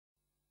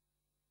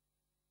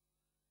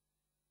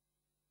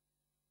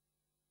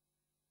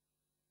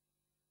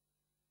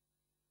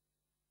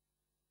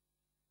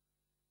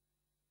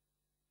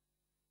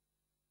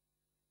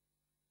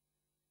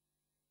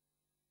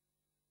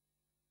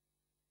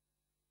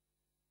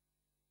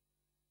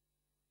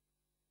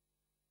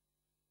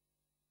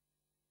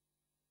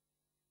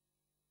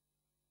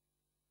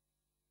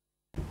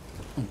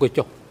អង្គុយ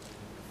ចុះ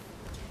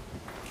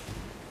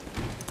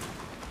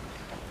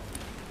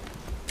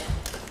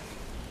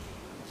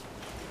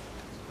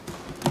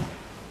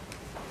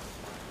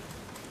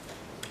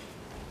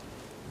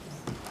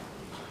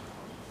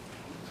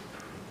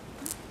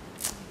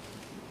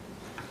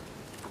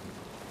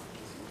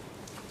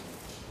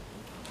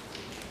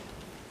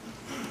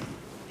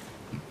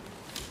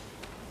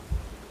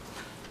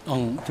អ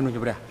ង្គជំនុំជ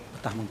ម្រះ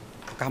តាម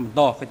កម្មបន្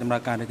តកិច្ចដំណើ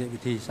រការនីតិវិ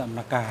ធីសកម្ម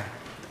ភា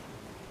ព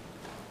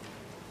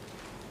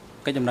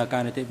កិច្ចដំណើរកា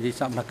រនីតិវិធី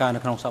សកម្មភាពនៅ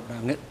ក្នុងសប្តា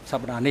ហ៍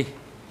នេះ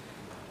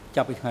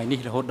ចាប់ពីថ្ងៃនេះ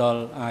រហូតដ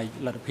ល់អាច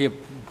លទ្ធភាព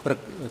ព្រឹក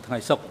ថ្ងៃ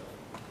សុក្រ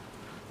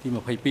ទី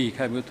22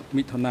ខែ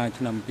មិថុនា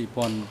ឆ្នាំ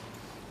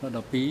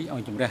2012អ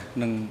ង្គជំរះ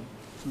នឹង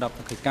ស្ដាប់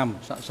កិច្ចកម្ម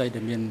សាក្សីដែ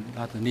លមាន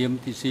ដាតនាម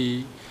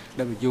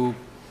TCW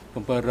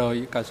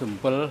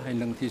 797ហើយ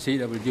និង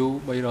TCW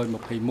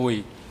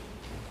 321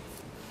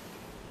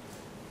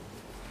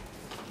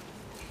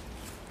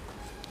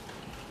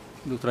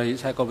លោកត្រី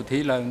ខ្សែកលវិធី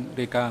ឡើង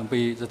រាយការណ៍អំ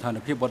ពីស្ថាន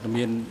ភាពវត្ត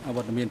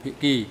មានភា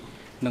គី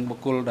និងបុ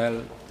គ្គលដែល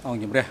អង្គ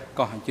ជំរះ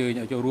កោះអញ្ជើញ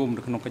ឲ្យចូលរួម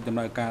នៅក្នុងកិច្ចដំ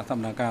ណើរការសក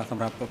ម្មភាពស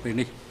ម្រាប់ពេល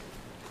នេះ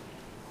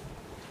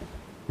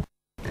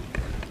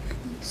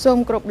សូម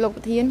គ្រប់លោក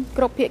ប្រធាន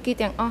គ្រប់ភាគី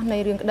ទាំងអស់នៃ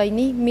រឿងក្តី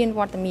នេះមានវ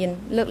ត្តមាន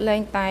លើកលែ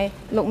ងតែ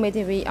លោកមេ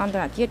ធាវីអន្ត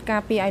រជាតិកា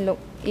រពារឲ្យលោក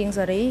អៀង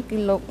សារីគឺ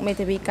លោកមេ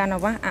ធាវីកាណា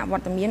វ៉ាអវ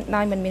ត្តមាន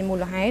ដោយមិនមានមូ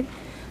លហេតុ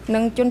និ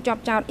ងជនជា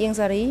ប់ចោតអៀង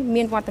សារី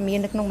មានវត្តមាន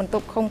នៅក្នុងបន្ទ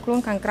ប់ឃុំខ្លួន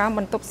ខាងក្រោមប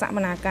ន្ទប់សកម្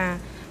មភា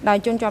ពដោយ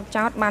ជនជាប់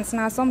ចោតបានស្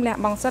នើសុំលះ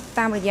បង់សិទ្ធិ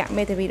តាមរយៈ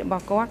មេធាវីរប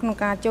ស់គាត់ក្នុង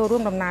ការចូលរួ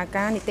មដំណើរ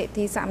ការនីតិវិ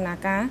ធីសកម្ម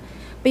ភាព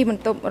ពីប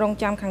ន្ទប់រង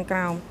ចាំខាងក្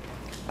រោម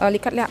លិ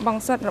ខិតលះប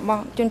ង់សិទ្ធិរប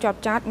ស់ជនជាប់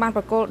ចោតបាន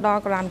ប្រកល់ដ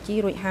ល់ក្រឡាមជី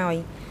រួចហើយ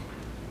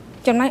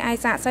ចំណែកឯ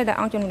សាក្សីដែល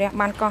អង្គជំនះ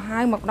បានកោះហៅ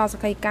មកដល់ស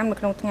ក្ខីកម្មនៅ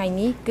ក្នុងថ្ងៃ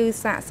នេះគឺ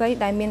សាក្សី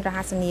ដែលមានរហ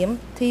ស្សនាម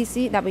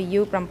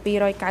TCW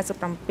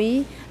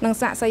 797និង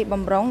សាក្សី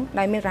បំរុង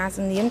ដែលមានរហស្ស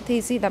នាម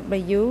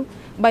TCW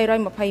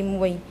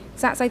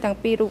 321សាក្សីទាំង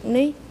ពីររូប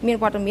នេះមាន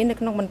វត្តមាននៅ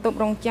ក្នុងបន្ទប់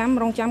រង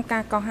ចាំកា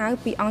រកោះហៅ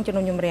ពីអង្គជំ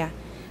នុំជម្រះ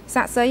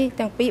សាក្សី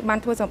ទាំងពីរបាន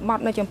ធ្វើសម្បត្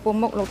តិនៅចំពោះ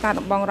មុខលោកតា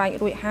ដំបងរាជ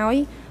រួចហើយ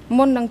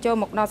មុននឹងចូល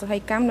មកដល់សក្ខី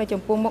កម្មនៅ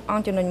ចំពោះមុខអ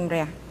ង្គជំនុំជម្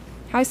រះ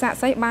ហើយសាក្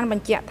សីបានប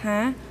ញ្ជាក់ថា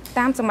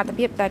តាមសមត្ថ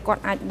ភាពដែលគា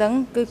ត់អាចដឹង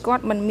គឺគា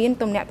ត់មិនមាន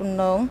ទំនាក់ទំ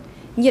នង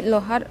ញាតិលោ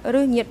ហិត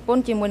ឬញាតិពន្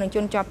ធជាមួយនឹងជ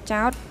នជាប់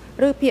ចោត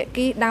ឬភា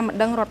គីដែលមិន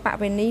ដឹងរដ្ឋប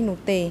វេនីនោះ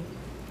ទេ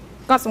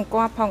គាត់សម្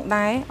គាល់ផង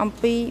ដែរអំ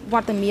ពីវ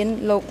ត្តមាន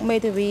លោកមេ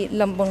ធាវី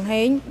លឹមប៊ុន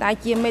ហេងដែល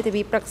ជាមេធា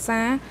វីប្រឹក្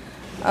សា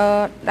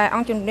ដែលអ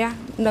ង្គជំនះ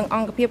និងអ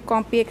ង្គភាព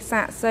គាំពៀ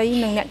សាក្សី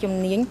និងអ្នកជំ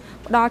នាញ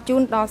ផ្ដល់ជូ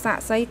នដល់សា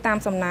ក្សីតាម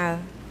សំណើ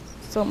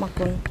សូមអរ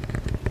គុណ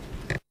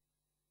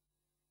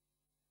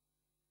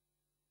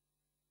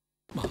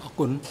អរ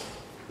គុណ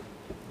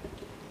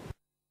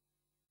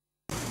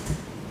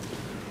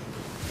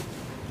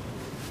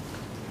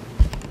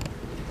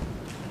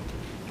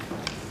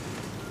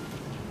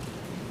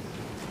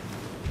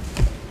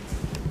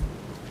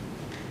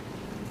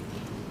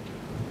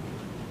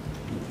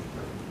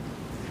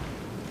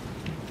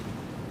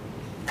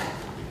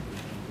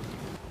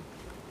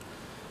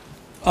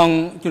អង្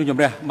គជំនុំជ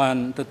ម្រះបាន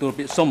ទទួល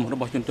ពាក្យសុំរ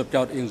បស់ជនជាប់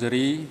ចោតអៀងសេ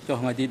រីចុះ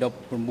ថ្ងៃទី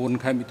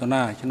19ខែមិថុ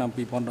នាឆ្នាំ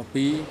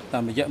2012តា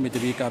មរយៈមេធា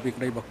វីការពារ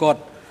ក្តីរបស់គាត់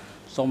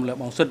សុំលះ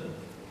បង់សិទ្ធិ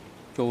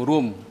ចូលរួ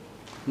ម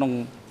ក្នុង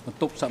បន្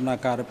ទប់សកម្ម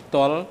ភាពផ្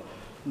ទាល់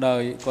ដោ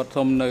យគាត់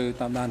សុំនៅ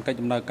តាមដានកិច្ច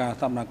ដំណើរការ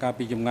សកម្មភាព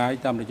ពីចម្ងាយ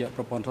តាមរយៈ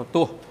ប្រព័ន្ធទូរទ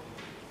ស្សន៍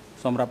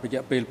សម្រាប់រ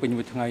យៈពេលពេញ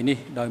មួយថ្ងៃនេះ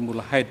ដោយមូ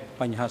លហេតុ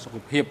បញ្ហាសុខ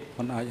ភាព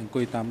មិនអាចអង្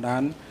គុយតាមដា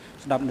ន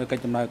ស្ដាប់នៅកិ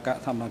ច្ចដំណើរការ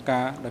សកម្មភា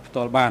ពដោយផ្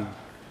ទាល់បាន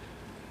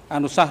អ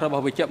នុសាសន៍រប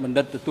ស់វិជ្ជបណ្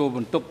ឌិតទទួលប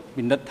ន្ទុក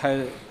ពិនិត្យថែ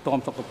ទាំ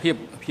សុខភាព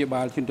ព្យា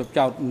បាលជនជាប់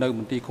ចោតនៅម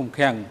ន្ទីរឃុំ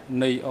ឃាំង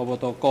នៃអវ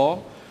តក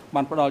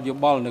បានផ្ដល់យោ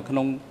បល់នៅក្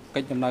នុង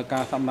កិច្ចដំណើរកា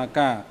រសកម្ម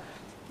ភាព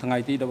ថ្ងៃ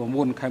ទី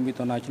19ខែមិ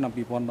ថុនាឆ្នាំ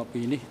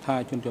2012នេះថា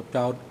ជនជាប់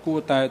ចោតគួរ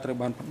តែត្រូវ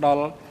បានផ្ដ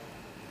ល់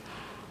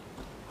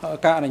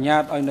ការអនុញ្ញា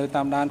តឲ្យនៅ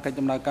តាមដានកិច្ច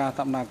ដំណើរការស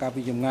កម្មភាព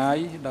ពីចម្ងាយ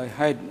ដោយ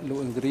ហេតុលោក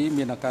អ៊ីងគ្រី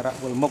មានអាការៈ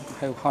វិលមុខ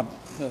ហេវហត់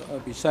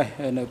ពិសេស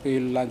នៅពេល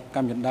ឡើងក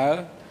ម្មយន្តដើរ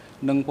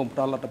និងពុំផ្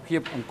ដល់លទ្ធភា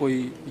ពអង្គុយ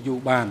យូរ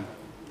បាន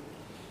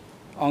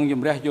អង្គ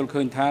ជំរះយល់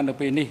ឃើញថានៅ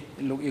ពេលនេះ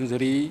លោកអៀងសេ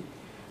រី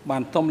បា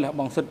នសុំលះ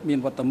បង់សិទ្ធិមាន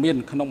វត្តមាន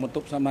ក្នុងបន្ទ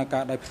ប់សកម្មភា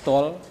ពដោយផ្ទា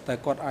ល់តែ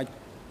គាត់អាច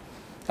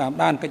តាម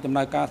ដានកិច្ចដំ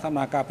ណើរការសកម្ម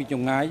ភាពពីច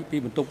ម្ងាយពី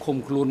បន្ទប់ឃុំ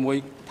ខ្លួនមួយ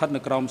ស្ថិតនៅ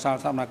ក្រោមសាល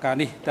សកម្មភាព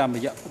នេះតាមរ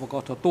យៈឧបក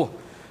រណ៍ទូរទស្សន៍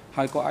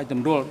ហើយក៏អាចត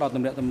ម្រួលដល់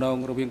ទំនាក់ទំនង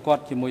រវាងគា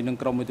ត់ជាមួយនឹង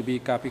ក្រុមមេធាវី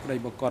ការពីក្តី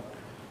របស់គាត់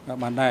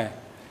បានដែរ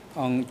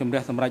អង្គជំ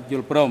រះសម្រាប់យ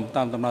ល់ព្រម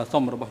តាមដំណើរ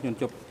សុំរបស់ជន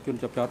ជាប់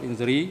ចោតអ៊ីង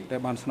សេរីដែល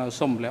បានស្នើ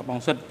សុំលះប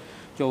ង់សិទ្ធិ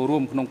ចូលរួ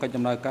មក្នុងកិច្ច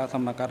ដំណើរការសក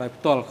ម្មភាពដោយ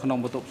ផ្ទាល់ក្នុង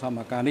បន្ទប់សកម្ម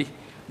ភាពនេះ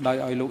ដោយ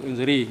ឲ្យលោកអ៊ីង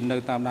សេរីនៅ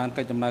តាមដាន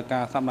កិច្ចដំណើរកា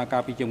រសកម្មភា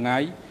ពពីចម្ងា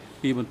យ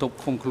ពីបន្ទប់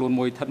ឃុំខ្លួន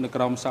មួយស្ថិតនៅ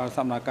ក្រោមសាលស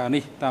កម្មភាព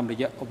នេះតាមរ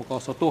យៈឧបករ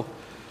ណ៍ទូរទស្សន៍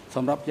ស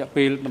ម្រាប់រយៈ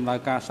ពេលដំណើរ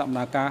ការសកម្ម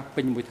ភាព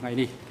ពេញមួយថ្ងៃ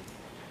នេះ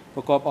ប្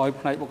រកបឲ្យ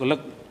ផ្នែកបុគ្គលិក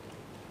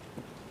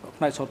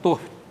ផ្នែកទូរទស្ស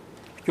ន៍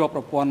ភ្ជាប់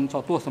ប្រព័ន្ធទូ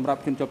រទស្សន៍សម្រាប់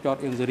ជនជាប់ចោត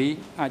អ៊ីងសេរី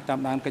អាចតាម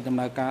ដានកិច្ចដំ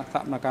ណើរការស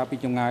កម្មភាពពី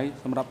ចម្ងាយ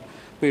សម្រាប់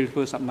ពេលធ្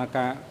វើសកម្ម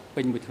ភាព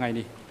ពេញមួយថ្ងៃ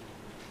នេះ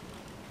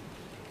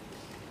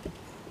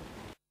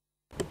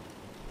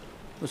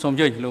សូមអញ្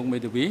ជើញលោកមេ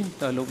ធាវី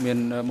តើលោកមាន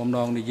បំណ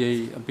ងនិយាយ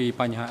អំពី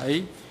បញ្ហាអី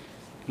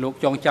លោក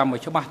ចងចាំឲ្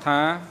យច្បាស់ថា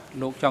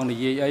លោកចង់និ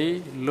យាយអី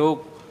លោក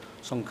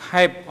សង្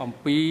ខេបអំ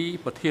ពី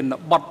ប្រធាន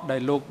បទដែ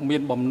លលោកមា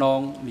នបំណ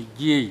ងនិ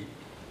យាយ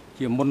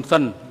ជាមុនសិ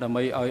នដើម្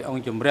បីឲ្យអ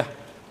ង្គជំរះ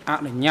អ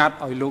នុញ្ញាត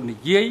ឲ្យលោកនិ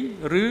យាយ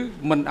ឬ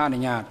មិនអនុ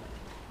ញ្ញាត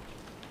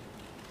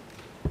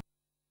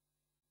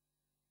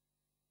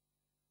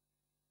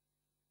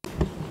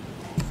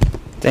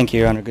Thank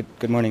you, Your Honor.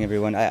 Good morning,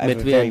 everyone. I have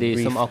a very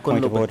brief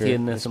point of order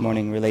this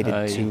morning related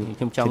to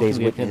today's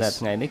witness.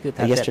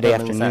 Yesterday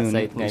afternoon,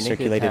 we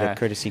circulated a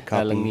courtesy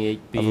copy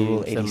of a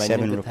Rule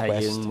 87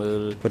 request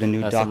to put a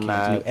new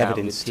document, new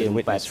evidence to the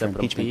witness for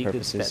impeachment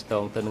purposes.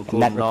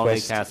 And that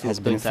request has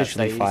been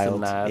officially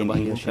filed in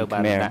English and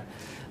Khmer.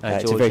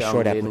 It's a very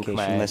short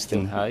application, less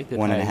than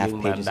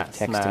 1.5 pages of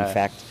text, in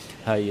fact.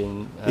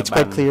 It's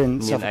quite clear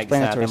and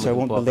self-explanatory, so I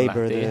won't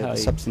belabor the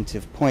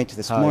substantive point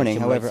this morning.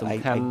 However,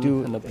 I do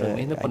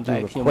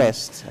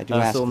request, I do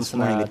ask this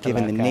morning that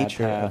given the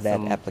nature of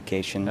that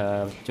application,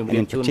 and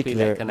in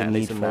particular the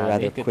need for a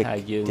rather quick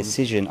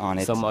decision on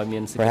it,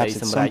 perhaps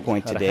at some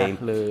point today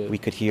we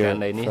could hear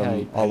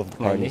from all of the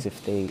parties if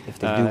they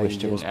do wish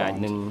to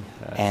respond,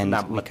 and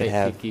we could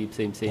have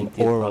an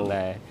oral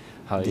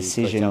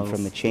decision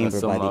from the chamber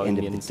by the end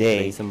of the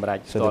day so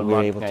that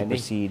we're able to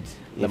proceed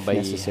if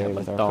necessary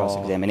with our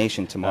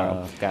cross-examination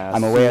tomorrow.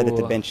 I'm aware that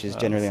the bench is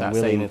generally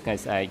unwilling or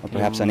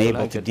perhaps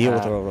unable to deal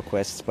with oral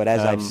requests, but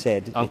as I've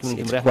said,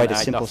 it's quite a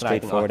simple,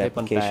 straightforward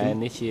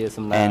application,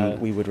 and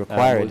we would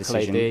require a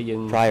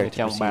decision prior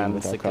to proceeding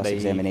with our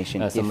cross-examination,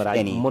 if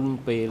any, on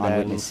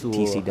witness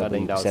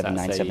TCW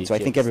 797. So I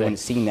think everyone's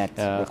seen that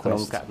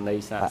request.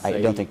 I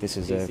don't think this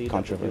is a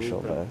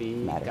controversial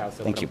matter.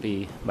 Thank you.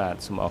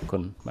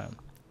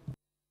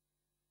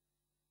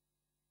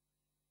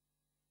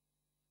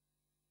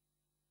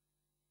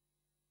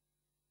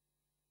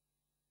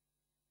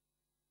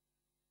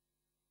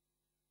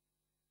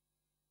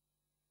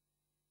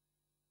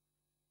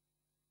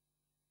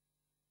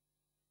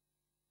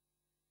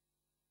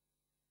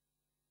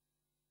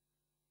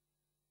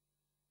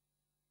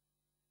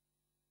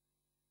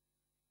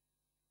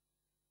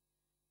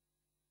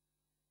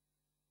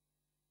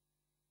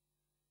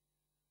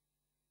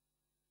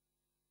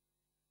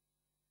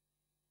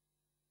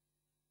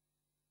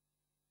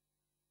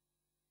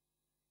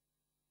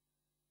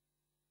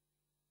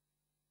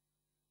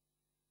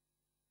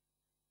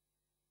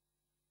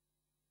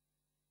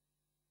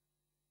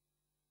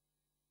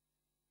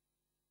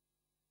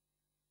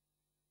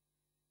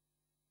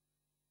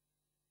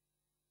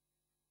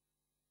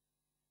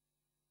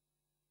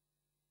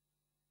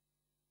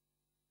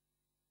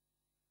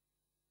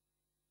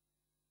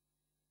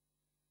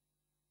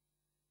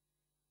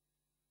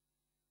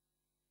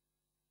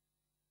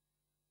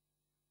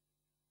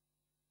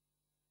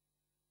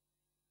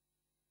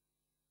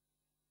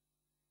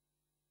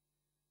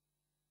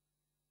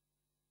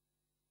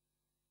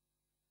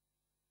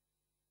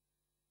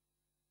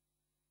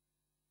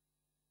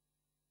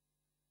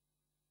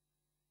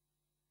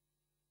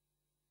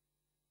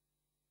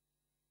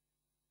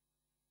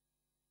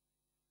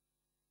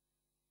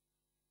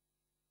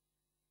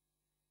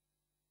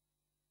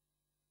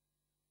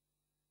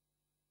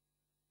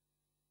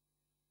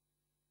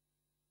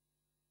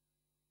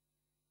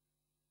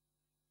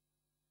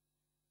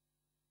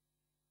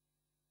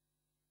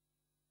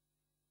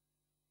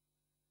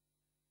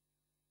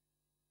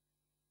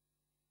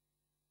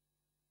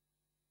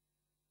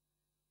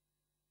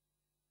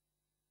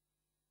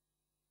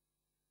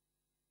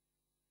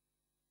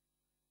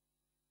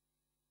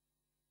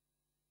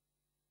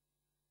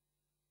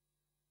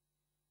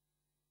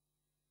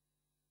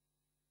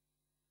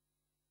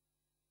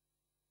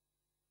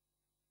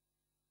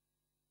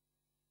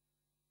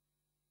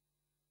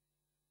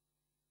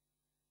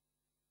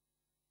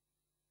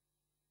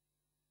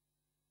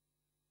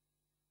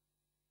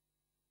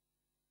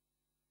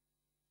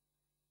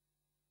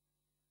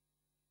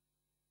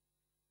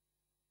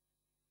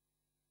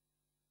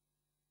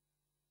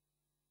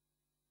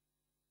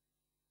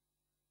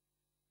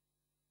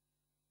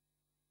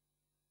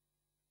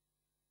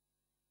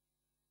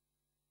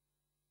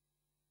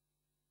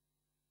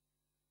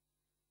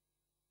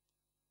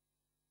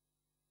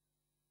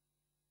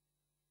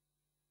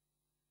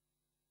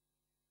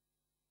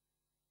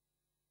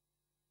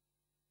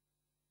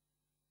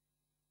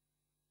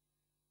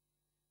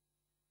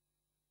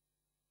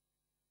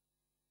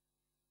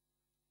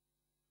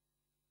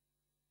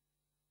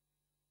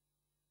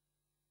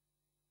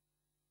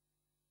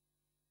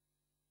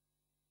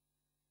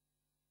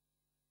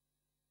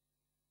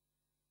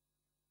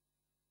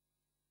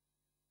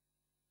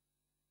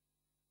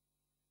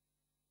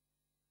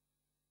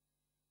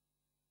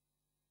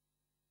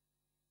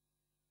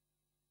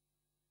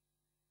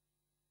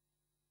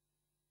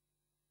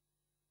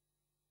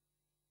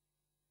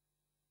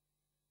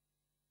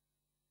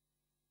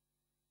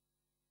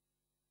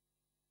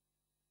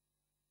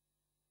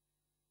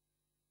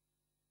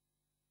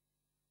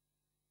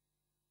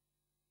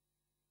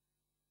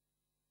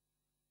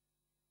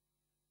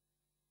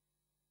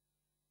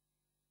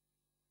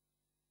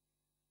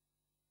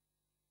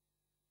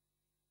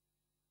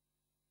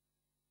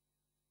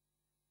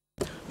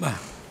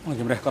 អង្គ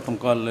ជំរះក៏ត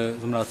ម្កល់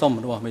សំណើសុំ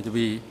របស់មេធា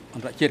វីអ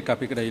ន្តរជាតិកាល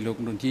ពីក្តីលោក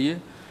នួនជា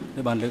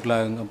ដែលបានលើក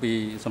ឡើងអំពី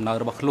សំណើ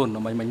របស់ខ្លួន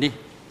ដើម្បីមិញនេះ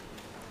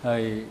ហើ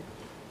យ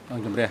អ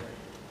ង្គជំរះ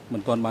មិ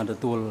នទាន់បានទ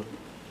ទួល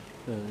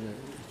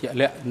ជាក់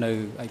លាក់នៅ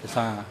ឯក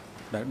សារ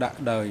ដែលដាក់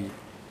ដោយ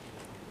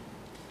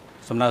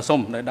សំណើសុំ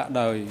ដែលដាក់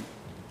ដោយ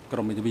ក្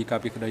រុមមេធាវីកាល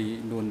ពីក្តី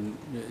នួន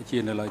ជា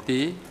នៅឡើយទេ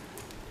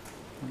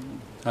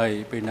ហើយ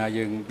ពេលណា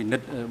យើងពិនិ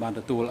ត្យបាន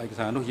ទទួលឯក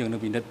សារនោះយើងនឹ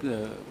ងពិនិត្យ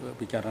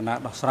ពិចារណា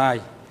ដោះស្រាយ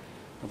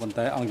ប៉ុន្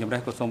តែអង្គជំរះ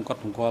ក៏សូមកត់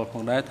សម្គាល់ផ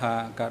ងដែរថា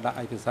ការដាក់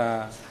ឯកសារ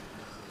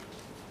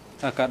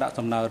ការដាក់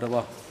សំណើរប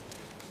ស់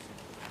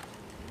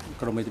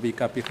ក្រុមមេធាវី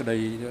កាលពីក្តី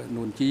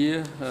នួនជា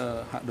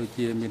ហាក់ដូច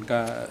ជាមាន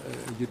ការ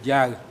យឺត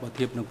យ៉ាវបើ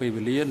ធៀបនឹងពេល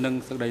វេលានិង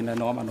សេចក្តីណែ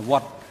នាំអនុវ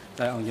ត្ត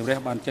តែអង្គជំរះ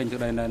បានចេញសេច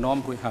ក្តីណែនាំ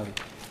រួចហើយ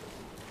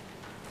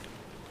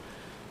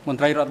មន្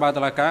ត្រីរដ្ឋបាល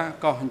តុលាការ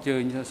ក៏អញ្ជើ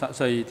ញសាក្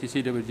សី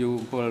TCW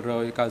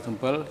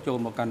 797ចូល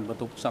មកកាន់បន្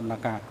ទប់សកម្ម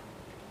ភាព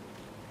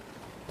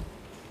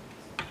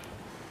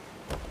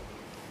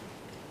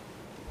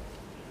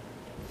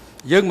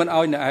យើងមិន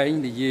ឲ្យអ្នកឯង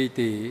និយាយ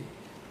ទេ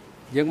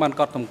យើងបាន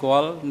កត់សម្គា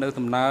ល់នៅ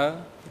ដំណើរ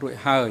រួច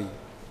ហើយ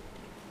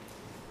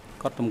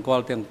កត់សម្គា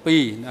ល់ទាំងពី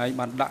រអ្នកឯង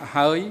បានដាក់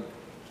ហើយ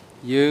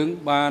យើង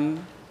បាន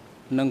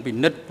នឹងពិ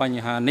និត្យប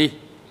ញ្ហានេះ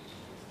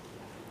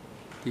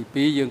ទី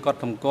2យើងកត់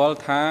សម្គាល់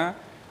ថា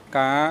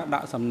ការដា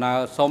ក់សំណើ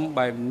សុំ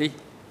បែបនេះ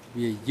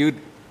វាយឺត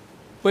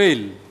ពេល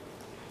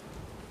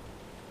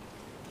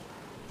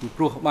ពី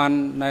ព្រោះបាន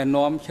ណែ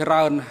នាំច្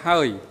រើន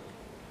ហើយ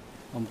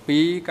អំពី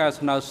ការ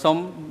ស្នើសុំ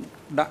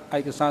ដាក់ឯ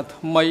កសារ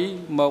ថ្មី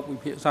មកវិ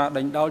ភាសា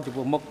ដេញដោលចំ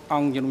ពោះមុខអ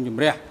ង្គជំនុំជ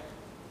ម្រះ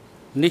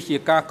នេះជា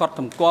ការកត់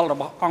សម្គាល់រ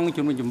បស់អង្គ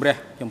ជំនុំជម្រះ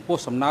ចំពោះ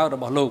សំណើរ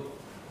បស់លោក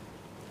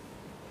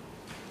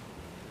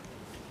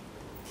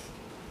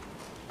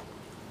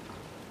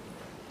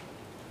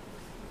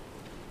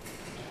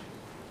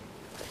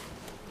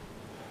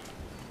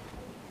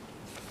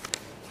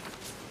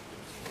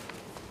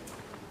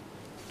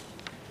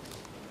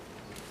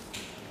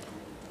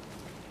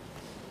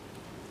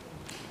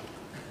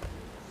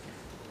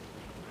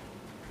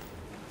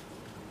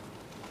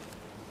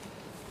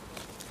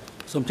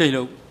សូមជ័យ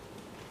លោក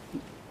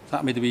សហ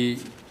មេធាវី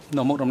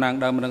នៅមុខតំណាង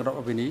ដើមនឹងរដ្ឋ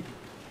អភិនី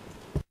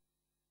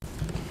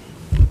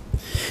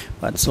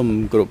បាទសូម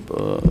គ្រប់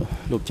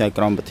លោកចៅ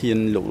ក្រមប្រធាន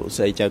លោក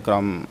ស្រីចៅក្រ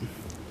ម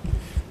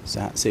ស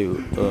ហសិវ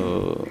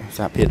ស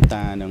ហភាព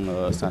តានិង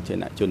សាធារ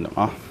ណជនទាំង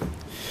អស់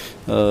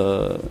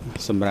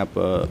សម្រាប់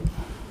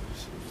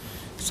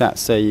សាក្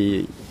សី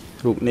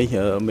រូបនេះ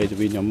មេធា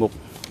វីនៅមុខ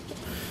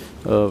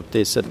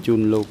ទេសសិទ្ធជូ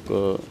នលោក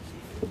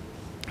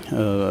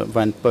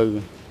វ៉ាន់ពៅ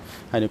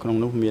ហើយនៅក្នុង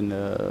នោះមាន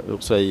លោ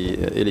កស្រី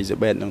អេលីសា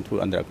បេតនឹងធ្វើ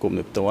អន្តរាគមន៍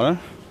នៅផ្ទាល់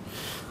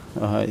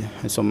ហើយ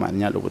សូមអនុ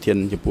ញ្ញាតលោកប្រធាន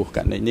ចំពោះក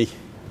រណីនេះ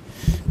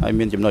ហើយ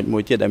មានចំណុចមួ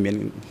យទៀតដែលមាន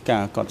កា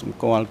រកត់សម្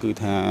គាល់គឺ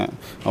ថា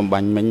អំប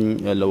ញ្ញមិញ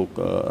លោក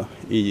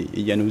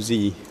អ៊ីយ៉ានូស៊ី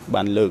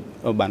បានលើក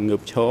បានងើ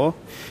បឈរ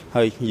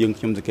ហើយយើង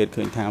ខ្ញុំសង្កេត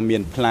ឃើញថាមា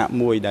នផ្លាក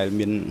មួយដែល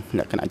មានល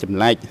ក្ខណៈចម្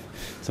លែក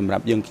សម្រា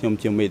ប់យើងខ្ញុំ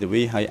ជាមេធា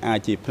វីហើយអាច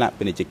ជាផ្លាក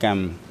ពាណិជ្ជកម្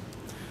ម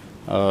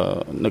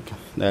នឹក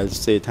ដែល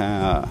សេថា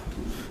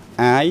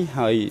អាយ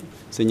ហើយ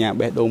សញ្ញា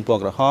បេះដូងពណ៌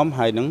ក្រហម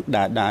ហើយនឹង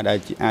ដែល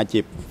អាចជា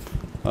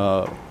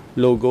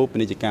logo ពា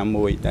ណិជ្ជកម្ម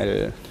មួយដែល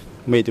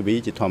មេធាវី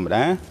ជាធម្ម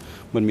តា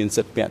មិនមាន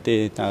សិទ្ធិពាក់ទេ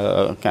តើ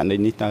ករណី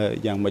នេះតើ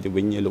យ៉ាងម៉េច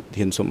វិញលោក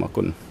ធានសូមអរ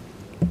គុណ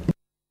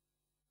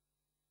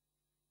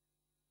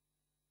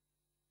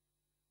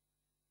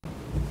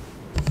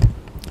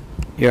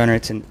Your Honor,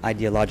 it's an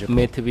ideological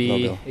មេធាវី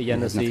យ៉ា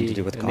ណូស៊ីនេះ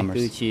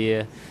គឺជា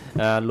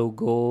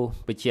logo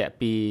បញ្ជាក់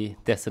ពី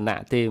ទស្សនៈ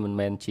ទេមិន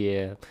មែនជា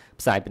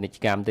ផ្សាយពាណិជ្ជ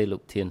កម្មទេលោ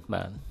កធាន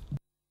បាទ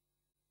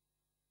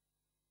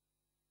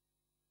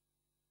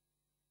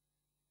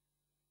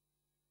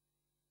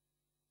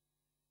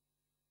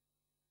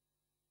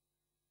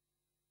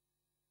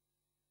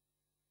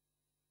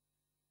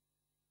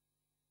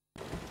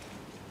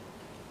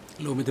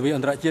លោកមេធាវីអ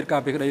ន្តរជាតិកា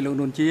លពីក្តីលោក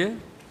នួនជា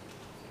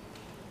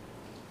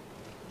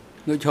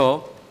ងើបឈរ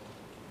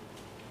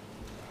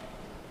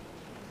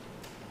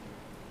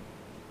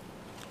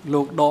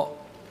លោកដក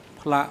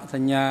ផ្លាកស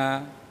ញ្ញា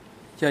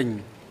ចេញ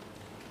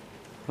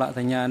ផ្លាកស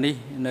ញ្ញានេះ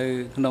នៅ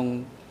ក្នុង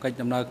កិច្ច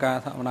ដំណើរការ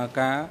សកម្ម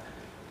ភាព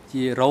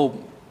ជារោប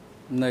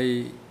នៃ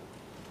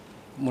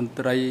មន្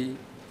ត្រី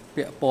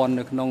ពាក់ព័ន្ធ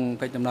នៅក្នុង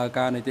កិច្ចដំណើរ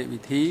ការនីតិវិ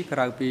ធីក្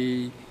រៅពី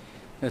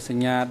ស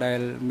ញ្ញាដែល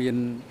មាន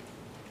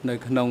នៅ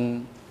ក្នុង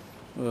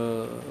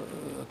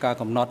ការ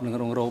កំណត់នៅ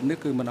ក្នុងរោបនេះ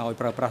គឺមិនឲ្យ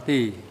ប្រើប្រាស់ទេ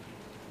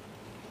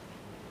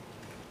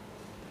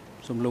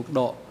សំលោក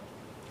ដក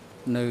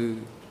នៅ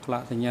ផ្លា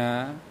កសញ្ញា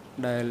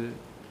ដែល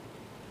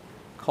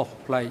ខុស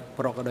ប្លែក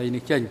ប្រកដី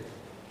នេះចេញ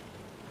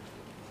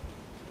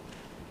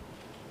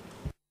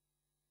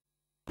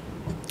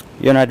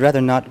Your Honor, I'd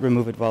rather not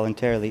remove it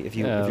voluntarily if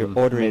you're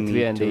ordering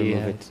me to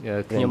remove it.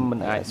 ខ្ញុំមិន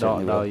អាចដក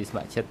ដោយស្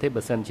ម័គ្រចិត្តទេ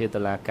បើសិនជាតុ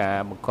លាការ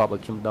បង្គាប់ឲ្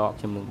យខ្ញុំដក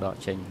ខ្ញុំនឹងដក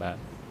ចេញបាទ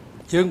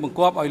ជើងបង្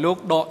គាប់ឲ្យលោក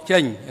ដកចេ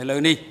ញឥឡូ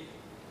វនេះ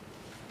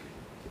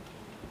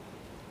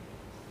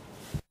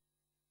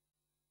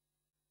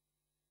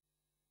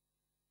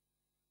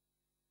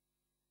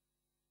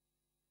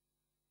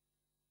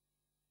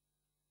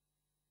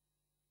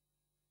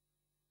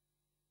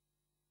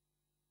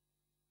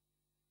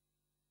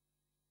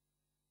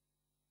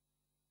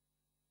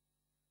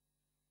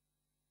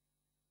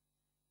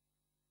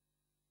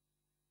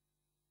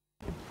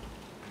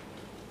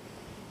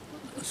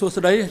សួ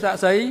ស្តីសាក់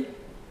សី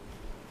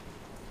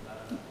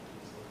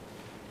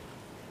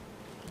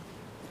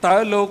តើ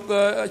លោក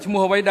ឈ្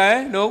មោះអ្វីដែរ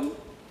លោក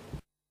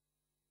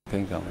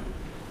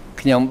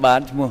ខ្ញុំបា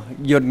ទឈ្មោះ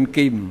យុន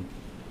គីម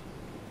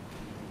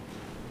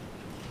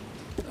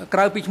ក្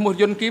រៅពីឈ្មោះ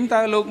យុនគីម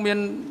តើលោកមាន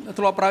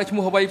ធ្លាប់ប្រើឈ្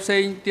មោះអ្វីផ្សេ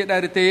ងទៀតដែ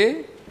រឬទេ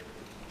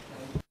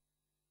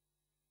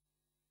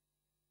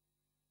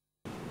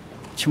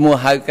ឈ្មោះ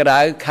ហៅក្រៅ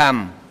ខំ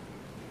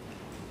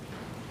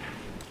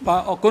បា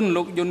ទអរគុណ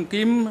លោកយុន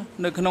គីម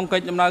នៅក្នុងកិ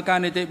ច្ចដំណើរការ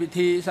នីតិវិ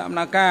ធីសកម្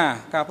មការ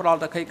ការផ្ដល់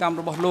តក្កីកម្ម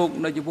របស់លោក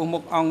នៅចំពោះមុ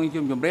ខអង្គ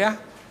ជំនុំជម្រះ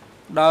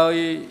ដោយ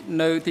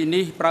នៅទី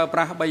នេះប្រើប្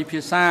រាស់3ភា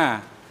សា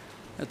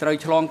ត្រូវ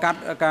ឆ្លងកាត់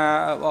ការ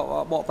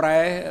បកប្រែ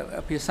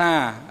ភាសា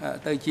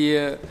ទៅជា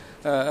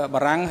បា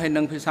រាំងហើយ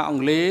និងភាសាអ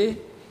ង់គ្លេស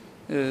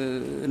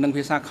និង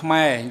ភាសាខ្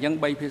មែរអញ្ចឹង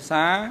3ភា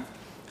សា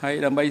ហើយ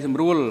ដើម្បីសម្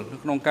រួល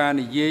ក្នុងការ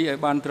និយាយឲ្យ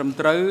បានត្រឹម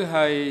ត្រូវ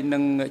ហើយនឹ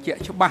ងជា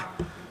ក់ច្បាស់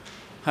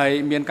ហើយ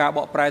មានការប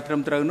កប្រែត្រឹ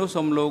មត្រូវនោះ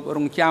សូមលោករ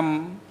ងចាំ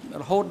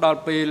រហូតដល់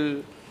ពេល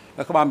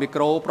ក្បាលមី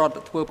ក្រូ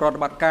ធ្វើប្រតិ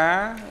បត្តិការ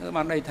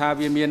បានន័យថា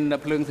វាមាន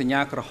ភ្លើងសញ្ញា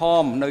ក្រហ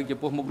មនៅចំ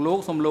ពោះមុខលោក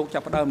សូមលោកចា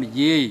ប់ផ្ដើមនិ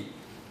យាយ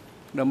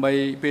ដើម្បី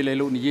ពេលដែល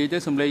លោកនិយាយទៅ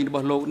សំឡេងរប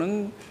ស់លោកនឹង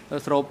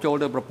ស្រូបចូល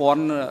ទៅប្រព័ន្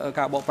ធ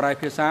ការបកប្រែ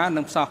ភាសា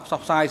និងផ្សព្វ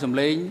ផ្សាយសំ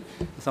ឡេង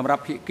សម្រា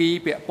ប់ភាគី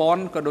ពាក់ព័ន្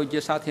ធក៏ដូចជា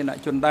សាធារណ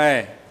ជនដែរ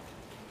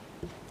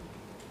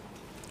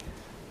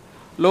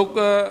លោក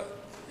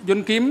យុ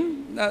នគីម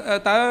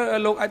តើ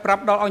លោកអាចប្រា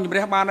ប់ដល់អង្គជំ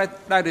រះបាន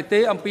ដែរឬទេ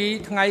អំពី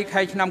ថ្ងៃ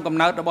ខែឆ្នាំកំ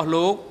ណើតរបស់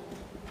លោក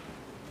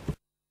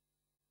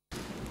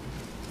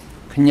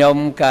ខ្ញុំ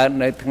កើត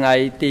នៅថ្ងៃ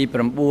ទី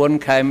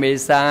9ខែមេ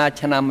សា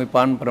ឆ្នាំ1942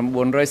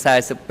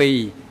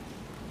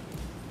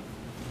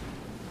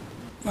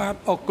បាទ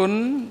អរគុណ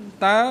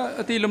តើ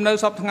ទីលំនៅ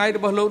សពថ្ងៃរ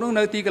បស់លោកនោះ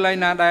នៅទីកន្លែង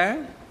ណាដែរ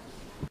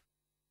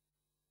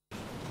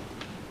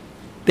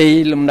ទី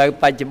លំនៅ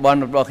បច្ចុប្បន្ន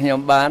របស់ខ្ញុំ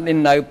បាន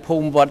នៅភូ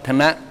មិវឌ្ឍ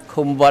នៈ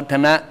ឃុំវឌ្ឍ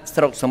នៈ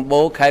ស្រុកសម្បូ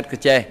រខេត្តកោះ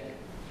ចេះ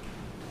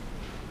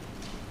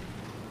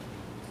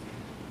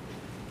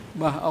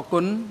បាទអរគុ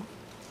ណ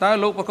តើ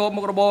លោកប្រកប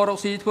មុខរបររក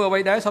ស៊ីធ្វើអ្វី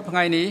ដែរសប្តាហ៍ថ្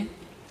ងៃនេះ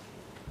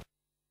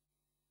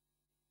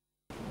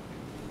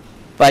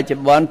បច្ចុ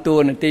ប្បន្នតួ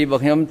នាទីរប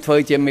ស់ខ្ញុំធ្វើ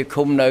ជាមេ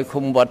ឃុំនៅ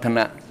ឃុំវឌ្ឍ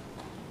នៈ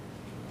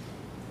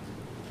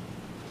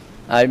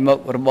ហើយមុខ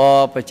របរ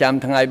ប្រចាំ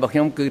ថ្ងៃរបស់ខ្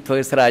ញុំគឺធ្វើ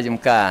ស្រែច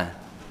ម្ការ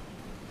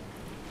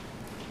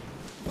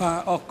បាទ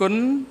អរគុណ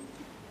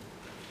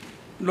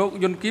លោក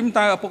យុនគីម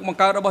តើឪពុកបង្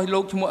កើតរបស់លោ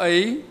កឈ្មោះអី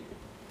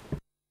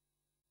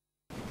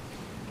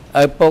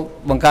ឪពុក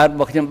បង្កើតរ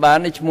បស់ខ្ញុំបាន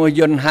ឈ្មោះ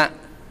យុនហៈ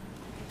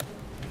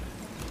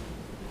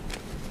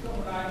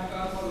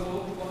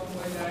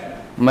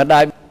ម្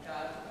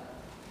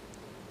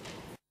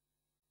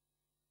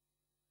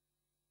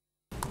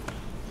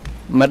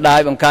ដាយ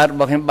បង្កើតរ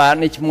បស់ខ្ញុំបាន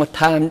ឈ្មោះ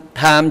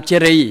ថាមជ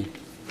រី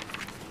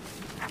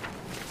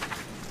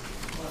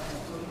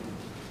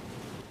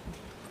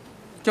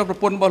ចុះប្រ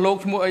ពន្ធរបស់លោក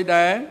ឈ្មោះអី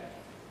ដែរ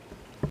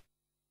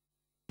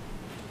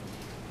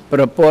ប្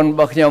រពន្ធរ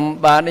បស់ខ្ញុំ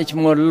បានឈ្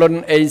មោះលុន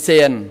អេ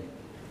សៀន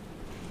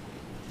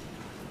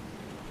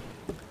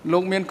លោ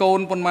កមានកូន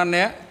ប៉ុន្មាន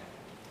នាក់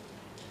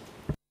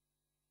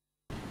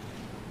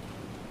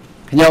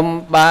ខ្ញុំ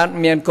បាន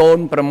មានកូន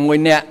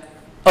6នាក់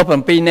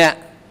7នាក់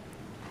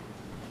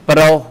ប្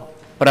រុស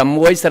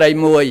6ស្រី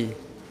1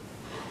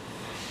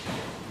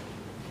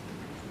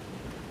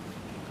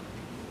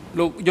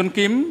លោកយុន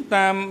គីម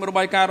តាមរ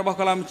បាយការណ៍របស់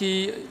កាឡាមជី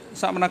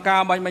សកម្ម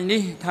ភាពបាញ់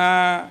នេះថា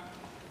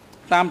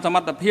តាមសម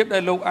ត្ថភាពដែ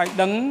លលោកអាច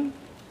ដឹង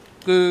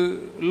គឺ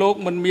លោក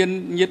មិនមាន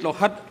ញាតិលោ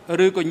ហិត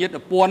ឬក៏ញាតិអ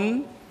ពន្ធ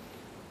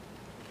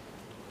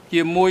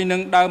ជាមួយនឹ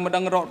ងដើមម្ដ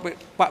ងរដ្ឋ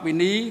បវិ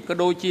នីក៏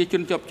ដូចជាជ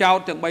នជាប់ចោត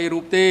ទាំង3រូ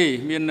បទេ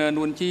មាន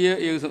នួនជា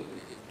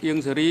អៀង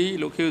សេរី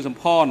លោកខៀវសំ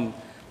ផន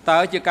តើ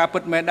ជាការពិ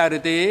តមែនដែរឬ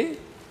ទេ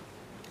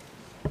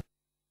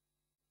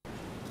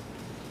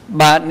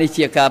បាទនេះ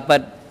ជាការពិ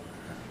ត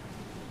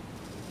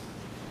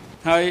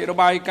ហើយរ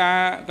បាយការ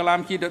ណ៍កាឡាម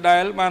ជីដដែ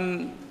លបាន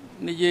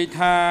និយាយ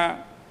ថា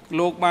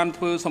លោកបាន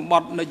ធ្វើសម្ប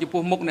ត្តិនៅចំ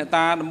ពោះមុខអ្នក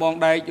តាដំបង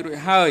ដែករួច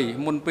ហើយ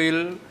មុនពេល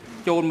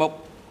ចូលមក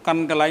កា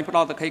ន់កន្លែងផ្ដ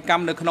ល់តក្កីក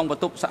ម្មនៅក្នុងប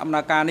ន្ទប់សកម្ម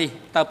ភាពនេះ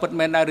តើពិត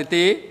មែនដែរឬ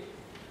ទេ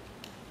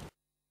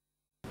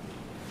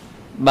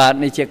បាទ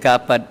នេះជាការ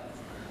ពិត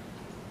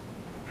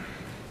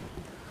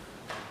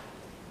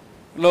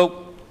លោក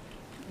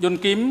យុន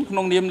គីមក្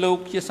នុងនាមលោក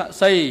ជាសាក្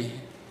សី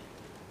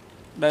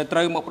ដែលត្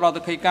រូវមកផ្ដល់ត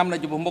ក្កីកម្មនៅ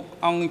ចំពោះមុខ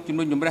អង្គជំ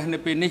នុំជម្រះនៅ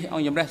ពេលនេះអ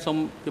ង្គជំរះសូម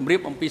ជម្រាប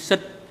អំពីសិ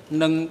ទ្ធិ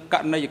និងក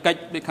រណីយកិច្ច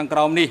ដូចខាងក្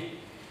រោមនេះ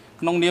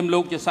ក្នុងនាមលោ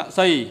កជាសាក្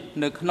សី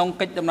នៅក្នុង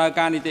កិច្ចដំណើរ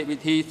ការនីតិវិ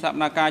ធីសកម្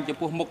មភាពចំ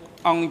ពោះមុខ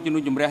អង្គជំ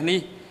នុំជម្រះនេះ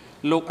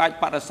លោកអាច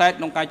បដិសេធ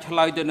ក្នុងការឆ្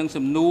លើយទៅនឹង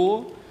សំណួ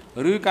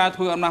រឬការ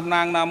ធ្វើអំណះអំ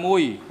ណាងណាមួ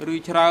យឬ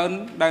ច្រើន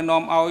ដែល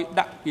នាំឲ្យ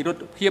ដាក់ពិរុទ្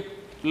ធភាព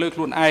លើខ្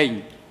លួនឯង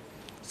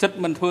សិទ្ធិ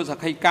មិនធ្វើស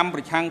ក្ខីកម្មប្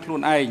រឆាំងខ្លួ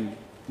នឯង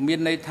មាន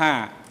ន័យថា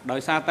ដោ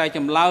យសារតែច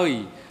ម្លើយ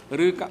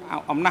ឬ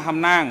អំណះអំ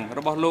ណាងរ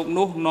បស់លោក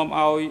នោះនាំ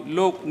ឲ្យ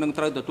លោកនឹង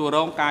ត្រូវទទួលរ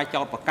ងការ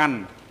ចោទប្រកាន់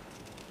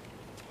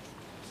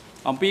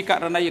អំពីក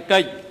រណីយកិ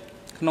ច្ច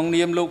ក្នុង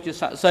នាមលោកជា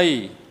សាក្សី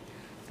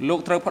លោក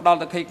ត្រូវផ្ដល់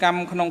តក្កីកម្ម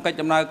ក្នុងកិច្ច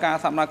ដំណើរការ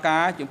សកម្មភា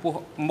ពចំពោះ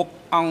មុខ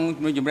អង្គ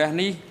ជំនុំជម្រះ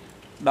នេះ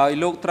ដោយ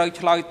លោកត្រូវ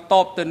ឆ្លើយត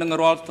បទៅនឹង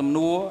រាល់សំ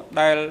ណួរ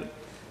ដែល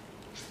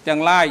ទាំ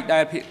ងឡាយដែ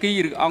លភាគី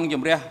ឬអង្គ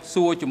ជំរះ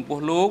សួរចំពោះ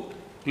លោក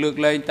លើក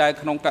លែងតែ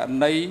ក្នុងករ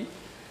ណី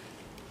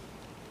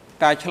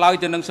ការឆ្លើយ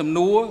ទៅនឹងសំ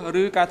ណួរ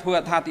ឬការធ្វើ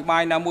អត្ថាធិប្បា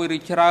យណាមួយឬ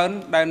ច្រើន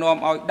ដែលនាំ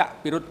ឲ្យដាក់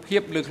ពិរុទ្ធភា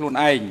ពលើខ្លួន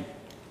ឯង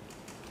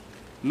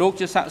លោក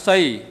ជាសាក្សី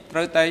ត្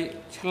រូវតែ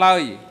ឆ្លើ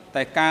យ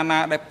តែការណា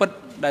ដែលពិត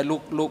ដែល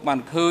លោកបាន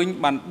ឃើញ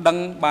បានដឹង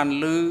បាន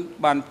ឮ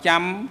បាន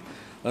ចាំ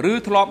ឬ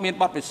ធ្លាប់មាន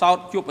បទពិសោធ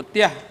ន៍ជួបប្រ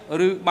ទះ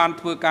ឬបាន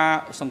ធ្វើការ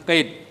សង្កេ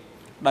ត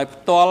ដោយ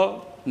ផ្ទាល់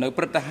នៅ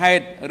ព្រឹត្តិហេ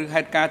តុឬ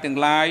ហេតុការណ៍ទាំង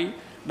ឡាយ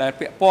ដែល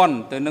ពាក់ព័ន្ធ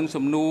ទៅនឹង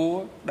សំណួរ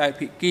ដែល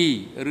ភិក្ខី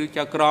ឬ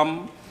ចៅក្រម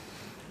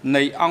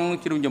នៃអង្គ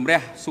ជ្រុំជម្រះ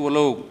សួរ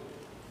លោក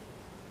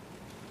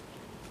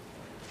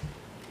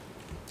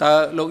តើ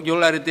លោកយ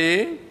ល់ដែរទេ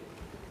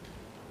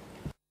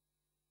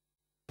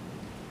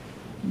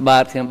បា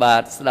ទខ្ញុំបា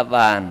ទស្ដាប់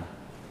បាន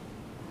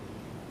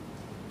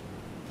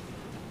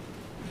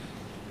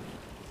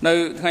នៅ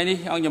ថ្ងៃនេះ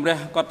អង្គជំរះ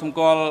គាត់សម្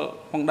គាល់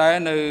ផងដែរ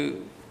នៅ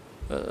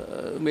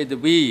មេធា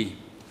វី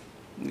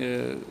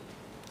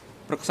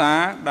ប្រឹក្សា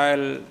ដែល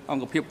អ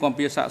ង្គភាពគាំ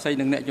ពៀសាក្សី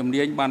និងអ្នកជំ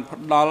នាញបានផ្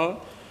ដល់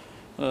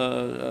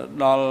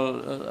ដល់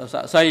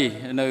សាក្សី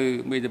នៅ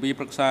មេធាវី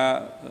ប្រឹក្សា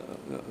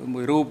មួ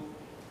យរូប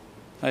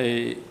ហើយ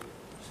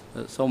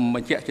សូមប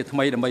ញ្ជាក់ជាថ្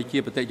មីដើម្បីជា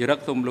បតិចរិក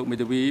សូមលោកមេ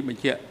ធាវីប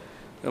ញ្ជាក់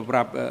ប្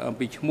រាប់អំ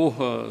ពីឈ្មោះ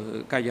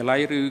ការិយាល័យ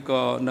ឬ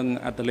ក៏នឹង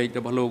អត្តលេខ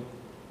របស់លោ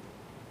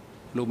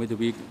កមេធា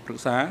វីប្រឹ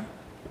ក្សា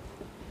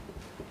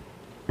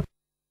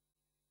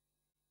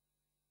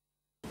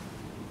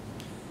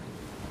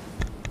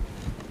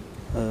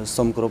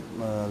សូមគោរព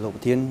លោកប្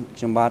រធាន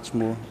ខ្ញុំបាទឈ្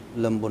មោះ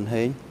លឹមប៊ុន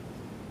ហេង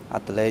អ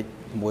ត្តលេខ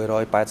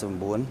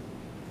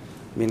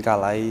189មានការិ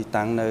យាល័យ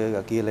តាំងនៅ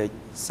អគារលេខ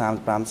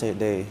35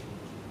 CD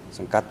ស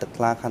ង្កាត់ទឹក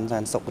ថ្លាខណ្ឌសែ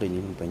នសុខរាជធា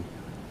នីភ្នំពេញ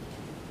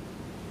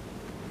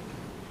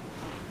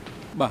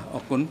បាទអ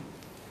រគុណ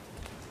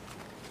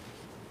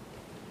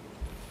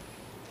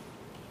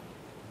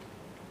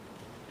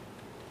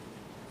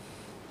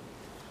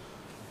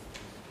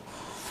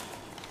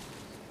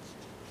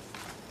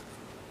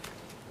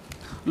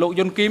លោក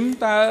យុនគីម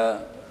តើ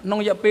ក្នុង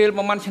រយៈពេល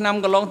ប្រហែលឆ្នាំ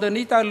កន្លងទៅ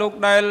នេះតើលោក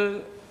ដែល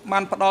បា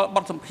នផ្ដល់ប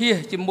ទសម្ភាស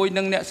ជាមួយ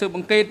នឹងអ្នកស៊ើបអ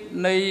ង្កេត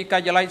នៃកា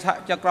រិយាល័យសហ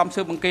ចក្រម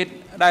ស៊ើបអង្កេត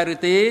ដែរឬ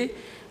ទេ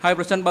ហើយ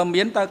ប្រសិនបើ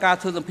មានតើការ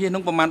ធ្វើសម្ភាស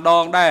នោះប្រមាណដ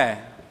ងដែរ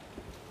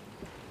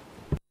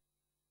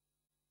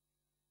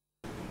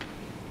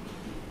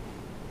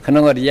ក្នុ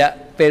ងរយៈ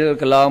ពេល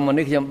កន្លងមក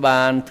នេះខ្ញុំ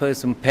បានធ្វើ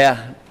សម្ភាស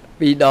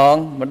2ដង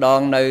ម្ដង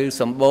នៅ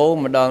សម្បូរ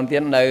ម្ដងទៀ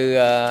តនៅ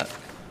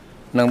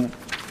ក្នុង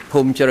ភូ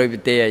មិជ្រោយ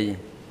វិទ្យា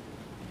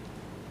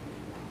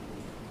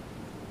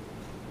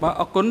បាទ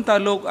អរគុណតើ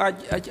លោកអាច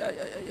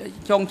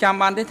ចងចាំ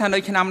បានទេថានៅ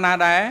ឆ្នាំណា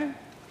ដែរ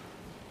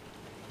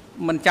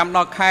មិនចាំដ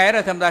ល់ខែទេ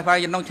តែថា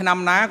ក្នុងឆ្នាំ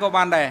ណាក៏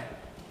បានដែរ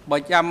បើ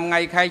ចាំថ្ងៃ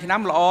ខែឆ្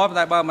នាំល្អ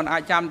តែបើមិនអា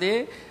ចចាំទេ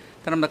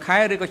ត្រឹមតែខែ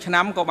ឬក៏ឆ្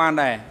នាំក៏បាន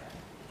ដែរ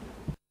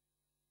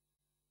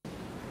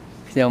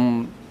ខ្ញុំ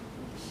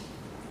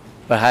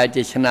ប្រហែល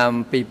ជាឆ្នាំ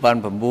2009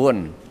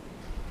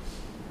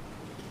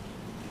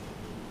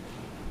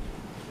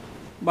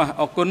បាទ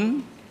អរគុណ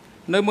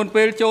នៅមុន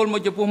ពេលចូលម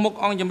កចំពោះមុខ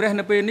អង្គជំរះ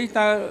នៅពេលនេះ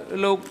តើ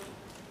លោក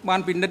បាន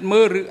ពិនិត្យ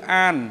មើលឬ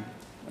អាន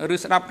ឬ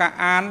ស្ដាប់ការ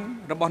អាន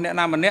របស់អ្នក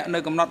ណាម្នាក់នៅ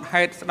កំណត់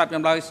ហេតុស្ដាប់ច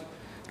ម្លើយ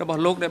របស់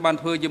លោកដែលបាន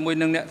ធ្វើជាមួយ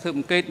នឹងអ្នកស៊ើប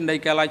អង្កេតនៃ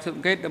ការិយាល័យស៊ើបអ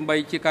ង្កេតដើម្បី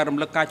ជាការរំ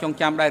លឹកការចង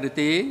ចាំដែរឬ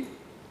ទេ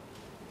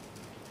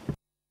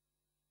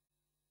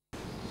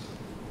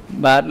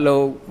បាទលោ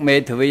កមេ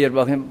ធាវីរប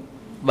ស់ខ្ញុំ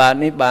បាទ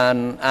នេះបាន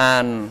អា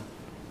ន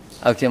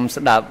ឲ្យខ្ញុំ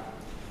ស្ដាប់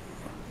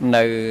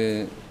នៅ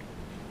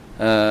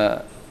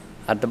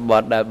អត្ថប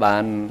ទដែលបា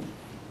ន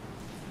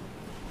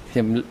ខ្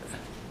ញុំ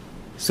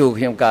សួរ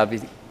ខ្ញុំកាលពី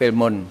ពេល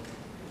មុន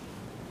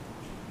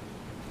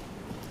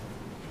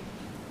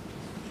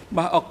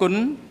បាទអរគុណ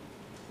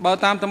បើ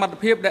តាមសមត្ថ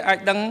ភាពដែលអាច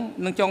ដឹង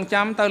និងចង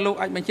ចាំតើលោក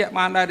អាចបញ្ជាក់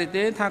បានដែរ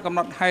ទេថាកំណ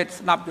ត់ហេតុ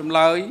ស្ដាប់ចម្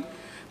លើយ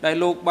ដែល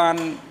លោកបាន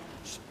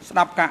ស្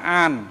ដាប់ការ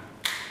អាន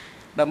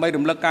ដើម្បី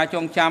រំលឹកការច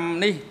ងចាំ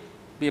នេះ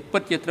វាពិ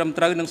តជាត្រឹម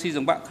ត្រូវនឹងស៊ីស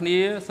ង្វាក់គ្នា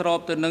ស្រប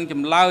ទៅនឹងច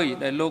ម្លើយ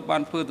ដែលលោកបា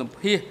នធ្វើសម្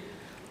ភាស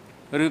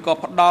ឬក៏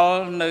ផ្ដល់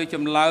នៅច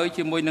ម្លើយ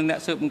ជាមួយនឹងអ្នក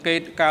ស៊ើបអង្កេត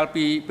កាល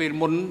ពីពេល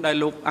មុនដែល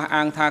លោកអះ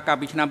អាងថាកាល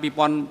ពីឆ្នាំ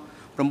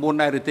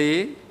2009ដែរឬទេ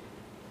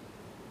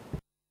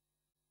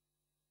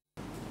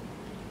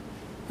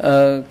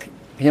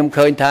ខ្ញុំ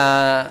ឃើញថា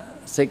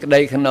សេចក្តី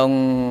ក្នុង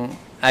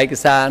ឯក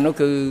សារនោះ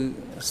គឺ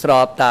ស្រ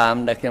បតាម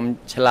ដែលខ្ញុំ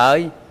ឆ្លើយ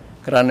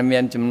គ្រាន់តែមា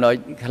នចំណុច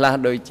ខ្លះ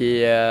ដូចជា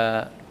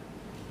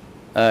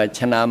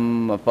ឆ្នាំ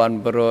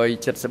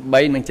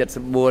1973និង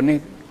74នេះ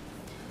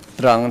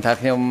ត្រង់ថា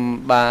ខ្ញុំ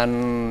បាន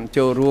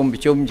ចូលរួមប្រ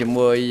ជុំជា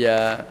មួយ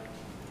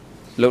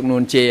លោកនួ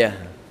នជា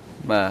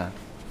បាទ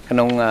ក្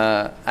នុង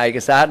ឯក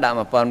សារដាក់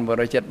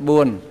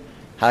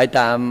1974ហើយ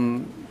តាម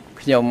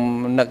ខ្ញុំ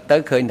នឹកទៅ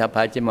ឃើញថាប្រ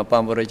ហែលជា1973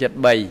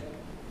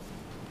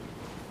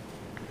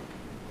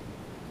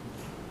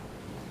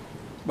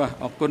បាទ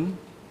អរគុណ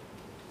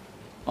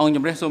អង្គ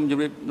ជំរះសូមជ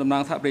ម្រាបតំណា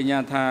ងសហប្រញ្ញា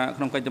ថា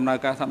ក្នុងកិច្ចដំណើរ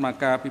ការសកម្ម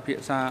ភាពពិភា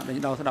ក្សាដេញ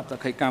ដោលស្ដាប់ស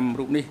ក្ខីកម្ម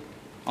រូបនេះ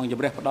អង្គជំ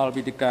រះផ្ដល់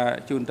វិធីការ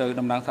ជូនទៅ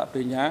តំណាងសហប្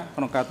រញ្ញា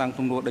ក្នុងការតាំង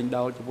ទំនួលដេញ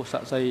ដោលចំពោះសា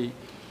ក្សី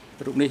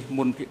រូបនេះ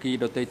មុនភាគី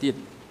ដទៃទៀត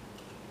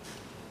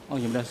អង្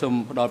គជំរះសូម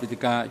ផ្ដល់វិធី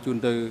ការជូន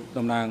ទៅ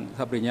តំណាងស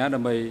ហប្រញ្ញាដើ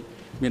ម្បី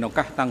មានឱ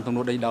កាសតាំងទំ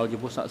នួលដេញដោលចំ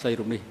ពោះសាក្សី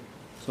រូបនេះ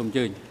សូមអញ្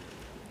ជើញ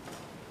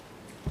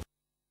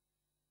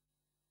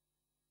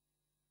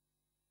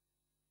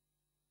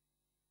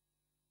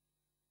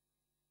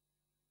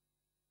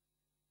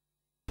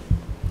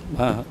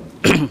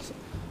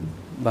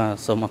បាទ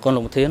សូមអរគុណ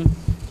លោកប្រធាន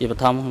ជាប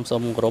ឋមខ្ញុំសូ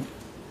មគោរព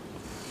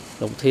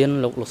លោកប្រធាន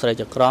លោកស្រី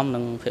ចក្រមនិ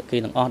ងភាគី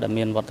ទាំងអស់ដែល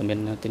មានវត្តមាន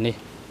នៅទីនេះ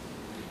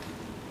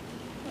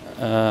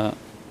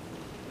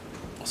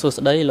សួ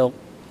ស្តីលោក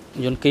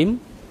យុនគីម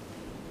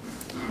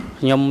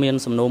ខ្ញុំមាន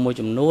សំណួរមួយ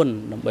ចំនួន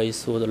ដើម្បី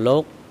សួរទៅលោ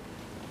ក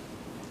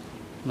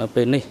នៅ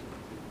ពេលនេះ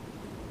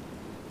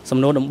សំ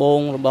ណួរដំបូង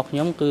របស់ខ្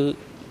ញុំគឺ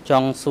ច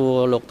ង់សួរ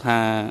លោកថា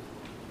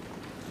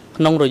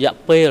ក្នុងរយៈ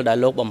ពេលដែល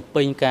លោកបំ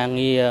ពេញការ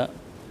ងារ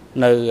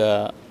នៅ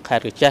ខេ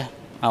ត្តកោះចេះ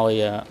ឲ្យ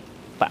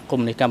បកគម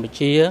នេះកម្ពុ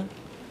ជា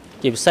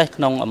ជាពិសេស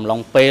ក្នុងអំឡុង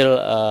ពេល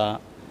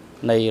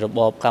នៃរប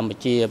បកម្ពុ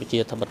ជាប្រជា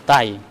ធិប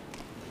តេយ្យ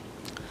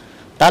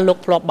តើលោក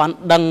ធ្លាប់បាន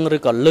ដឹងឬ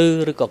ក៏ឮ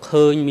ឬក៏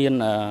ឃើញមាន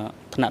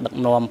ថ្នាក់ដឹក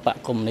នាំបក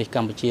គមនេះក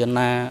ម្ពុជា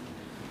ណា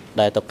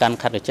ដែលទៅកាន់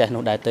ខេត្តកោះចេះ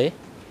នោះដែរទេ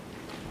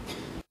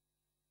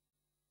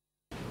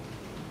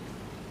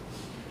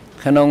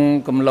ក្នុង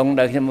កំឡុង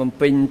ដែលខ្ញុំបំ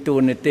ពេញតួ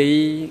នាទី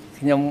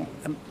ខ្ញុំ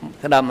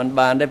ក្តាប់មិន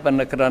បានទេប៉ុន្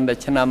តែគ្រាន់តែ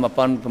ឆ្នាំ1973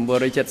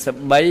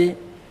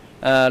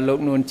លោក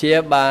នួនជា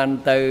បាន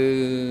ទៅ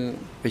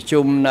ប្រ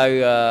ជុំនៅ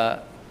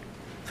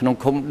ក្នុង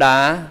ឃុំដា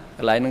ក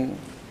ន្លែងហ្នឹង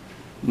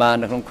បាន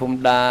នៅក្នុងឃុំ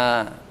ដា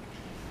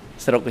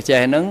ស្រុកកោះចេះ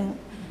ហ្នឹង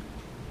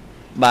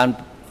បាន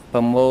ប្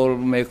រមូល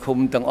មេឃុំ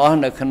ទាំងអស់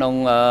នៅក្នុង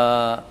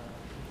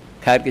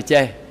ខេត្តកោះ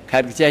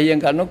ចេះយើង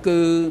កាលនោះគឺ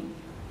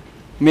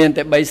មាន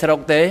តែ3ស្រុ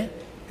កទេ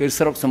គឺ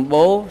ស្រុកសម្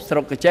បូរស្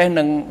រុកកោះចេះ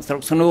និងស្រុ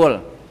កស្នួល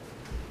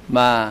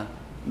បាទ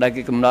ដែល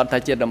គេកំណត់ថា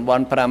ជាតំប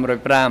ន់505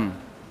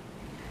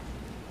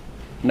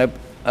នៅ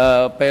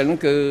ពេលហ្នឹង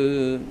គឺ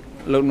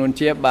លោកនួន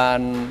ជាបាន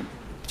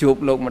ជួប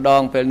លោកម្ដ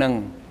ងពេលហ្នឹង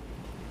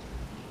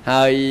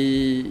ហើយ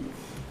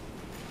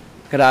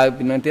ក្រៅ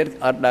ពីនឹងទៀត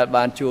អត់ដែល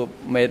បានជួប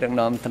មេដឹក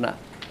នាំថ្នាក់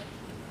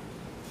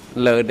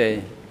លើទេ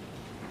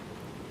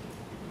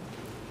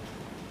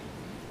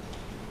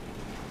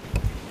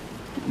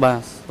បាទ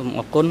សូម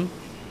អរគុណ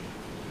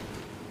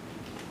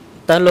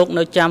តើលោក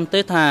នៅចាំទេ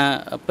ថា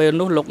ពេល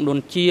នោះលោកនួន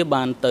ជា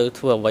បានទៅ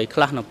ធ្វើអ្វីខ្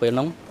លះនៅពេល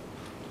នោះ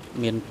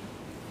មាន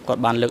គា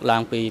ត់បានលើកឡើ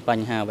ងពីប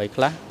ញ្ហាអ្វី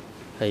ខ្លះ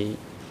ហើយ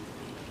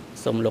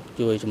សូមលោក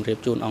ជួយជម្រាប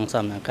ជូនអង្គស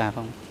មាជិកផ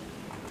ង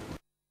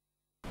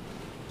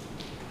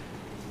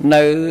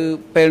នៅ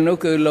ពេលនោះ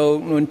គឺលោក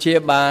នួនជា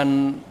បាន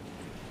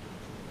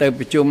ទៅ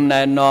ប្រជុំ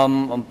ណែនាំ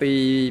អំពី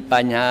ប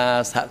ញ្ហា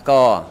សហក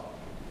រណ៍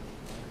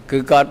គឺ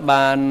គាត់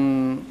បាន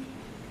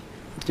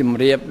ជម្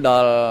រាបដ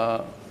ល់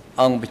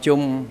អង្គប្រ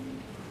ជុំ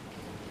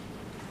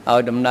ឲ្យ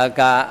ដំណើរ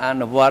ការអ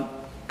នុវត្ត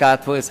ការ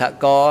ធ្វើសហ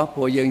ករណ៍ព្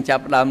រោះយើងចា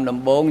ប់ផ្ដើមដំ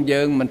បូង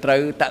យើងមិនត្រូ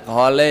វតកហ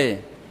ល់ទេ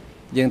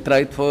យើងត្រូ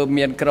វធ្វើ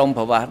មានក្រុម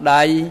ប្រវាស់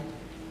ដៃ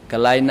ក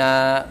ន្លែងណា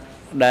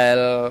ដែល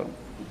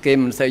គេ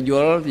មិនសូវយ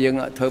ល់យើង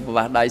ធ្វើប្រ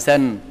វាស់ដៃសិ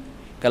ន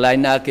កន្លែង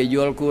ណាគេយ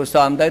ល់គួរស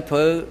មទៅធ្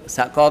វើស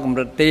ហករណ៍កម្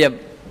រិតទាប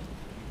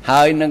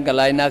ហើយនឹងកន្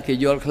លែងណាគេ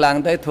យល់ខ្លាំង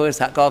ទៅធ្វើ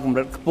សហករណ៍កម្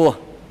រិតខ្ពស់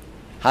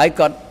ហើយ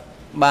គាត់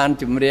បាន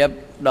ជម្រាប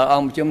ដល់អ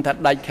ង្គប្រជុំថា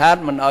ដាច់ខាត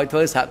មិនឲ្យធ្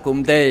វើសហគម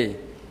ន៍ទេ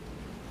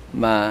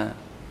បាទ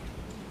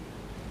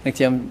នេះ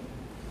ខ្ញុំ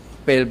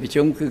ពេលប្រ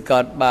ជុំគឺគា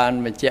ត់បាន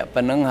បញ្ជាក់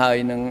ប៉ុណ្ណឹងហើយ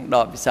នឹងដ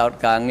កពិសោធន៍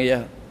ការងារ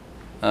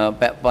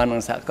ពាក់ព័ន្ធនឹ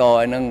ងសហករ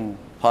ណ៍ហ្នឹង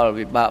ផល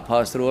វិបាកផ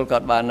លស្រួលគា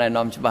ត់បានណែ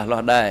នាំច្បាស់លា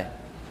ស់ដែរ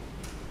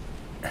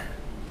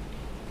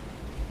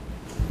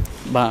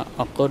បាទ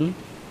អរគុណ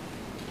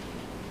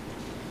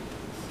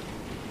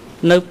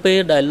នៅពេល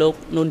ដែលលោក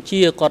នួន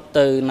ជាគាត់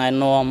ទៅណែ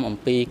នាំអំ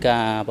ពីកា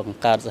របង្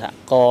កើតសហ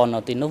ករណ៍នៅ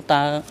ទីនោះ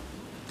តើ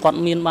គាត់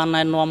មានបាន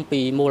ណែនាំ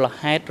ពីមូល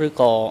ហេតុឬ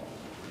ក៏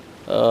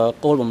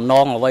គោលបំណ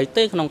ងអ្វី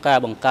ទេក្នុងការ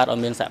បង្កើតឲ្យ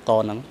មានសហក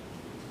រណ៍ហ្នឹង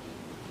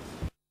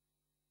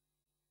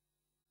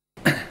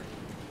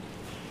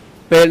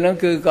ពេលហ្នឹង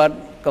គឺគាត់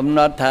កំណ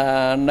ត់ថា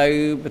នៅ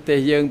ប្រទេស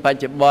យើងបច្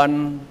ចុប្បន្ន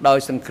ដោយ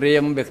សង្គ្រា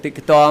មវាខ្ទេច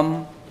ខ្ទាំ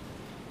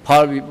ផ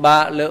លវិបា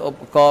កលើឧប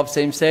ករណ៍ផ្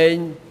សេង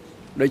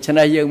ដូច្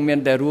នេះយើងមាន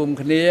តែរួម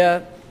គ្នា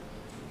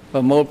ប្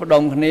រមូលផ្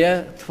ដុំគ្នា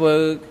ធ្វើ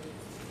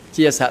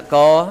ជាសហក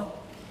រណ៍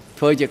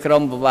ធ្វើជាក្រុ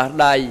មប្រវាស់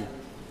ដៃ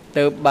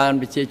ទៅបាន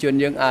ប្រជាជន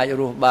យើងអាច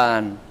រស់បា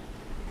ន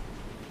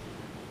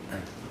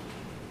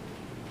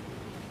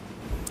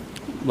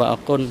បាទអរ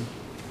គុណ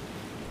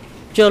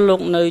ចូលលោ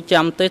កនៅ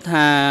ចាំទេ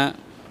ថា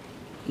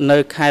នៅ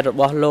ខេត្តរ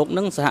បស់លោក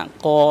នឹងសហ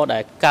ករណ៍ដែ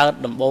លកើត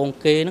ដំបូង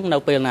គេនឹងនៅ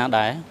ពេលណា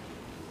ដែរ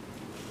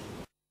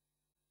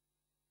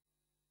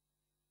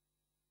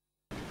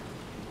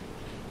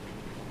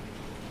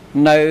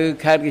នៅ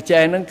ខេត្តកោះ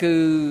ចេះហ្នឹងគឺ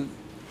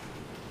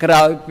ក្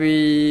រោយពី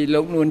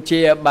លោកនួន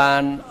ជាបា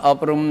នអ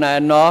ប់រំណែ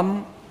នាំ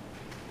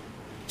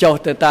ចុះ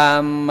ទៅតា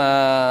ម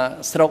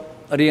ស្រុក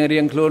រៀ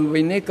ងខ្លួន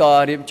វិញនេះក៏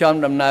រៀបចំ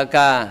ដំណើរ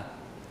ការ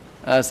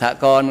សហ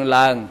ករណ៍នឹង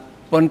ឡើង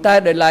ប៉ុន្តែ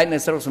ដោយឡែកនៅ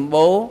ស្រុកសម្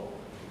បូរ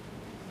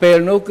ពេល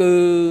នោះគឺ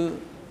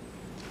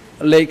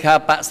លេខា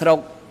បកស្រុក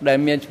ដែល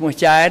មានឈ្មោះ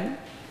ចែត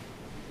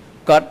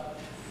គាត់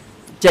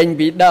ចេញ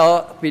ពីដក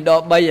3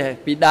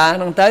ពីដាហ្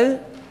នឹងទៅ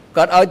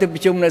គាត់ឲ្យទៅប្រ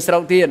ជុំនៅស្រុ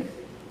កទៀត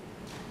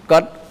គា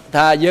ត់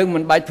ថាយើងមិ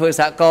នបាច់ធ្វើ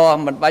សហករ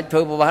ណ៍មិនបាច់ធ្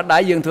វើប្រវាស់ដៃ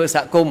យើងធ្វើស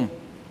ហគមន៍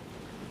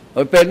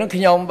ở bên nó khi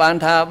nhau bạn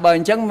thà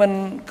bởi chẳng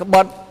mình có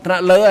bật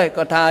thằng lỡ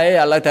có thay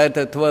là thời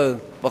thời thưa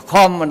và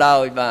khom mà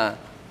đào và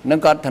nó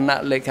có thằng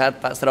lệ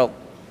khát bạc sọc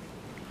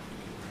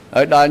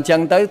ở đoàn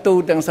chẳng tới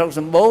tu từng sọc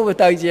sầm bố với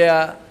tây chia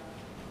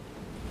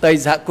tây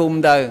xã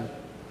cung đời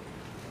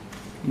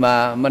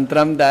mà mình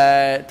trầm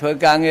tại thôi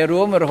càng nghe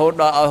rúa mà hốt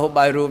đó ở hộp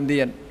bài rùm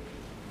điện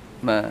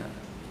mà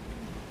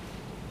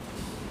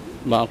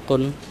bảo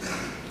con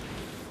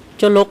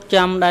cho lúc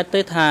chăm đã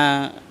tới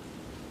thà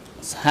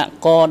hạ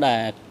co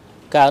để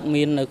cao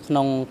miên ở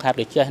trong khát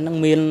để chơi nó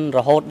miên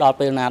rồi hốt đó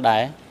bên nào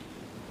đấy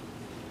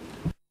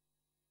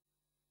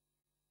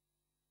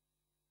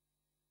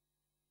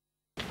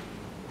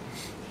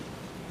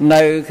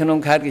nơi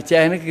trong khát để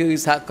chơi nó cứ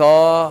hạ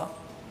co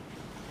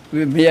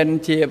vì miên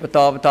chia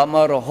tỏ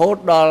mà rồi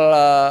hốt đó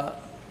là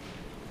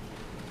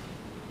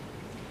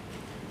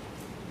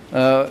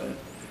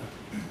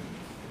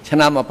cho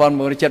nên mà con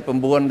muốn chết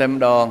bầm buồn đem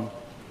đòn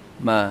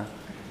mà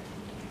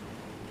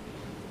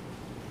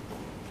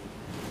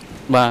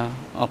bà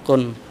ở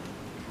con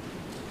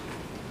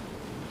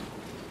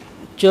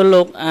chưa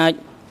lúc ai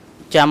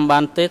chăm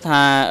ban tế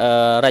tha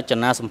ra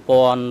chân na sầm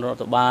pon rồi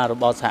ba rồi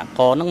bao sạ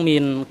có năng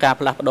miên cà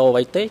phê đồ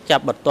vậy tế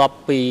chập bật top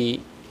pi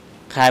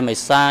khai mày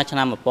xa cho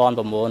nên mà pon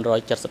bầm buồn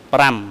rồi chật sập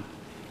pram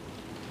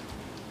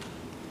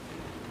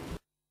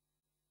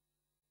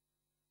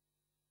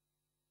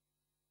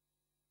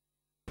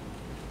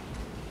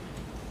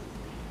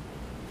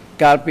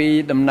การปี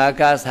ดำนา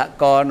การสห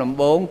กรณ์นำโ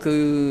บ้งคื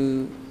อ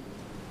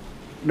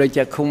โดยจ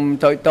ะคุม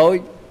ต้อย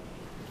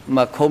ม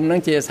าคุมนั่ง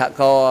เชียสห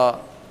กรณ์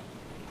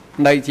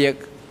ในเชีย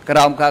กร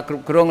ามการกรุ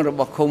บกรุงระ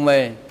บบคุมเอ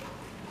ง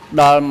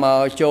ดอลมา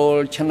โจล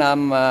ชนะ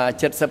มา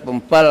เจ็ดสิบปุ่ม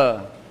เปิล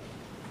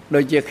โด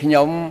ยจะขย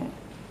ม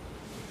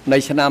ใน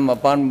ชนะมา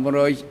ปอนบ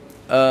ริ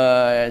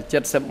เจ็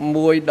ดสิบม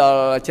วยดอล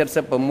เจ็ดสิ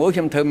บปุ่มมวยเ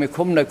ข้มเธอไม่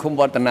คุมในคุม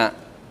วัฒนะ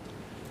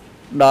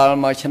ดอล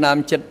มาชนะ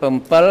เจ็ดปุ่ม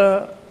เปิล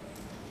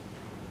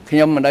khi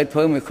nhóm mình đây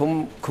thôi mình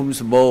không khum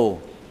sờ bồ,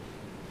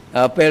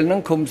ពេលហ្នឹ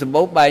ងkhum sờ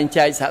bồ bài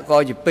chạy xã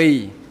co chỉ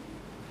pi,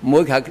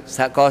 mỗi khởi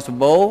xã co sờ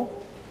bồ,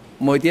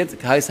 mỗi tiết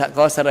khởi xã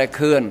co sờ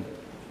khươn,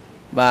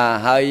 và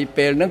hai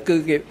ពេលហ្នឹង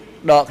cứ cái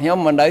đọt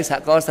nhóm mình đây xã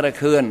co sờ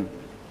khươn,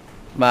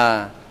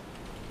 và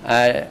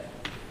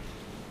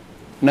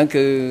nó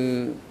cứ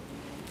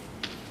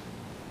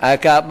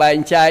cả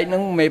bài chạy nó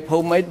mê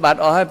phô mấy bát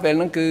ở haiពេល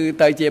nó cứ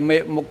tới chỉ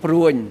mê một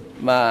ruồi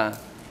mà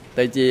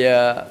tới chỉ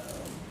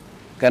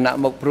ขณะ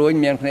มกพรุ่ง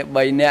เมียนใบ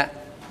เนี่ย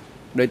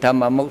โดยท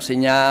ำมามกสัญ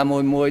ญาม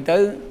วย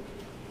tới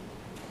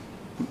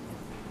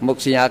มก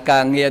สัญญากา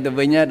รเงียตัว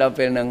วิญญาณเราเ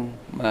ป็นหนึ่ง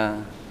มา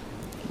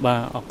บ่า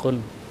ออกคน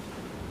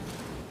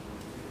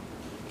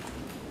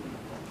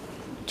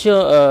เชื่อ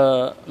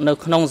ใน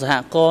ขนมสห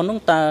กรณ์น้อง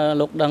ตา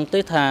ลูกดัง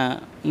ที่ทา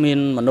มีน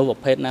มนุษย์ประ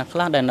เภทนะคล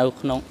าได้ใน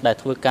ขนมได้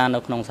ทวีการใน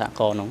ขนมสห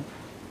กรณ์น้อง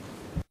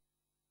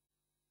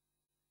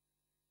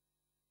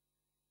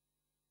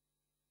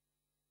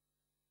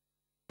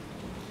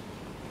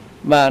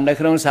màใน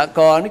ขนมสาก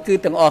ลนี่คือ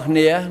ต่างออกเ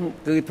นี้ย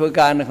คือทัวก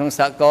ารในขนม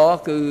สากล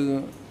คือ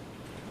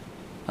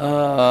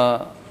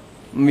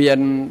เมียน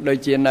โดย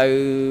เฉพาะใน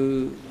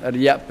ร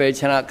ะยะปี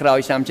ชนะคราว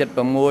37ป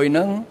ระมวย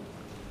นั้น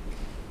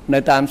ใน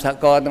ตามสา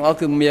กลต่างออก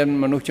คือเมียน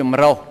มนุษย์จม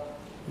เรา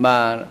มา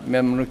เมีย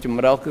นมนุษย์จม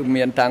เราคือเ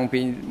มียนต่างปี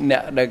เนี่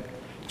ยเด็ก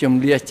จม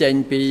เลียเจน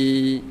ปี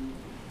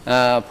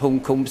พุง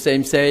คุมเซ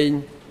มเซน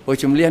พอ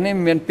จมเลียนี่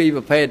เมียนปีป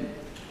ระเ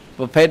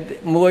ภท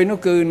มวยนั่น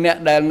คือเนี่ย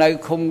แต่ใน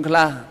คุมคล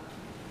า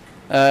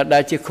ได้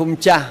จะคุม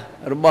จ้า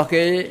ระบบ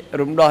cái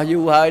รวมดออ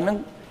ยู่หายนั้น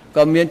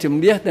ก็มีจุด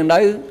เดียดตรงนั้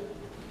น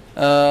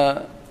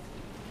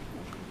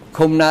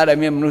คุมนาได้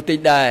มีมนุษย์ติด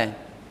ได้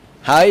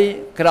หาย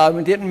คราว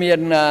มันทิศมี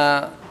น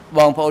บ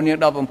องพอเนี่ย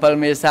ดอกเปิล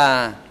เมษา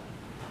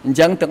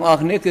จังตรงออก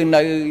นี่คือใน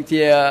เชี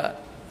ย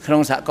ขน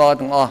มสะกอ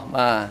ตรงออก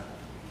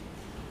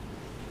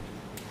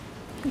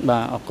บ่า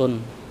ออกคน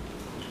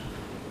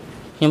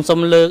ยมสม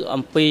เลือกอั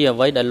มพีเอาไ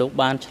ว้ได้ลูก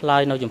บ้านชลา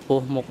ยในจมพู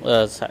มุก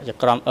จะ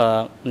กร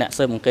ำเนี่ยเส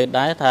ริมเกตไ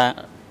ด้ถ้า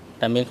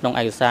แต่เมียนขนมไ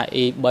อซ่า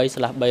อีใบส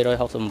ลับใบรอย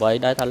หกสมไว้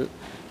ได้ถ้า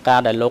การ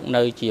ได้ลูกใน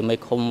จีไม่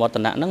คมวัฒ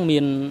นะนั่งเมี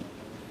ยน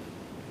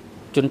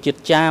จุนจิต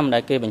จามได้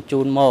เกเป็นจู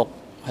นโมก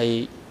ให้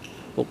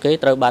โอเค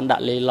ตระบานดั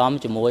ดลีล้อม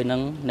จมวยนั่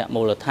งเนี่ยโม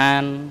ลทา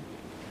น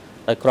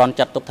แต่กรอน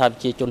จัดตกทาย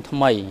จีจุนทำ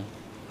ไม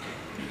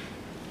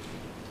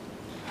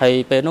ให้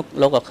เป็นนก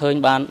โลกเคย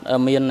บ้าน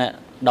เมียนเนี่ย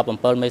ดอก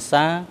เปิลเม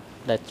ซ่า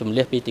ได้จุ่มเ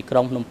ลี้ยปีติกร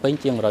องนมเป็น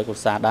เชียงรอยกุ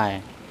ศลได้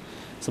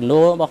สมโน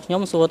บอกย้อ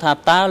มสัวถา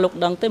ตาลูก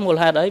ดังเต็มมูล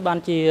หาได้บ้าน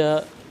จี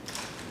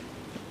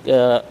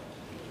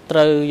ตร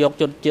ะยก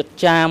จุดจิต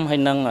จามให้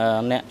นั่ง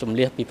เนี่ยจุ่มเ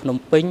ลี้ยปีพนม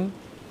ปิ้ง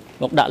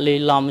บอกดัดลี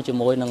ล้อมจ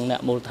มวยนั่งเนี่ย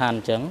มูลทาน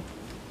จัง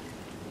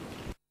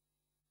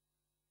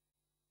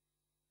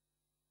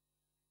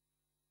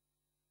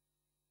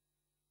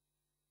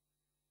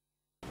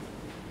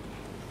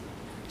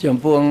จม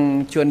พวง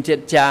ชวนเจ็ด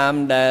จาม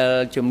ได้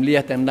จุ่มเลี้ย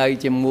แต่ใน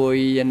จมวย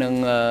นั่ง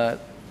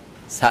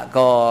สะก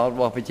อบ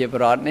อกไปเจ็บ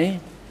ร้อนนี้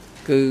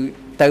คือ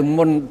เติม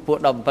มุนพวก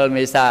ดอกเปิลเม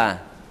ษา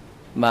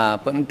มา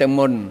เพิ่งเติม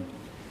มุน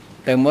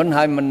ใ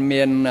ห้มันเมี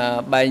ยน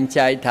ใบใจ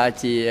ทา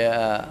จี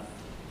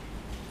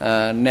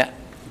เนี่ย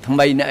ทำไม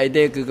เนี่ยไอเ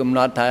ด็กคือกำหน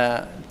ดทา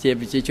จี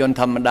ประชาชน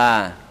ธรรมดา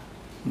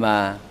mà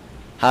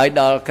ហើយ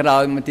ដល់ក្រោ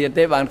យមកទៀត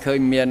ទេបានឃើញ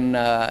មាន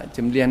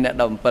ជំនះអ្នក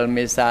17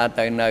មេសា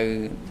ទៅនៅ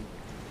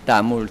តា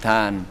មមូលដ្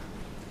ឋាន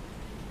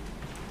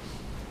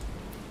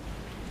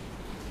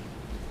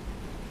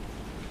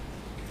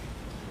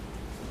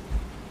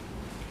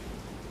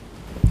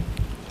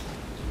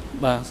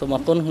បាទសូមអ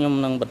រគុណខ្ញុំ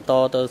នឹងបន្ត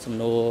ទៅសំ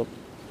ណួរ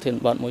ធាន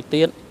បទមួយ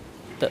ទៀត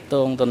តកត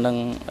ងទៅនឹង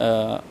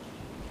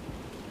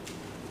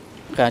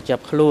ការចា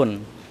ប់ខ្លួន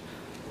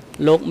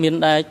លោក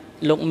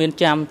មាន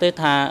ចាំទេ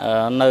ថា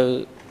នៅ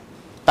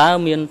តើ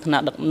មានឋានៈ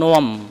ដឹក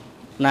នាំ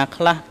ណា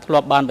ខ្លះធ្លា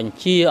ប់បានបញ្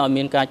ជាឲ្យ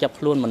មានការចាប់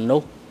ខ្លួនមនុ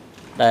ស្ស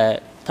ដែល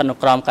ស្ថិតនៅ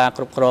ក្រោមការ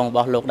គ្រប់គ្រងរប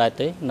ស់លោកដែរ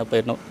ទេនៅពេ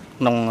ល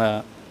ក្នុង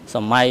ស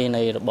ម័យ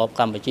នៃរបប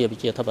កម្ពុជាប្រ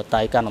ជាធិបតេ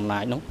យ្យកាន់អំណា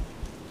ចនោះ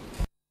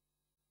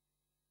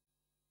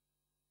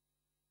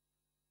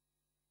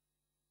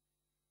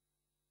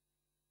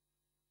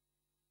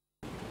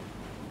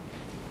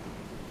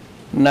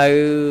នៅ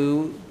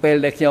ពេល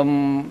ដែលខ្ញុំ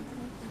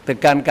ទៅ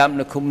កាន់កាប់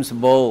នៅឃុំស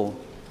ម្បូរ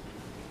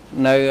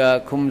នៅ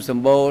ឃុំស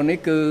ម្បូរនេះ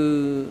គឺ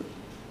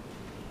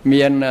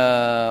មាន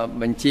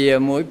បញ្ជា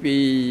មួយពី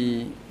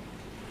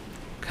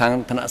ខាង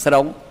ថ្នាក់ស្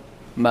រុក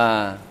ម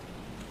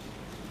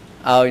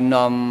កឲ្យ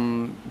នាំ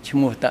ឈ្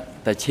មោះ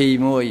តាឈី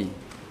មួយ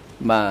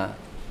បា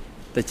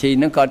ទតាឈី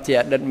ហ្នឹងគាត់ជា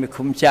អតីតមេ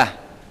ឃុំចាស់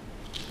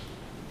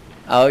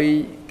ឲ្យ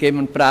គេ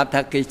មិនប្រាប់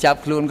ថាគេចាប់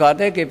ខ្លួនគាត់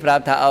ទេគេប្រា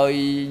ប់ថាឲ្យ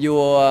យ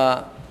ក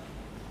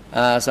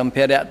សម្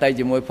ភារៈទៅ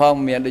ជាមួយផង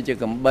មានដូចជា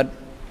កំបិត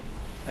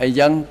អី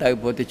ចឹងទៅ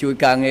ព្រោះទៅជួយ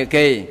ការងារ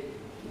គេ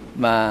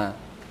បាទ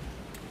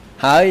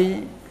ហើយ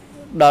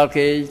ដល់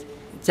គេ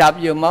ចាប់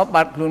យកមក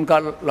បាត់ខ្លួនគា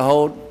ត់រ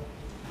ហូត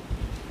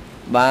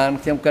បាន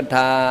ខ្ញុំគិត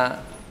ថា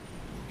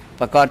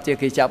ប្រកាសជា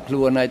គេចាប់ខ្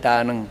លួនហើយតា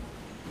ហ្នឹង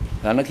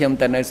កាលនោះខ្ញុំ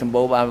ទៅនៅសម្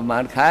បូរបានប្រហែ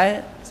លខែ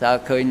សើ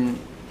ឃើញ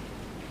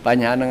ប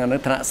ញ្ហាហ្នឹងនៅ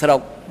ថ្នាក់ស្រុ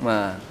កបា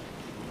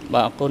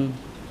ទអរគុណ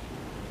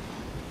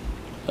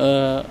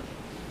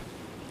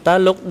តើ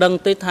លោកដឹង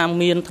ទេថា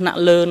មានថ្នាក់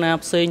លើណា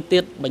ផ្សេងទៀ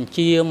តបញ្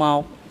ជាមក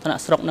ថ្នា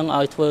ក់ស្រុកនឹង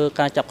ឲ្យធ្វើ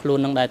ការចាប់ខ្លួន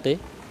នឹងដែរទេ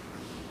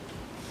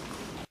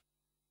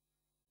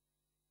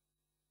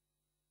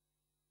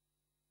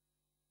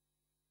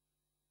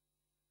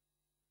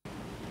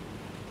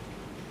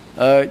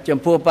ចំ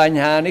ពោះប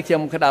ញ្ហានេះខ្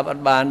ញុំក្តាប់អ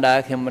ត់បានដែរ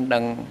ខ្ញុំមិនដឹ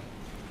ង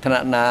ថ្នា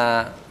ក់ណា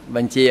ប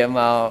ញ្ជាម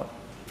ក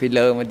ពី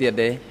លើមកទៀត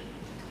ទេ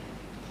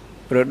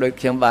ព្រោះដូច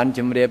ខ្ញុំបានជ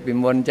ម្រាបពី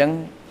មុនអញ្ចឹង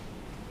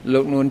លោ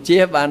កនួនជា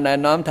បានណែ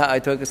នាំថាឲ្យ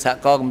ធ្វើកស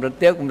កកម្រិត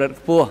ទាបកម្រិត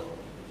ខ្ពស់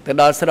ទៅ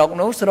ដល់ស្រុក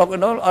នោះ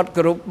អត់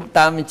គ្រប់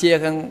តាមបញ្ជា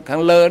ខា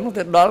ងលើនោះ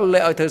ទៅដល់លេ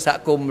ឲ្យធ្វើសហ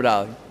គមន៍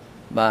rồi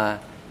បាទ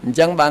អញ្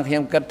ចឹងបានខ្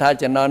ញុំគិតថា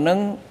ចំណុចហ្នឹង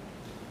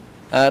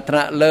ថ្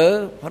នាក់លើ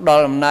ផ្ដ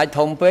ល់អំណាច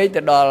ធំពេក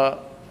ទៅដល់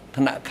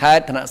ថ្នាក់ខេ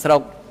ត្តថ្នាក់ស្រុ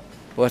ក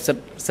ព្រោះ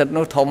សិទ្ធ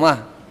នោះធំហ่ะ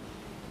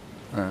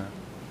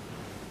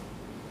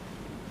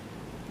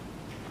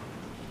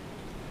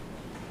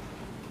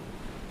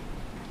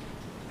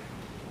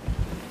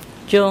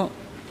ចូល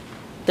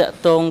តក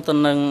តងទៅ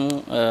នឹង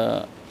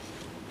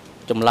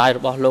ចម្លើយរ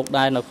បស់លោក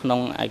ដែរនៅក្នុង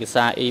ឯក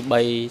សារ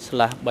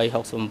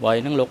E3/368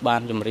 ហ្នឹងលោកបា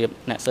នជម្រាប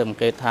អ្នកស៊ើបអ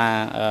ង្កេតថា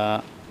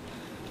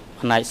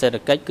ផ្នែកសេដ្ឋ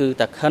កិច្ចគឺ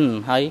តាខិន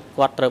ហើយ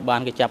គាត់ត្រូវបាន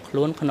គេចាប់ខ្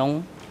លួនក្នុង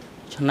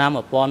ឆ្នាំ1978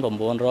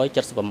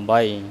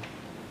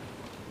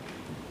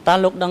តើ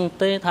លោកដឹង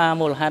ទេថា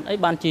មូលហេតុអី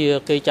បានជា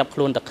គេចាប់ខ្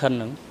លួនតាខិនហ្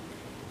នឹង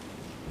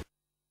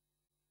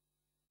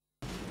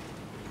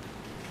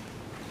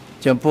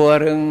ចំពោះ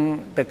រឿង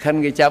តាខិន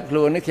គេចាប់ខ្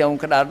លួននេះខ្ញុំ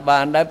ក្តាប់បា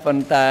នដែរប៉ុ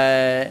ន្តែ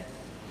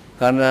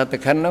គាត់ថាតា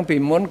ខិនហ្នឹងពី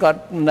មុនគា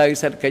ត់នៅ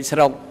សេដ្ឋកិច្ចស្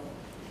រុក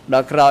ដ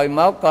ល់ក្រោយ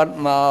មកគាត់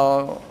មក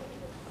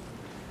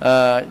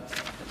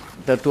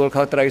ទទួល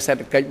ខុសត្រូវសេដ្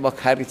ឋកិច្ចរបស់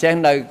ខេត្តកញ្ចេះ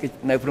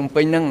នៅភ្នំ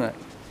ពេញហ្នឹង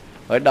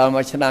ហើយដល់ម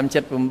កឆ្នាំ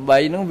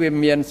78ហ្នឹងវា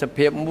មានស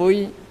ភាពមួយ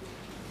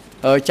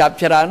ចាប់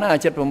ច្រើនណា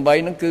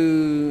78ហ្នឹងគឺ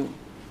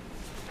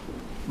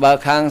បើ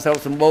ខាងស្រុក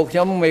សម្បូរខ្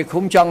ញុំមេ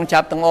ឃុំចង់ចា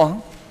ប់ទាំងអស់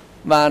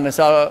បានអ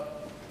សល់2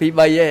 3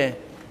ទេ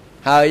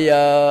ហើយ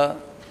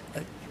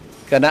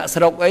គណៈ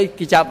ស្រុកអី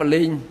គេចាប់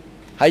លីង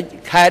ហើយ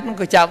ខេត្តហ្នឹង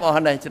ក៏ចាប់អស់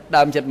ដែរ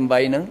ដើម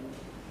78ហ្នឹង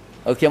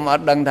ខ្ញុំអ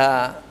ត់ដឹងថា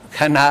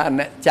ខណៈ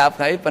អ្នកចាប់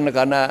ថ្ងៃប៉ុន្តែ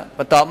គាត់ថាប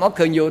ន្ទាប់មក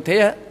ឃើញយោធា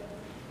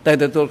ទៅ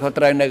ទទួលខុស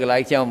ត្រូវនៅកន្លែ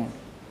ងខ្ញុំ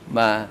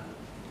បាទ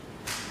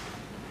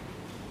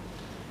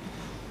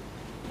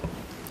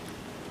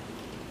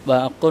បា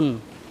ទអរគុណ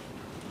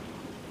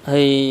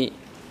ហើយ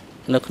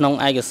នៅក្នុង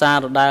ឯកសារ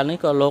ដដែលនេះ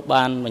ក៏លោក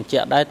បានបញ្ជា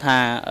ក់ដែរថា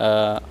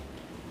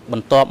ប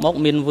ន្ទាប់មក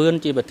មានវឿន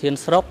ជាប្រធាន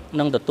ស្រុក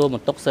និងទទួលប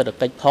ន្ទុកសេដ្ឋ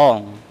កិច្ចផង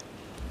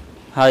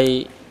ហើយ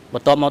ប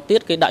ន្ទាប់មកទៀត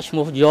គេដាក់ឈ្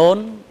មោះយ៉ន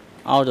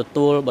ឲ្យទ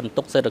ទួលបន្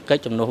ទុកសេដ្ឋកិច្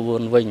ចចំនួនវឿ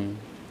នវិញ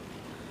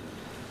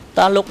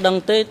តើលោកដឹង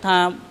ទេថា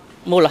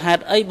មូលហេ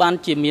តុអីបាន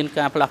ជាមាន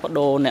ការផ្លាស់ប្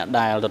ដូរអ្នក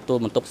ដែលទទួល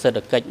បន្ទុកសេដ្ឋ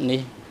កិច្ចនេះ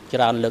ច្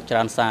រើនលើកច្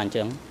រើនសារអញ្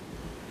ចឹង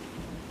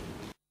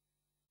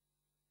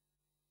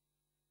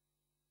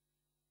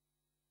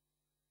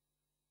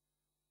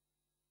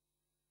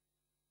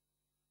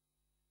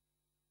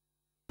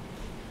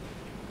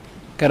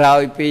ក្រោ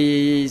យពី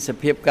ស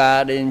ភាពការ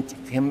ដែល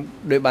ខ្ញុំ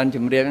ដោយបានជ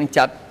ម្រាបនឹង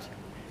ចាប់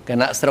គ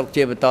ណៈស្រុក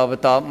ជាបន្ត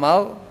ម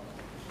ក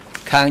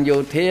ខាងយោ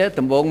ធា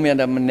ដំបងមាន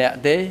តែម្នាក់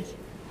ទេ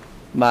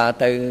មក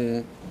ទៅ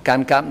កា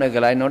ន់កាប់នៅក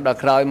ន្លែងនោះដល់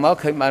ក្រោយមក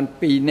ឃើញបាន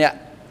2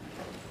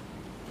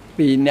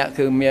 ពីអ្នក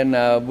គឺមាន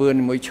វឿន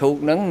មួយឈូក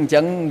ហ្នឹងអញ្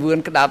ចឹងវឿន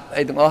ក្តាប់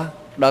អីទាំងអស់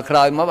ដល់ក្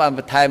រោយមកបានប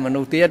ន្ថែមមនុ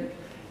ស្សទៀត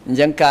អញ្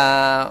ចឹងការ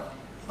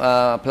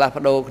ផ្លាស់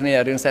ប្ដូរគ្នា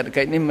រឿងសេដ្ឋ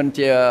កិច្ចនេះ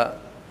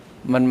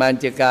មិនមែន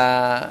ជាការ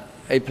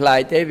អីប្លែក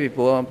ទេពី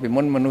ព្រោះពី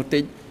មុនមនុស្សតិ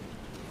ច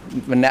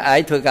ម្នាក់ឯ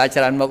ងធ្វើការ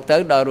ច្រើនមកទៅ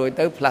ដល់រួច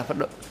ទៅផ្លាស់ប្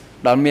ដូរ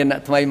ដល់មានអ្ន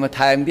កថ្មីមក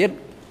ថែមទៀត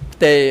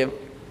ទេ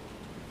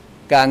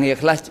ការងារ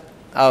ខ្លះ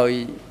ឲ្យ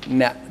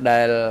អ្នកដែ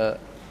ល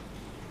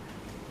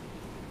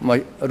មក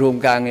រួម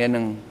ការងារ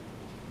នឹង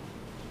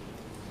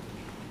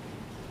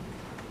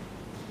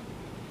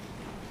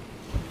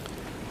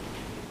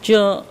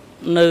ជា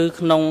នៅ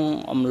ក្នុង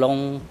អំឡុង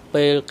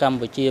ពេលកម្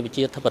ពុជាប្រ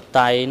ជាធិប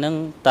តេយ្យហ្នឹង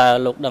តើ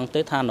លោកដឹងទេ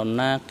ថានរ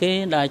ណាគេ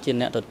ដែលជា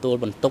អ្នកទទួល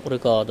បន្ទុកឬ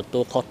ក៏ទទួ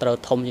លខុសត្រូវ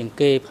ធំជាង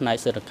គេផ្នែក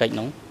សេដ្ឋកិច្ចហ្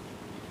នឹង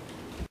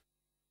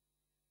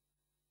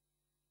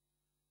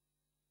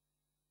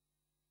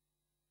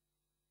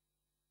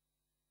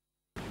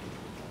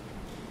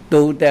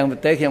ទូទាំងប្រ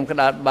ទេសខ្ញុំក្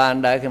តាប់បាន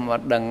ដែរខ្ញុំអ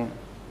ត់ដឹង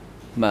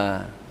បា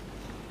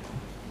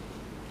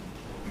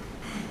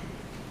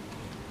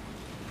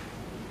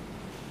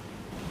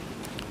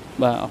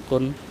ទអរគុ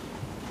ណ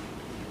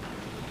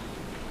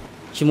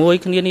ជាមួយ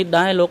គ្នានេះ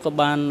ដែរលោកក៏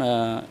បាន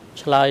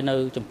ឆ្លើយនៅ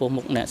ចំពោះ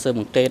មុខអ្នកស៊ើប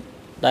អង្កេត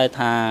ដែល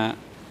ថា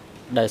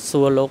ដែល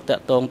សួរលោកតា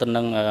ក់ទងទៅ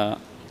នឹង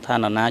ឋា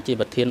នណាជា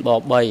ប្រធានប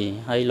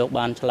3ហើយលោក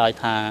បានឆ្លើយ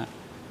ថា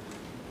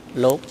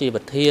លោកជា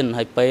ប្រធាន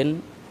ហើយពេន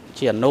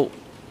ជាអនុ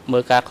មើ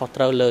លការខុស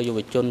ត្រូវលើយុវ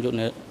ជន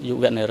យុ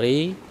វនារី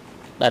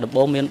ដែលដំ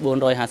បូងមាន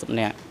450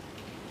នាក់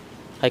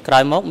ហើយក្រោ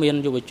យមកមាន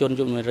យុវជន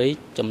យុវនារី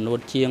ចំនួន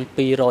ជាង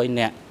200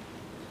នាក់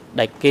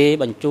ដែលគេ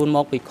បញ្ជូនម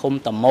កពីឃុំ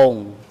តាម៉ង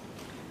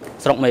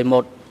ស្រុកមេម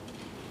ត់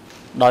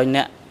ដោយ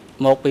អ្នក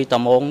មកពីតា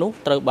ម៉ងនោះ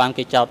ត្រូវបាន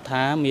គេចោទ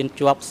ថាមាន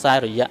ជាប់ខ្សែ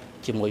រយៈ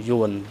ជាមួយ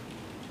យួន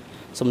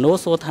សំណួរ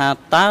សួរថា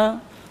តើ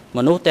ម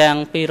នុស្សទាំង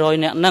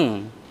200នាក់ហ្នឹង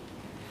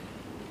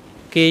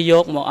គេយ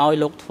កមកឲ្យ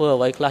លោកធ្វើ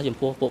អ្វីខ្លះចំ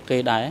ពោះពួកគេ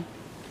ដែរ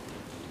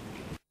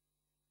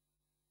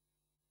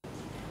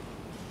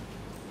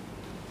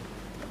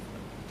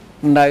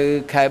នៅ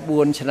ខែ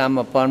4ឆ្នាំ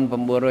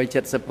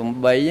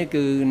1978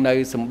គឺនៅ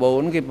សម្បូ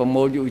រគេប្រ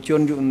មូលយុវជន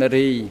យុវនា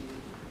រី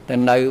ទៅ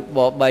នៅប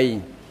3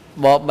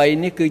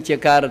នេះគឺជា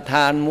ការដ្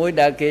ឋានមួយ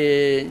ដែលគេ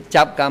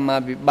ចាប់កម្មា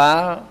ភិបា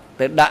ល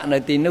ទៅដាក់នៅ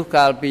ទីនោះ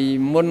កាលពី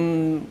មុន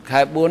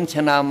ខែ4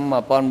ឆ្នាំ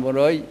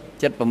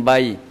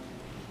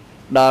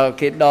1978ដល់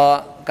គេដក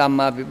កម្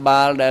មាភិ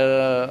បាលដែល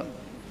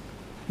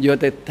យក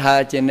ទៅថា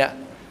ជាអ្នក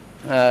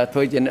ធ្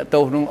វើជាអ្នកទោ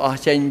សនោះអស់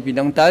ចេញពី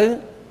នោះទៅ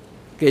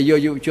គេយក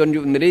យុវជន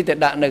យុវនារីទៅ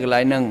ដាក់នៅកន្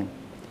លែងហ្នឹង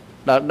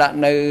ដល់ដាក់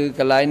នៅក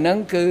ន្លែងហ្នឹង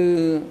គឺ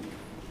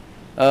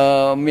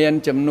មាន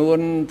ចំនួន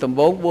ដំ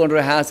បូង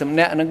450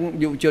នាក់នឹង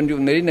យុវជនយុវ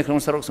នារីនៅក្នុង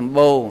ស្រុកសម្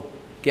បូរ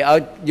គេឲ្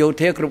យយោ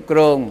ធាគ្រប់គ្រ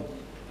ង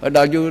ដ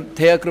ល់យោ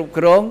ធាគ្រប់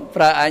គ្រង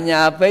ប្រើអាជ្ញា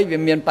ពេកវា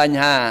មានបញ្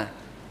ហា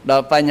ដ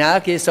ល់បញ្ហា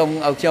គេសុំ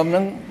ឲ្យខ្ញុំហ្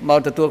នឹងមក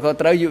ទទួលខុស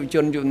ត្រូវយុវជ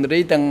នយុវនារី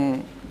ទាំង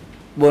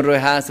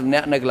450នា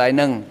ក់នៅកន្លែងហ្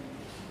នឹង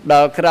ដ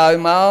ល់ក្រោយ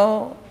មក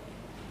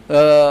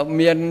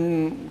មាន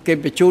គេ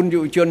បញ្ជូនយុ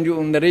វជនយុវ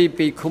នារី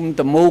ពីឃុំ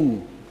តាម៉ង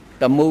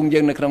យើ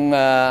ងនៅក្នុង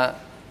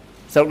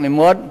ស្រុកនិ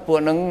មត្តពួក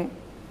ហ្នឹង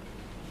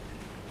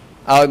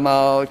ឲ្យម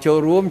កចូល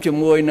រួមជា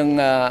មួយនឹង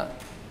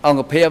អង្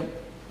គភាព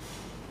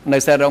នៅ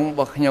សារុងរប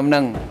ស់ខ្ញុំហ្នឹ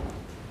ង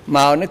ម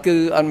កនេះគឺ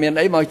អត់មាន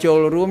អីមកចូល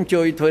រួម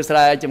ជួយធ្វើស្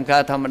រែចម្កា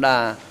រធម្មតា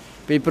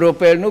ពីព្រោះ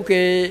ពេលនោះ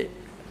គេ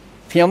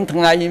ខ្ញុំថ្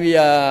ងៃវា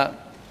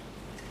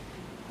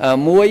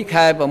1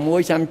ខែ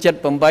6ឆ្នាំ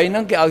78ហ្នឹ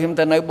ងគេឲ្យខ្ញុំ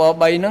ទៅនៅប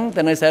3ហ្នឹង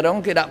ទៅនៅសារុង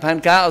គេដាក់ផែន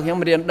ការឲ្យខ្ញុំ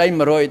រៀនដី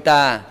100អេ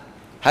តា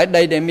ហើយ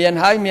ដីដែលមាន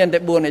ហើយមានតែ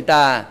4អេ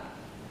តា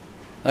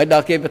ហើយដ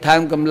ល់គេបន្ថែម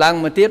កម្លាំង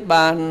មកទៀត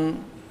បាន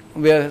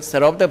វាស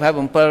រុបទៅប្រហែល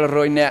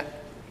700នាក់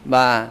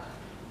បាទ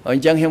អ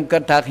ញ្ចឹងខ្ញុំគិ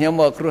តថាខ្ញុំ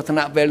មកគ្រោះថ្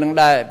នាក់ពេលនឹង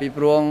ដែរពី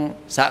ព្រោះ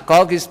សហគ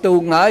មន៍គេស្ទូ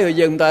ងហើយ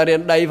យើងមិនតើរៀ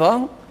នដីផង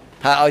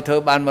ថាឲ្យធ្វើ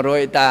បាន100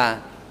អេតា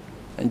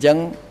អញ្ចឹង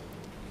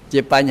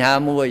ជាបញ្ហា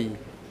មួយ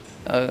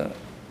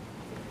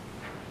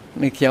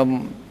នេះខ្ញុំ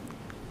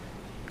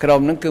ក្រុម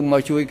ហ្នឹងគឺម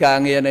កជួយការ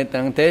ងារនៅ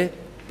ទាំងទេ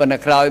ប៉ុន្តែ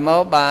ក្រោយម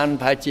កបាន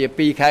ប្រហែលជា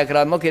2ខែក្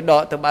រោយមកគេដ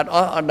កទៅបាត់អ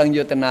ស់អត់ដឹង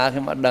យុទ្ធនាខ្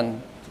ញុំអត់ដឹង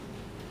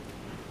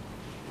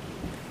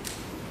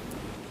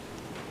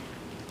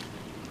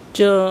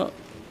ជឿ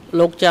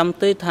លោកចាំ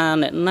ទេថា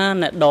អ្នកណា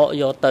អ្នកដក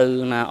យកទៅ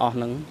ណាអស់ហ្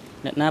នឹង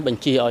អ្នកណាប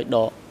ញ្ជាឲ្យដ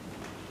ក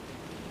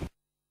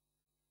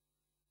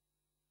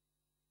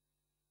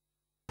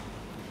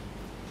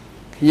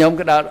ខ្ញុំ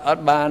ក៏អ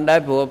ត់បានដែរ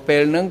ព្រោះពេ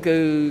លហ្នឹងគឺ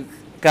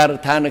ការ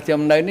ដ្ឋានរបស់ខ្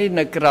ញុំនៅនេះ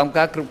នៅក្រោម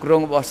ការគ្រប់គ្រ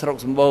ងរបស់ស្រុក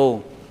សម្បូរ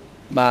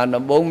បាទ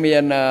ដំបូងមា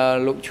ន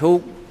លោកឈូក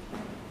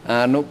អ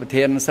នុប្រ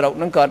ធានស្រុក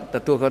ហ្នឹងគាត់ទ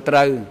ទួលខុសត្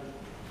រូវ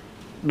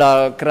ដ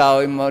ល់ក្រោ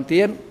យមក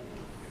ទៀត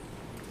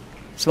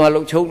ស្មើលោ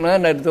កឈូកណា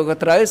នៅទទួលខុស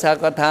ត្រូវសារ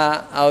គាត់ថា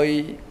ឲ្យ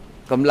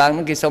កម្លាំងហ្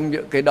នឹងគេសុំ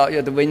គេដកយ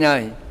កទៅវិញហើ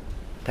យ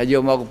ថាយ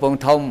កមកកំពង់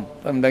ធំ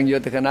មិនដឹងយក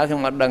ទៅខាងណាខ្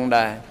ញុំអត់ដឹង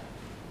ដែរ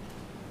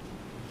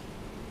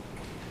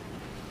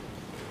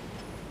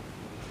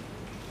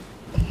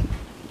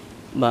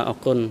បាទអរ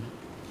គុណ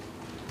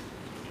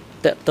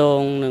តកត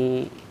ងនឹង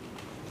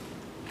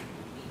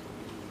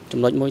ចំ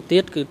ណុចមួយទៀ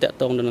តគឺតក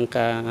តងនឹង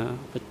ការ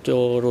បញ្ចូ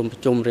លរួមប្រ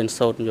ជុំរៀន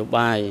សូត្រនយោ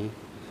បាយ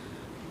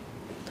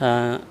ថា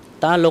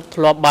តើលោក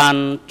ធ្លាប់បាន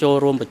ចូល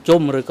រួមប្រ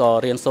ជុំឬក៏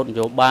រៀនសូត្រន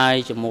យោបាយ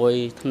ជាមួយ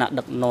ថ្នាក់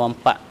ដឹកនាំ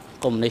បក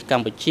កុម្មុយនីសក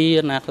ម្ពុជា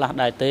ណាខ្លះ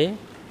ដែរទេ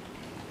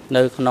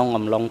នៅក្នុង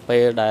អំឡុងពេ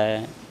លដែល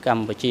ក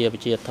ម្ពុជាប្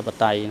រជាធិប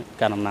តេយ្យ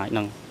កាន់អំណាចហ្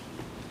នឹង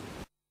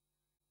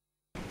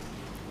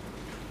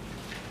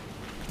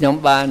ខ្ញុំ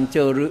បាន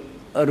ចូល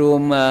រួ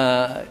ម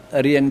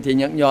រៀនជា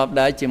ញឹកញាប់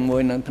ដែរជាមួ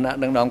យនឹងថ្នាក់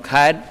ដឹកនាំ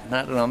ខេត្តថ្នា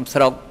ក់ដឹកនាំស្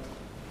រុក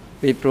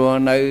ពីព្រោះ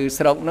នៅ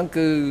ស្រុកហ្នឹង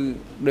គឺ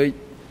ដូច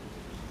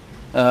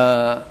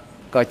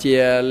ក៏ជា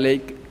លេខ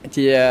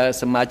ជា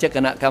សមាជិកគ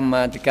ណៈកម្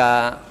មាធិការ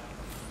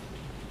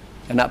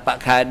គណៈបក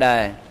ខេត្តដែ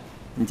រ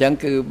អញ្ចឹង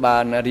គឺបា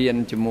នរៀន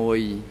ជាមួយ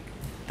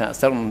ថ្នាក់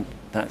ស្រុក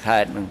ថ្នាក់ខេ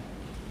ត្តហ្នឹង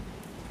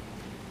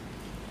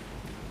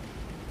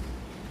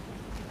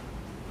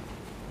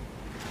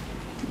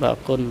បាទអរ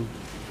គុណ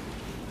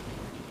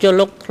ចុះ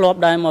លោកធ្លាប់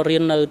ដែរមករៀ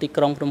ននៅទី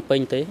ក្រុងភ្នំពេ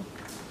ញទេ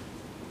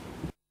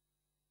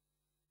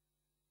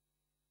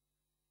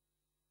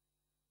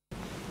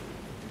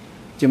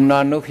ចំណ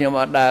ន់នោះខ្ញុំ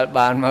អត់ដែល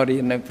បានមករៀ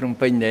ននៅភ្នំ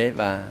ពេញទេ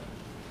បាទ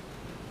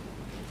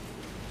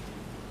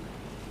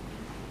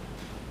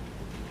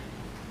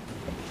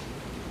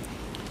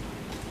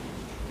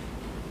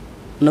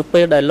នៅ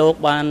ពេលដែលលោក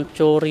បាន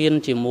ចូលរៀន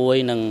ជាមួយ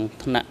នឹង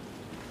ថ្នាក់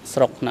ស្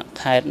រុកថ្នាក់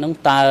ខេត្តនឹង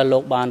តើលោ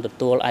កបានទ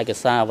ទួលឯក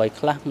សារអ្វី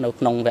ខ្លះនៅ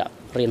ក្នុងវ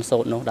គ្គរៀនសូ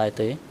ត្រនោះដែរ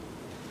ទេ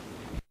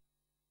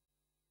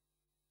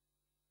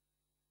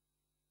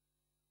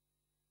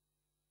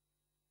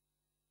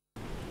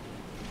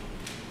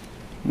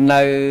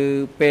នៅ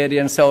ពេល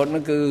រៀនសូត្រ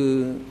នោះគឺ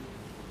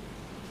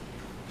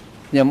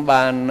ខ្ញុំ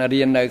បាន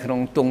រៀននៅក្នុង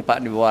ទង់ប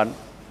ដិវត្តន៍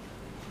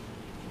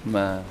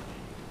បាទ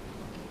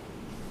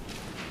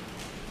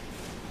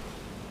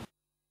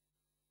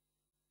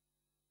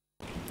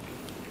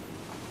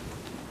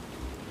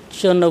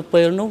ជឿនៅ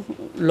ពេលនោះ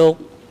លោក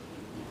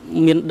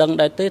មានដឹង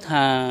ដែរទេ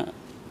ថា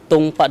ទ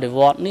ង់បដិវ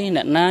ត្តន៍នេះ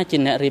អ្នកណាជា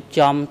អ្នករៀប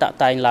ចំតាក់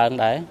តែងឡើង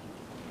ដែរ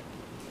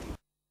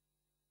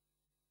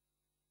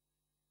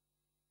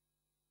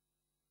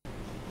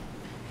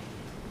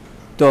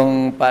ទង់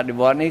បដិ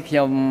វត្តន៍នេះខ្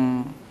ញុំ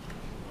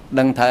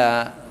ដឹងថា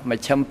ម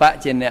ជ្ឈិមបក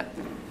ជាអ្នក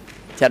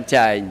ចាត់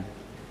ចែង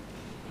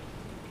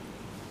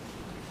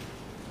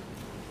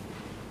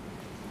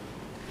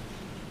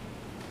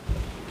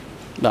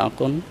បាទអរ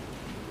គុណ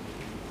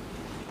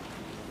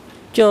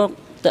ចូល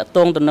តកត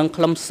ងទៅនឹង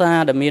ខ្លឹមសារ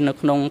ដែលមាននៅ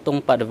ក្នុងទង់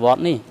បដិវត្ត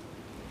ន៍នេះ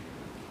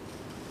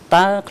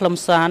តើខ្លឹម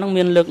សារនឹង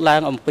មានលើកឡើ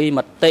ងអំពីម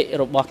តិ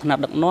របស់ថ្នាក់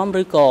ដឹកនាំ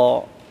ឬក៏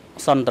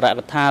សន្ទរ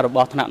កថារប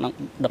ស់ថ្នាក់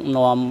ដឹក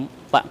នាំ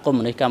បកកុម្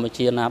មុយនីសកម្ពុ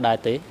ជាណាដែរ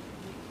ទេ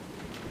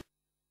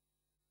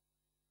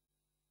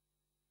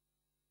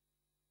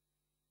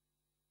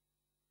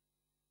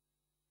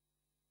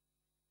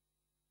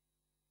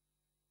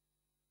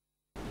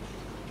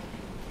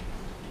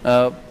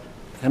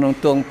ក្នុង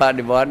ទង់ប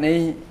ដិវត្តន៍នេះ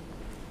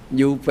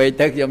យូរពេក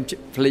ទៅខ្ញុំ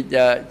ភ្លេច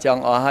ច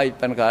ង់អស់ហើយ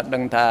ប៉ុន្តែក៏ដឹ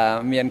ងថា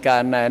មានកា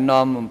រណែ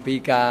នាំអំពី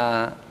ការ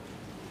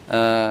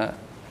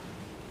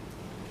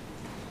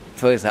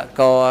ធ្វើសហ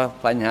ករណ៍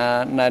បញ្ហា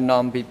ណែ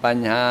នាំពីប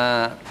ញ្ហា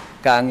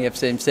ការងារ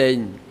ផ្សេង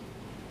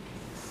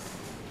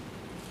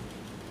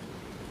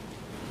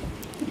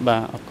បា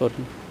ទអរគុណ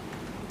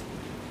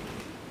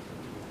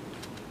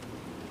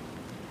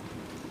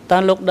តើ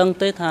លោកដឹង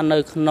ទេថានៅ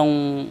ក្នុង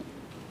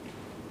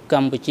ក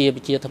ម្ពុជាប្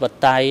រជាធិប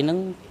តេយ្យហ្នឹង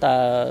តើ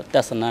ទ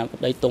ស្សនវិ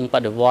ស័យទង់ប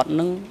ដិវត្តន៍ហ្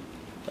នឹង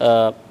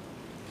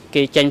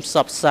គេចេញផ្ស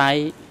ព្វផ្សាយ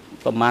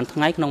ប្រហែលថ្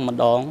ងៃក្នុងម្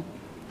ដង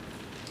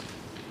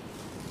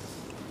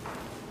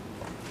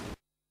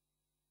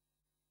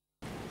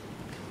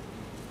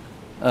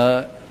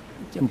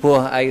ចំពោះ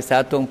ឯកសា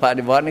រទង់ប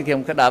ដិវត្តន៍នេះខ្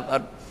ញុំក្តាប់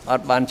អ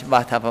ត់បានច្បា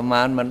ស់ថាប្រ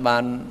ហែលមិនបា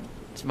ន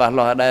ច្បាស់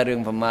លាស់ដែររឿង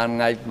ប្រហែលថ្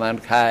ងៃប្រហែល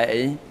ខែ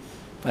អី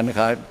ប៉ុន្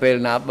តែពេល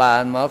ណាបា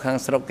នមកខាង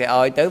ស្រុកគេ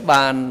ឲ្យទៅ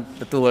បាន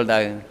ទទួល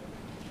ទៅ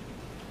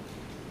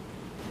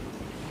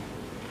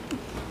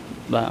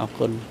បាទអរ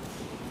គុណ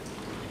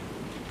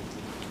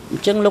អ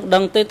ញ្ចឹងលោកដឹ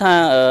ងទេថា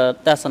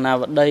ទស្សន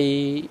វិស័យ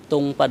ទ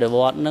ង់បដិវ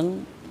ត្តន៍ហ្នឹង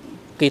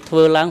គេធ្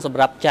វើឡើងសម្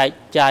រាប់ចែក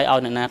ចាយឲ្យ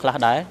អ្នកណាខ្លះ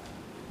ដែរ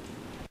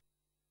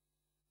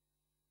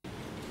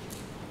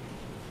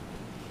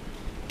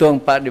ទង់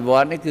បដិវ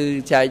ត្តន៍នេះគឺ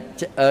ចែក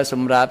ស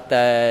ម្រាប់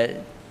តែ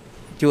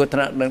ជួរថ្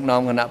នាក់ដឹក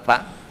នាំគណៈប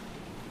ក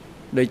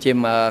ដូចជា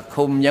មក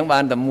ឃុំអញ្ចឹងបា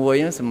នតែមួយ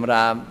សម្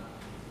រាប់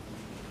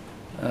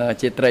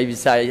ជាត្រីវិ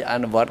ស័យអ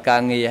នុវត្តកា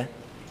រងារ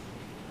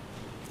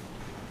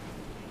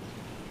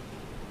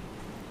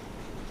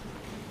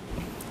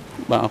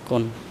បាទអរគុ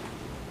ណ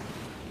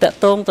តក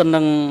តងទៅ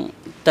នឹង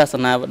ទស្ស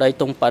នវិស័យ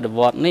ទង់បដិវ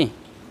ត្តន៍នេះ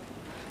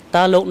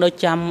តើលោកនៅ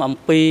ចាំអំ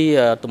ពី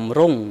ទម្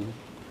រង់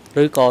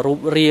ឬក៏រូប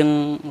រាង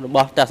រប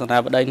ស់ទស្សន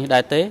វិស័យនេះដែ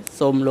រទេ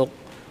សូមលោក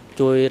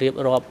ជួយរៀប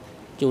រាប់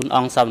ជូនអ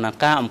ង្គសវន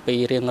កម្មអំពី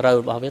រាងរៅ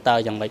របស់វាតើ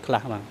យ៉ាងម៉េចខ្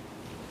លះបាទ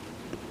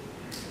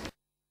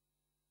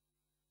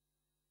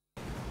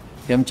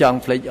ខ្ញុំចង់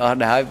ភ្លេចអស់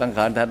ដែរហើយបង្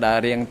កើនថាដែរ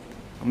រៀង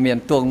មាន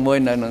ទួងមួយ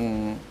នៅនឹង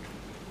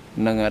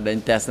ដេញ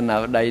ទស្សន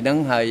វិស័យហ្នឹង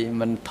ហើយ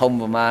มันធំ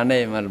ប្រមាណទេ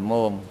มันល្ម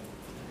ម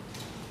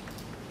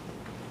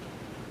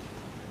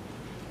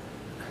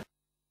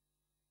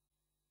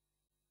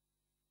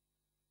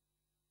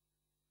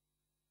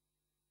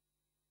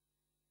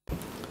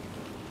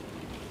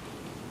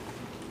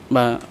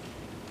បាទ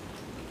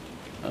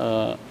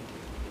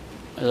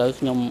ឥឡូវ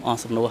ខ្ញុំអ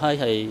ស់សំណួរហើយ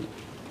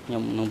ខ្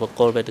ញុំនឹងបក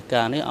គោលវេទិ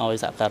កានេះឲ្យ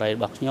សហការីរ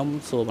បស់ខ្ញុំ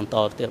សួរបន្ត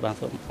ទៀតបាទ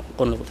សូមអរ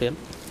គុណលោកប្រធាន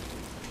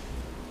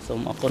សូម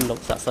អរគុណលោក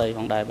សាក់សីផ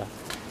ងដែរបាទ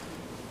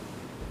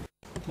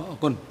អរ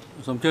គុណ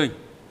សូមអញ្ជើញ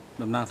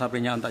តំណាងសហប្រ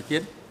ញ្ញាអន្តរជា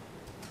តិ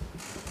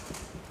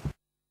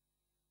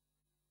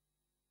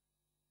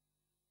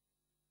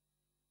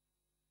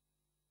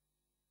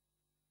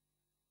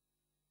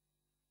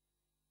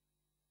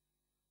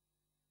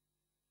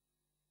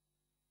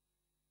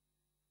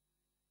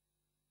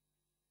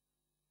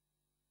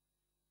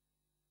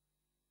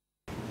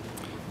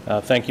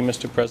Thank you,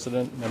 Mr.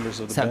 President, members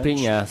of the bench.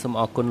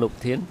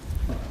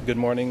 Good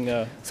morning,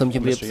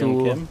 Mr.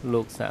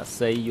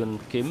 Yun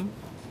Kim.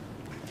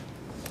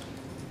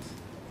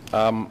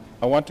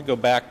 I want to go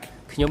back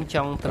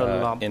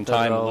in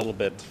time a little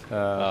bit.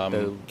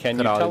 Can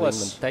you tell us,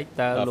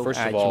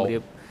 first of all,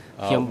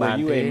 were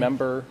you a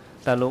member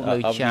of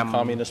the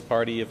Communist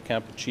Party of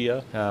Cambodia?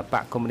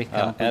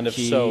 And if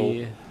so,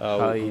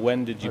 when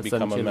did you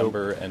become a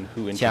member and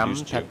who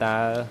introduced you?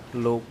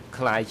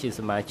 ខ្លាយជា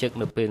សមាជិក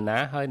នៅពេលណា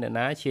ហើយអ្នក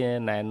ណាជា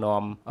ណែ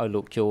នាំឲ្យ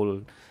លោកចូល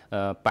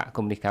បក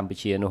កុម្មុយនីសកម្ពុ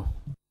ជានោះ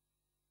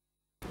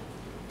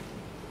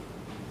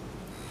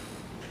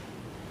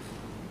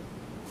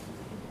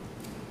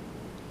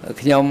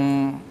ខ្ញុំ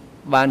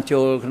បាន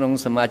ចូលក្នុង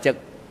សមាជិក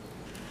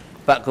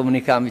បកកុម្មុយ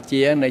នីសកម្ពុ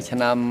ជានៅឆ្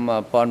នាំ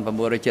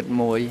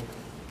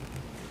1971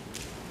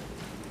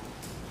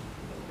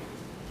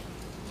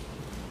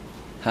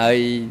ហើយ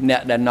អ្ន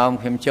កដែលនាំ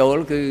ខ្ញុំចូល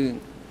គឺ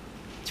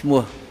ឈ្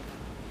មោះ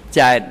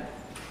ចែត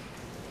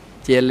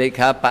ជាលេ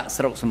ខាបក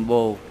ស្រុកសម្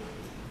បូរ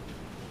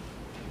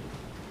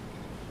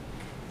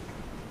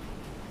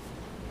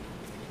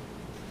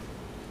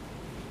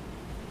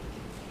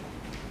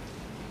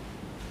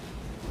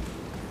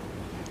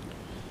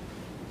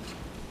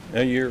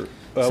Your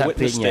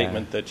witness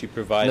statement that you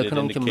provided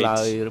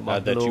indicates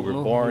that you were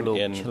born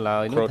in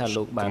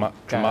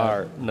Kamar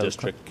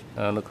district.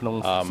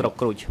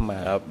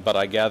 But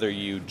I gather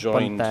you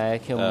joined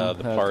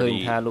the party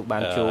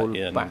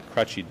in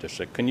Krachi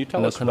district. Can you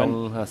tell us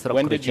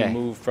when did you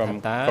move from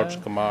Koch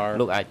Kamar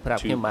to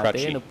Krachi?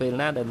 នៅពេល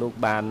ណាដែលលោក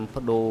បានប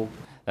ដូរ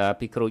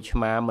ពីក្រូចឆ្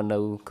មាមកនៅ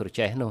ក្រ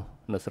ចេះនោះ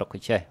នៅស្រុកក្រ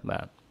ចេះ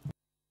បាទ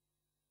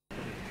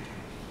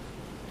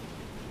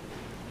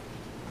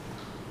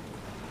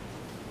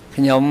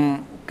ខ្ញុំ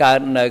កើ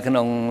តនៅក្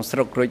នុងស្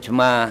រុកក្រូចឆ្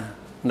មា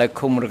នៅ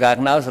ឃុំរកា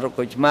ខ្នៅស្រុក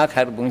ក្រូចឆ្មា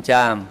ខេត្តកំពង់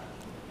ចាម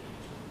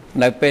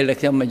នៅពេលដែល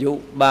ខ្ញុំអាយុ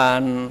បា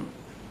ន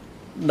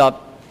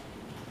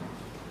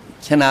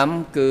10ឆ្នាំ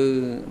គឺ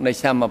នៅ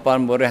ឆ្នាំ1950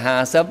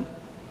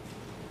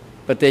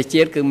ប្រទេស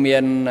ជាតិគឺមា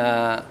ន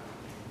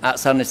អ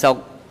សន្តិសុខ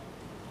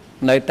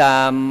នៅតា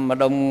មម្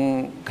ដុំ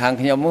ខាង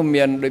ខ្ញុំ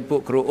មានដូចពួ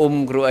កគ្រូ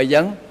គ្រូអី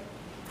ចឹង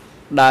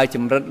ដើរច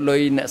ម្រិតលុ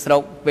យអ្នកស្រុ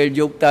កពេល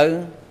យប់ទៅ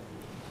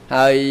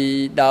ហើយ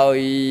ដោយ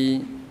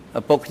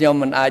ឪពុកខ្ញុំ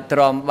មិនអាចទ្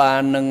រាំបា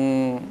ននឹង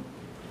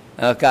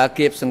ការ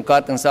គៀបសង្ក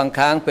ត់ទាំងសង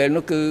ខាងពេល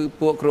នោះគឺ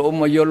ពួកគ្រូម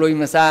កយកលុយ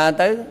មួយសា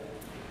ទៅ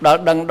ដ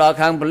ល់ដឹងដល់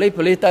ខាងប៉ូលីស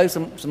ទៅ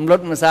សម្លុត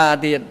មួយសា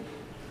ទៀត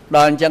ដ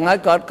ល់អញ្ចឹងហើយ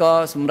គាត់ក៏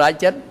សម្រេច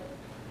ចិត្ត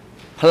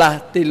ផ្លាស់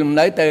ទីលំ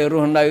នៅទៅរ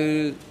ស់នៅ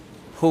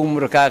ភូមិ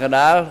រកាក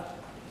ដាល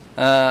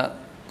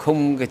ឃុំ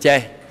កចេះ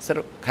ស្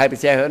រុកខេត្តក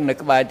ចេះនៅ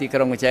ក្បែរទីក្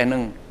រុងកចេះហ្នឹ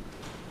ង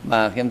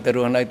បាទខ្ញុំទៅរ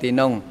ស់នៅទី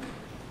នោះ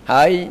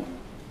ហើយ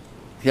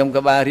ខ្ញុំ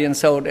ក៏បានរៀន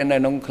សូត្រនៅ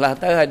ក្នុងខ្លះ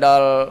ទៅហើយដ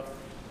ល់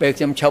ពេល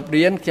ខ្ញុំឈប់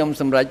រៀនខ្ញុំ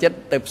សម្រេចចិត្ត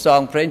ទៅផ្សង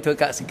ព្រេងធ្វើ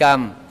កសិក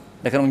ម្ម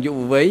នៅក្នុងយុវ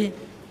វ័យ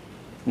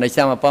នៅឆ្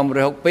នាំ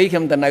1962ខ្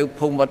ញុំទៅនៅ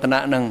ភូមិវឌ្ឍនៈ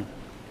ហ្នឹង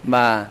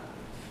បាទ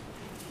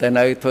ទៅ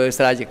នៅធ្វើ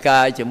ស្រែចម្កា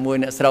រជាមួយ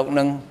អ្នកស្រុកហ្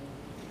នឹង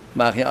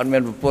បាទខ្ញុំអត់មា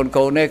នប្រពន្ធ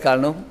កូនទេកាល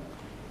នោះ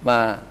បា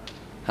ទ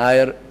ហើយ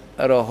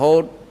រហូ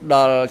តដ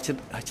ល់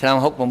ឆ្នាំ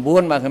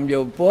69បាទខ្ញុំយ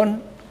កប្រពន្ធ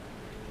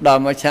ដ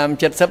ល់មកឆ្នាំ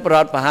70រ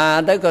ត់បហា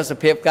ទៅក៏ស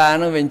ភាពការ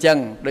នោះវាអញ្ចឹង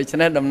ដូច្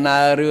នេះដំណើ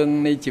ររឿង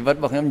នៃជីវិតរ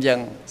បស់ខ្ញុំអញ្ចឹង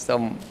សូ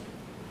ម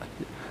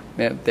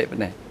អ្នកតិប៉ុ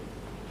ណ្ណេះ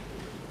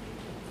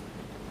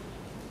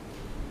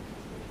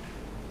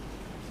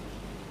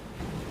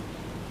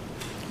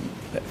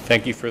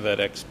Thank you for that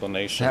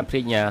explanation. សហប្រ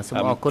ញ្ញាសូម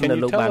អរគុណដែល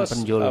លោកបានប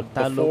ញ្យល់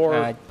តើលោក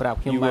អាចប្រាប់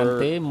ខ្ញុំបាន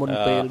ទេមុន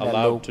ពេលដែល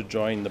លោក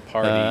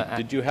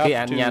គេ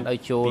អនុញ្ញាតឲ្យ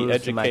ចូល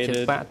សមាជិក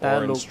បកតើ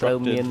លោកត្រូវ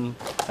មាន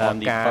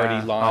ការ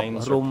អ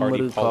ប់រំ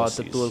ឬក៏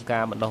ទទួល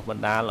ការបណ្ដុះប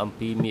ណ្ដាលអំ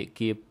ពីមា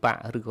គ៌ាបក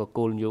ឬក៏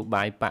គោលនយោ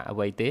បាយបកអ្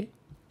វីទេ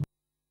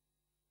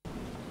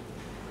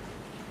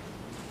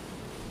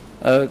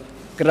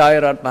ក្រោយ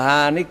រដ្ឋប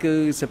ហានេះគឺ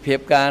សភាព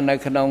ការនៅ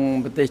ក្នុង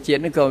ប្រទេសជា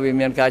តិនេះក៏វា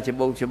មានការច្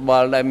បុកច្ប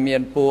ល់ដែលមា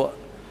នពួក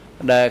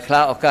ដែលខ្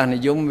លះឱកាសនិ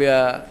យមវា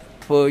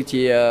ធ្វើ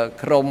ជា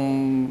ក្រុម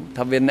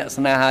ថាវាអ្នក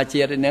ស្នេហា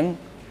ជាតិហ្នឹង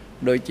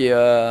ដូចជា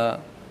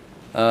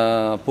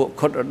ពួក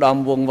ខុតឧត្តម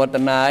វង្សវឌ្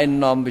ឍនាឯ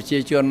នាំប្រជា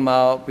ជនម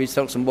កពីស្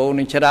រុកសម្បូរ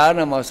នឹងច្រើ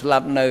នមកស្លា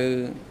ប់នៅ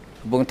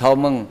កំពង់ធំ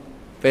ហ្នឹង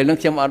ពេលហ្នឹង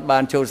ខ្ញុំអត់បា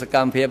នចូលសក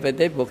ម្មភាព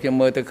ទេព្រោះខ្ញុំ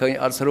មើលទៅឃើញ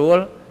អត់ស្រួល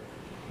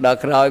ដល់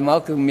ក្រោយមក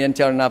គឺមាន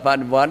ចលនាប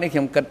ដិវត្តនេះខ្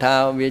ញុំគិតថា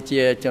វា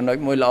ជាចំណុច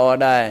មួយល្អ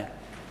ដែរ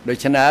ដូ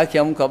ច្នេះខ្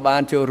ញុំក៏បា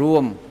នចូលរួ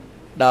ម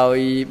ដោយ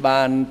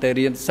បានទៅ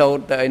រៀនសូត្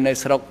រទៅនៅ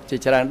ស្រុកជា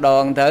ច្រើនដ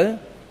ងទៅ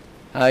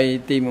ហើយ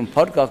ទីបំ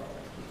ផុតក៏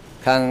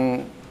ខាង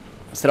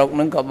ស្រុកហ្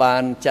នឹងក៏បា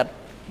នចាត់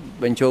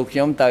បញ្ចូលខ្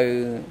ញុំទៅ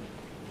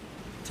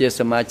ជា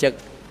សមាជិក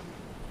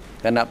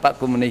គណៈបក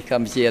កុម្មុយនីសក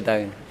ម្ពុជាទៅ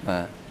បា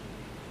ទ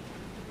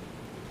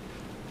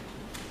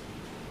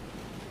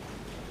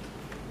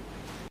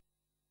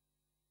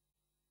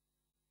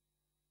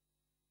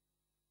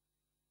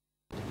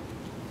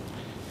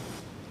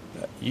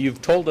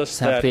You've told us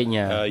that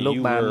you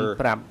were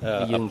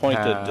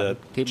appointed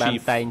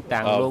chief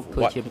of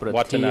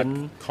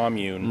Watanabe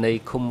Commune in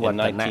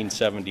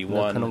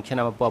 1971, and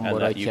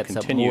that you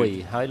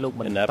continued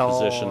in that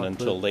position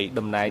until late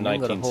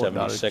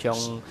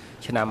 1976.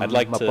 I'd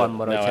like to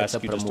now ask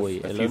you just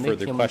a few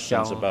further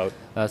questions about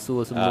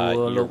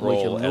your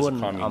role as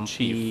Commune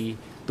chief.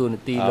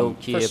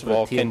 First of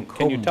all, can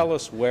you tell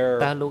us where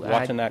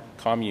Watanabe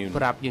Commune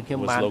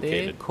was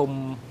located? ឃុំ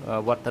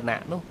វឌ្ឍនៈ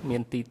នោះមា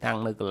នទីតាំង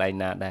នៅកន្លែង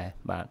ណាដែរ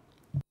បាទ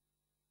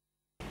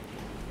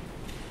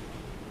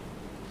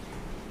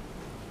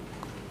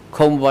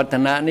ឃុំវឌ្ឍ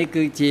នៈនេះ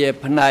គឺជា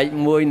ផ្នែក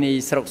មួយនៃ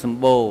ស្រុកសម្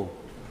បូរ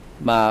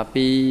បាទ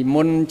ពី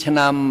មុនឆ្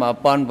នាំ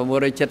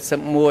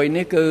 1971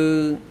 នេះគឺ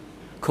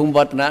ឃុំវ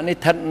ឌ្ឍនៈនេះ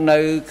ស្ថិតនៅ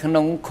ក្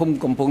នុងឃុំ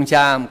កំពង់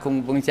ចាមឃុំ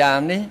កំពង់ចាម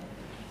នេះ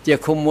ជា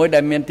ឃុំមួយដែ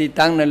លមានទី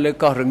តាំងនៅលើ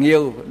កោះរងា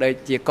វដែល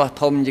ជាកោះ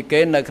ធំជាងគេ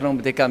នៅក្នុង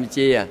ប្រទេសកម្ពុ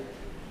ជា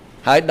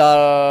ហើយដ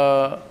ល់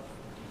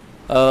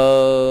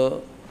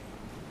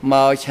ម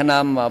កឆ្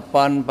នាំ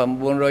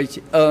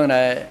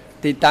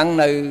 1900 ទីតាំង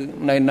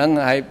នៅនឹង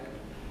ហើយ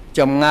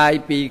ចម្ងាយ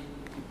ពី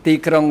ទី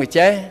ក្រុងកញ្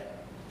ចេះ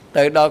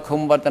ទៅដល់ឃុំ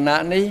វឌ្ឍនៈ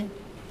នេះ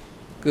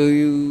គឺ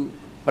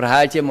ប្រហែ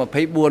លជា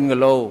 24 គី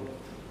ឡូ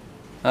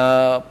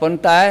ប៉ុន្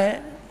តែ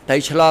ត្រូវ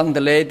ឆ្លងទ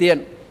ន្លេទៀត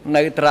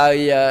នៅត្រើយ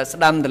ស្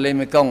ដាំទន្លេ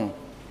មេគង្គ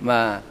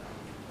បាទ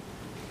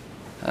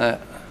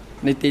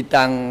នេះទី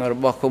តាំងរ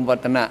បស់ឃុំវ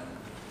ឌ្ឍនៈ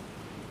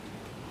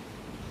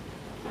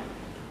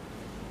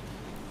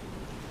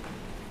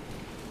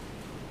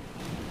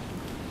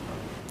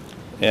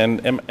And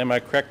am I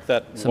correct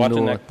that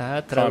Watanabe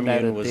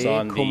Commune was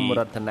on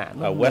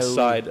the west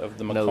side of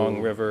the Mekong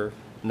River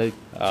and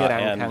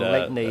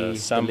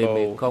Sambo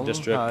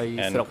district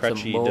and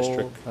Kretchi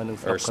district,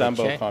 or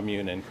Sambo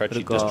Commune and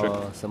Kretchi district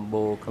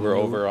were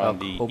over on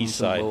the east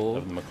side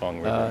of the Mekong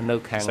River?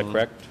 Is that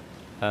correct?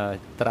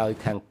 ត្រើយ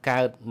ខាង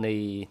កើតនៃ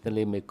ទន្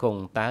លេមេគង្គ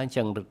តើអញ្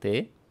ចឹងឬទេ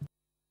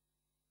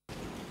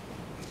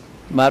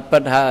បាទពិ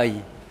តហើយ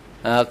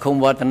ឃុំ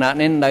វឌ្ឍនៈ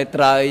នេះនៅ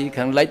ត្រើយ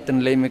ខាងលិចទ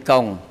ន្លេមេគ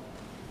ង្គ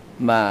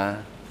បាទ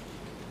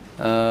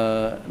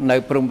នៅ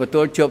ព្រំប្រទ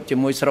ល់ជាប់ជា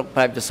មួយស្រុកប្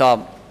រែបចសព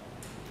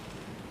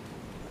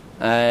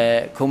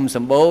ឃុំស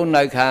ម្បូរ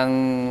នៅខាង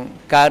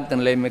កើតទ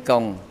ន្លេមេគ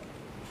ង្គ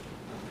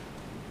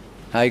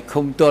ហើយ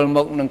ឃុំទល់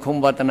មុខនឹងឃុំ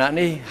វឌ្ឍនៈ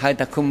នេះហៅ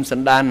ថាឃុំស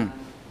ណ្ដាន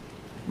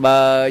បើ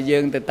យើ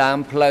ងទៅតាម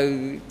ផ្លូវ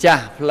ចា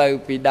ស់ផ្លូវ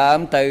ពីដើម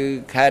ទៅ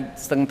ខេត្ត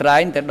ស្ទឹងត្រែ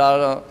ងទៅដល់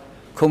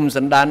ឃុំស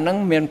ណ្ដានហ្នឹង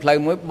មានផ្លូវ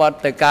មួយបត់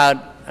ទៅកើត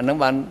អាហ្នឹង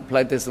បានផ្លូ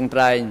វទៅស្ទឹងត្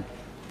រែង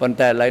ប៉ុន្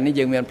តែឥឡូវនេះ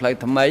យើងមានផ្លូវ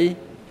ថ្មី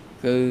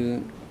គឺ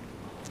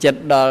ចិត្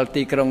តដល់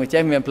ទីក្រុងកញ្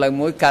ចេះមានផ្លូវ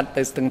មួយកាត់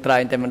ទៅស្ទឹងត្រែ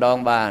ងតែម្ដង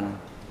បាន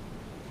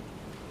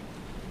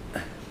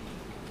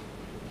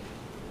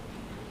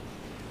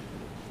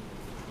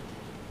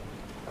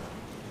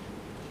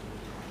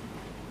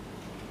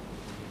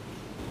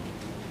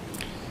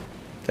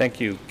Thank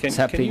you. Can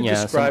you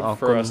describe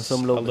for us a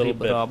little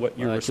bit what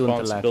your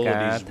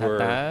responsibilities were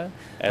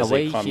as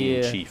a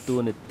commune chief? តួ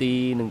នាទី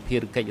និងភា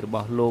រកិច្ចរប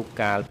ស់លោក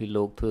កាលពី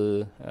លោកធ្វើ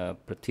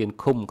ប្រធាន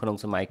ឃុំក្នុង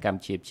សម័យកម្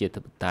ពុជាប្រជា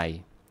ធិបតេយ្យ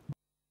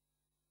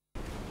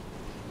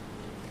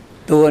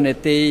តួនា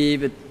ទី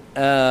ប្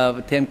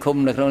រធានឃុំ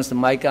នៅក្នុងស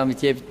ម័យកម្ពុ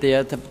ជាប្រជា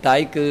ធិបតេ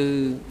យ្យគឺ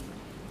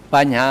ប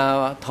ញ្ហា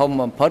ធំ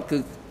បំផុតគឺ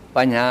ប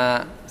ញ្ហា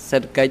សេ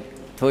ដ្ឋកិច្ច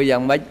ធ្វើយ៉ា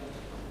ងម៉េច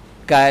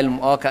កែល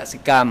ម្អកសិ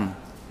កម្ម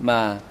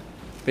បាទ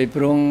ពី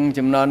ព្រោះ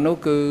ចំណន់នោះ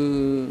គឺ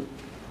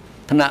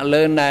ថ្នាក់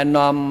លើណែ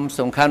នាំ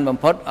សំខាន់បំ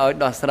ផុតឲ្យ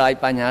ដោះស្រាយ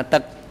បញ្ហាទឹ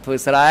កធ្វើ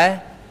ស្រែ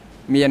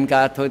មាន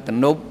ការធ្វើទំ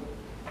នប់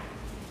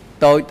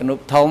តូចទំន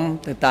ប់ធំ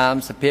ទៅតាម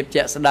សភាព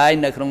ជាក់ស្ដែង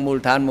នៅក្នុងមូល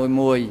ដ្ឋាន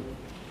មួយ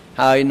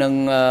ហើយនឹង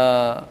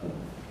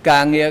កា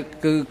រងារ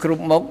គឺគ្រ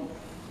ប់មុខ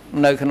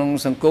នៅក្នុង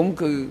សង្គម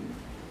គឺ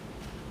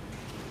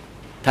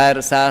ថែរ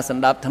ក្សាស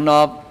ណ្ដាប់ធ្នា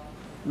ប់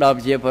ដល់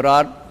ប្រជាពលរ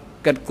ដ្ឋ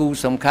កិត្តគូ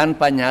សំខាន់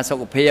បញ្ហាសុ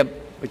ខភាព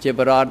ប្រជាព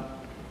លរដ្ឋ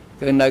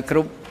គឺនៅគ្រ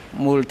ប់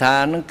មូលដ្ឋា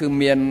នគឺ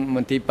មានម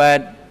ន្ទីរពេ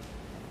ទ្យ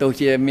ទោះ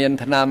ជាមាន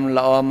ថ្នាំ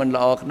ល្អមិន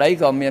ល្អក្តី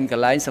ក៏មានក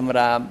ន្លែងសម្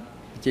រាប់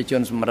ប្រជាជ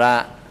នសម្រា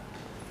ប់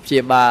ព្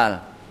យាបាល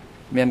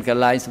មានក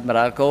ន្លែងសម្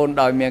រាប់កូន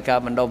ដោយមានការ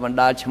បណ្ដុះបណ្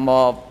ដាលឆ្ម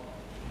ប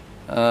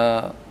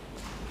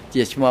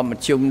ជាឆ្មបម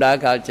ជ្ឈុំដែរ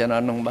កាលចំណ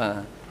នោះបាទ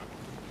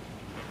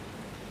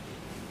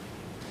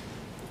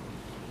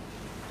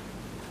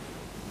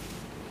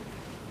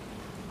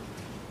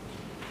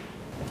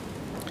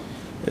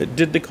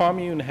Did the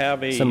commune have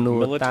a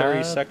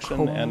military section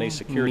and a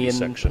security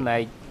section? ផ្នែ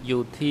កយោ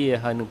ធា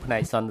ហើយនិងផ្នែ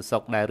កសន្តិសុ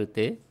ខដែរឬ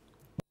ទេ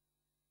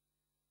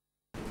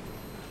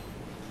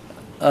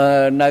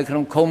នៅក្នុ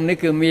ងឃុំនេះ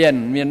គឺមា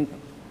ន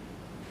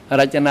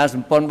រចនាស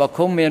ម្ព័ន្ធរបស់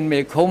ឃុំមានមេ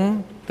ឃុំ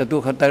ទទួល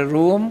ខុសត្រូវ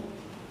រួម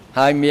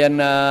ហើយមាន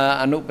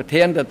អនុប្រ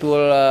ធានទទួល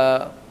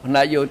ផ្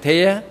នែកយោធា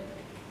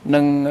និ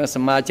ងស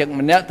មាជិក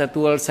ម្នាក់ទ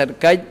ទួលសេដ្ឋ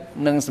កិច្ច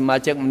និងសមា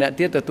ជិកម្នាក់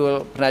ទៀតទទួល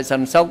ផ្នែកស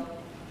ន្តិសុខ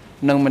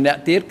និងម្នាក់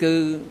ទៀតគឺ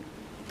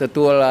ទ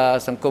ទួល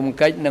សង្គម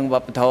កិច្ចនិងវ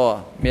ប្បធម៌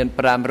មាន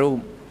5រូប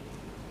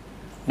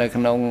នៅ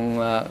ក្នុង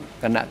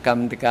គណៈកម្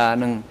មាធិការ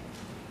នឹង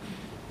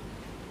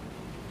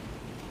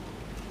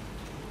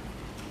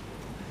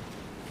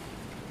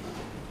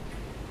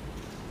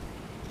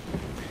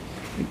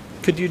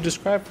Could you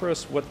describe for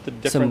us what the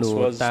difference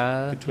was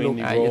between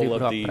the role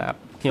of the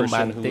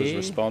person who was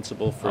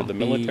responsible for the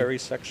military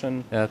section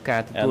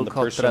and the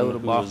person who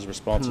was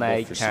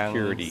responsible for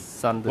security?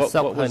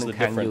 What was the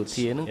difference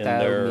in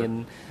their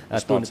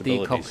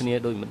responsibilities?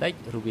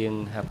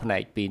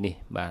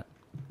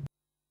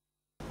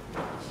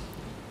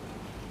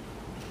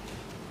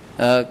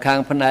 ខាង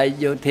ផ្នែក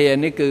យោធា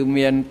នេះគឺ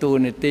មានតួ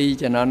នាទី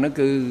ចំណុចនោះ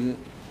គឺ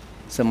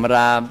សម្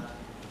រាប់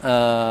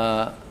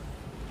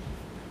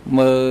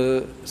មើល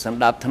សម្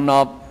ដាប់ធ្នា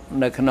ប់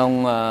នៅក្នុង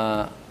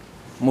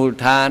មូល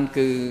ដ្ឋាន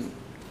គឺ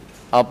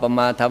អប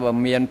មាថាបើ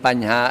មានប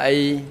ញ្ហាអី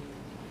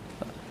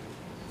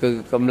គឺ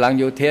កម្លាំង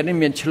យោធានេះ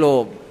មានឆ្លូ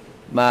ប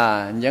បាទ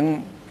អញ្ចឹង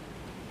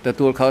ទ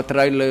ទួលខុសត្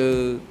រូវលើ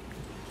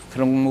ក្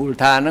នុងមូល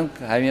ដ្ឋានហ្នឹង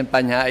ហើយមានប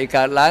ញ្ហាអី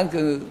កើតឡើង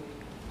គឺ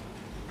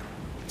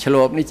ឆ្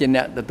លូបនេះជា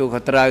អ្នកទទួលខុ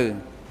សត្រូវ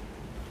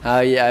ហើ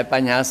យឯប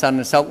ញ្ហាសន្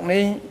តិសុខ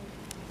នេះ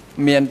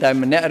មានតែ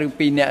ម្នាក់ឬ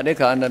ពីរនាក់ទេ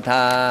គ្រាន់តែ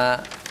ថា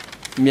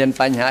មាន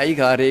បញ្ហាអី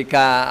ក៏រាយ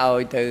ការណ៍ឲ្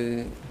យទៅ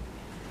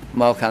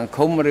មកខាង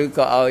ឃុំឬ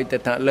ក៏ឲ្យទៅ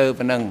ថ្នាក់លើ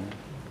ប៉ុណ្ណឹង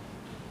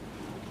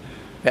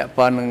ពាក់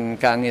ព័ន្ធនឹង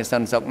ការងារស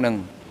ន្តិសុខហ្នឹង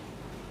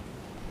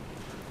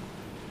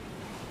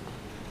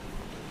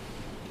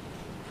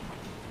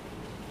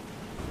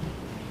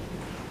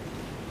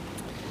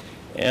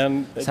And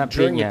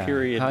during the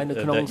period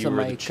that you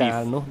were the chief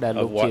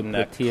of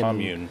Watanabe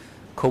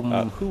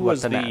Commune, who was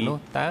the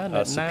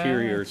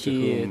superior to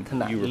whom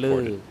you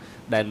reported?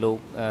 ដែលលោក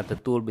ទ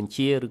ទួលបញ្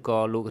ជាឬក៏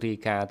លោករាយ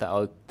ការណ៍ទៅ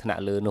ឲ្យថ្នា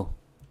ក់លើនោះ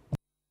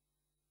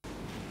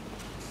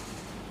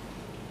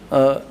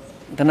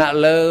ថ្នាក់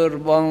លើរ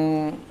បស់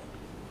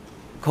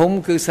ឃុំ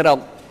គឺស្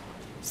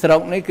រុ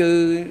កនេះគឺ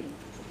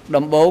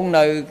ដំបូង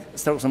នៅ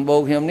ស្រុកសម្បូរ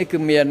ខ្ញុំនេះគឺ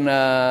មាន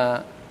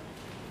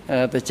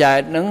តចែក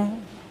ហ្នឹង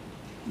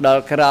ដ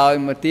ល់ក្រោយ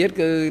មកទៀត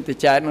គឺត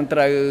ចែកនឹងត្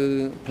រូវ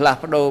ផ្លាស់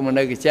ប្ដូរមក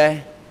នៅកចេះ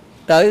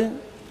ទៅ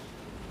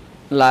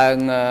ឡើង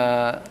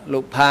លោ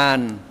កផាន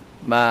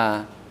បាទ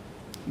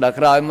ដល់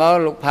ក្រោយមក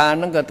លោកផាន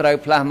ហ្នឹងក៏ត្រូវ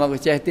ផ្លាស់មកក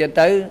ចេះទៀត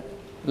ទៅ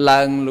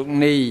ឡើងលោក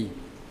នី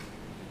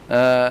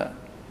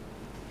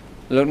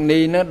លោកនី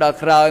ហ្នឹងដល់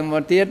ក្រោយម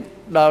កទៀត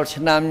ដល់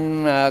ឆ្នាំ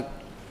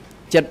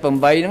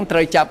78ហ្នឹងត្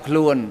រូវចាប់ខ្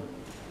លួន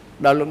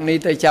ដល់លោកនី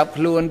ទៅចាប់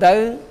ខ្លួនទៅ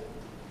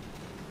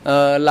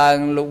ឡើង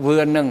លោកវឿ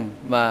នហ្នឹង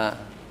បាទ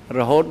រ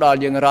ហូតដល់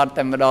យើងរត់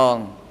តែម្ដង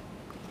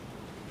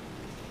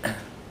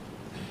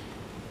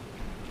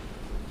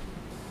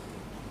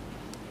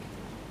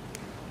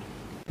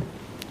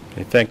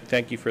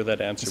Thank you for that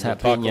answer. We'll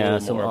talk a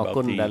little more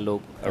about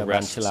the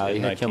arrests in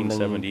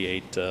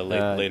 1978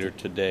 later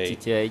today.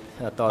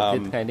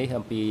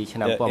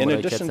 In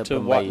addition to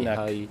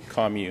Watanabe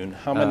Commune,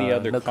 how many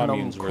other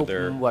communes were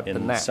there in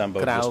Sambo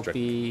District?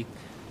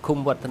 ឃុំ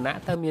វឌ្ឍនៈ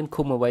តើមាន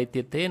ឃុំអ្វី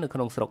ទៀតទេនៅក្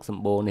នុងស្រុកស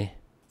ម្បូរនេះ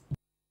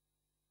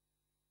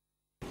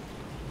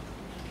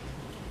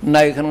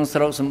នៅក្នុងស្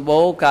រុកសម្បូ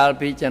រកាល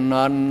ពីជំ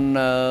នាន់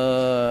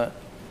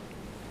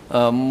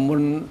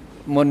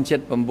មុន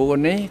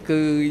79នេះគឺ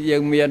យើ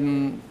ងមាន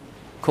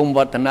ឃុំវ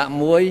ឌ្ឍនៈ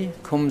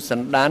1ឃុំស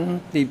ណ្ដាន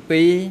ទី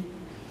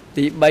2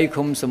ទី3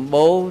ឃុំសម្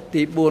បូរ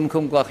ទី4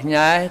ឃុំកោះខ្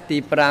ញែទី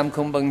5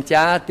ឃុំបឹង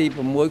ចាទី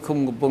6ឃុំ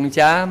កំពង់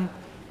ចាម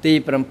ទី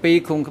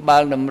7ឃុំក្បា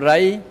លដំរី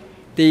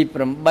ទី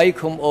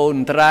8ឃុំអូន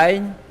ត្រែង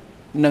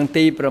និង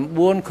ទី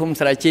9ឃុំ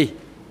ស្រែជី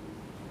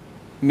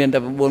មានតែ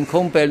9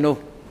ឃុំពេលនោះ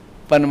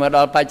ប៉ុន្តែមកដ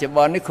ល់បច្ចុប្ប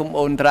ន្ននេះឃុំ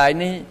អូនត្រែង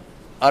នេះ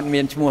អត់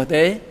មានឈ្មោះ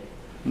ទេ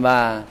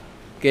បាទ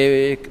គេ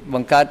ប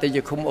ង្កើតទៅ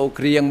ជាឃុំអូ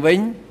ក្រៀងវិញ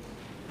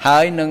ហើ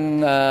យនឹង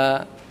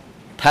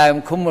ថែម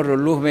ឃុំរ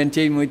លួសមាន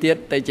ជ័យមួយទៀត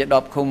ទៅជា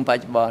10ឃុំប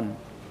ច្ចុប្បន្ន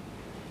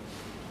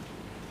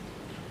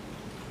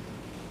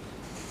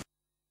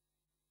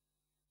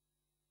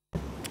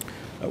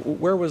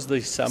Where was the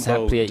Sambo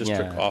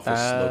district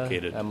office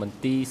located? មន្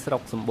ទីរស្រុ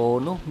កសម្បូរ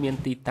នោះមាន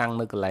ទីតាំង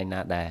នៅកន្លែងណា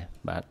ដែរ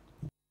បាទ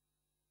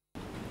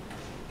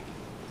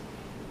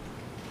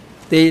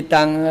ទី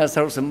តាំងស្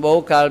រុកសម្បូរ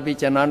កាលពី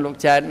ជំនាន់លោក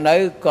ចែតនៅ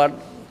គាត់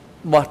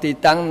បោះទី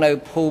តាំងនៅ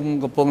ភូមិ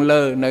កំពង់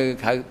លើនៅ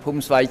ភូ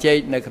មិស្វាយជែក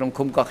នៅក្នុង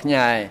ឃុំកោះខ្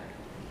ញែ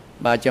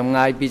បាទចម្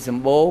ងាយពីស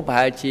ម្បូរប្រ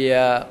ហែលជា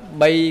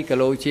3គី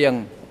ឡូជាង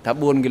ថា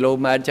4គីឡូ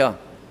ម៉ែត្រចុះ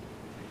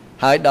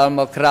ហើយដល់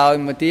មកក្រោយ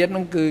មកទៀតហ្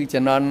នឹងគឺ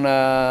ជំនាន់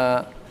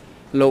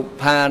លោក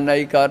ផាន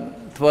អីគាត់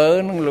ធ្វើ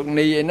នឹងលោក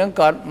នីអីហ្នឹង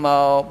គាត់ម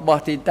កបោះ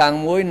ទីតាំង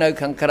មួយនៅ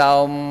ខាងក្រោ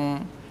ម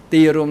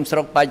ទីរួមស្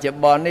រុកបច្ចុប្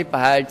បន្ននេះប្រ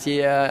ហែលជា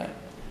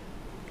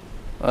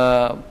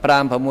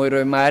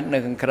5-600ម៉ែត្រនៅ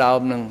ខាងក្រោម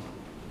ហ្នឹង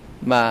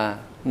បាទ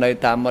នៅ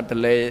តាមមាត់ទ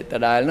ន្លេដ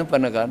ដែលហ្នឹងប៉ុ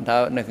ន្តែគាត់ថា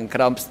នៅខាងក្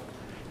រោម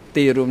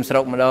ទីរួមស្រុ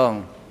កម្ដង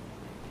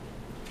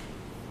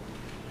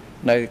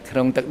នៅក្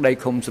នុងទឹកដី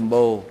ឃុំសម្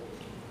បូរ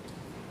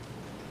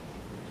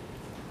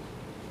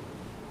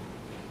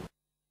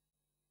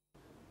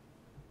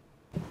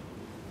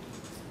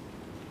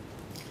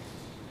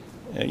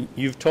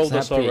You've told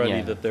us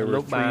already that there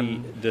were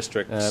 3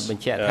 districts in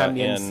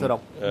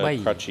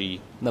Krachi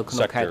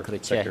sector,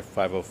 sector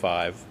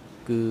 505,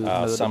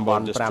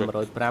 Sambal district,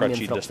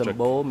 Karachi district,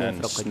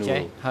 and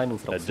Snool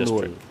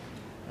district.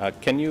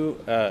 Can you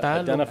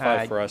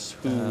identify for us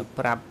who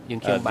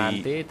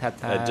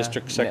the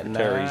district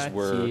secretaries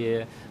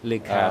were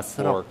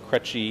for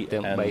Karachi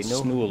and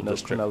Snool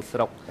district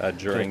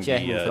during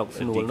the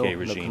DK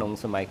regime?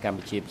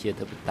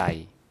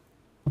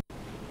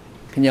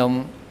 ខ្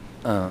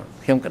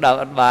ញុំក៏ដល់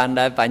អត់បាន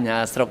ដែរបញ្ហា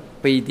ស្រុក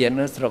ពីរទៀត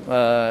នោះស្រុក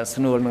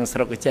ស្នួលនិងស្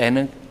រុកកចេះហ្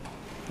នឹង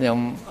ខ្ញុំ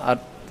អ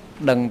ត់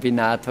ដឹងពី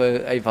ណាធ្វើ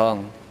អីផង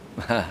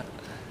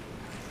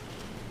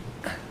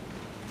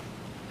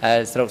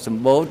ស្រុកស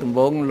ម្បូរដំ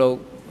បងលោក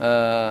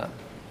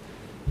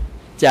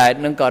ចែក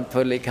ហ្នឹងគាត់ធ្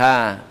វើលេខា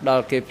ដ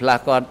ល់គេផ្លា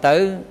ស់គាត់ទៅ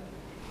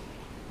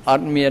អ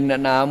ត់មានអ្ន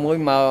កណាមួយ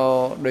មក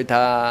ដូច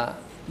ថា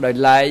ដោយ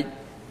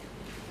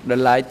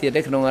ឡែកទៀត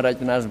ទេក្នុងរ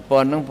ចនាសម្ព័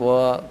ន្ធហ្នឹងព្រោះ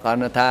គា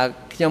ត់ថា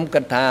ខ្ញុំ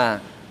គិតថា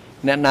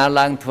អ្នកណា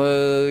ឡើងធ្វើ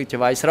ច្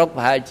បាយស្រុក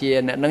ប្រហែលជា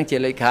អ្នកហ្នឹងជា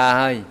លេខា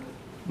ហើយ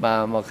បា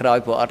ទមកក្រោយ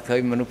ព្រោះអត់ឃើ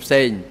ញមនុស្សផ្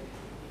សេង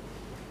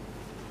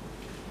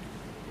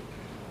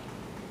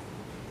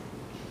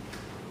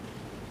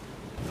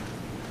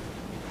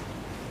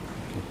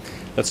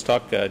Let's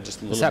talk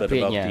just a little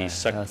bit about the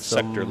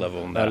sector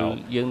level now.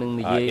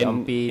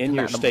 In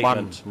your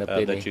statement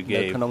that you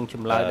gave to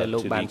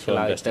the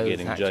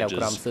co-investigating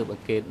judges,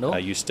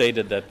 you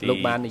stated that the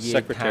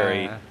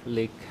secretary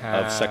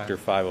of Sector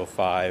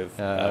 505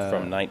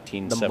 from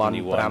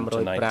 1971 to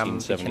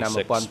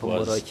 1976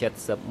 was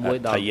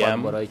Tayyam,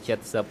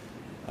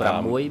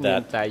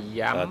 that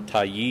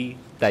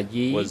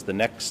Tayyi was the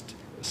next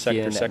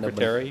Sector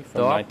Secretary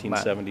from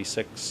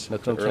 1976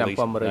 to early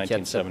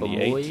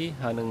 1978,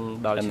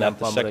 and that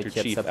the Sector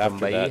Chief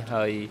after that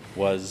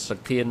was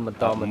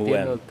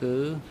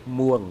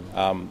Muang.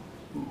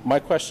 My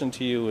question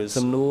to you is,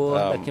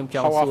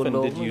 how often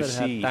did you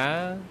see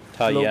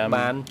Tayyam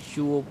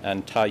and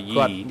Tayyi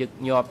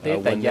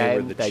when they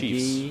were the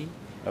chiefs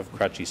of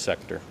Karachi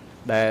Sector?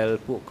 ដែល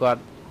ពួកគា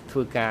ត់ធ្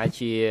វើការ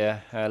ជា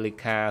លេ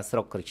ខាស្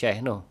រុកក្រចេះ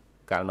នោះ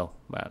កាលនោះ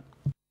បាទ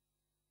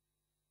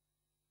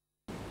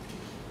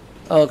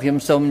ខ្ញុំ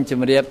សូមជ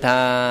ម្រាបថា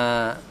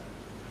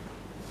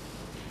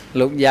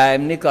លោកយ៉ែម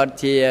នេះគាត់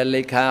ជា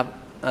លេខាប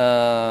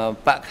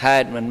កខេ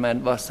ត្តមិនមែន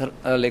របស់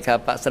លេខា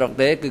បកស្រុក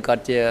ទេគឺគា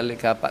ត់ជាលេ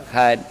ខាបក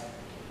ខេត្ត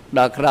ដ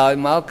ល់ក្រោយ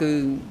មកគឺ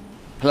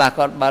ផ្លាស់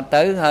គាត់បាត់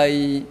ទៅហើយ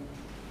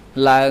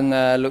ឡើង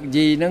លោក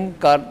យីហ្នឹង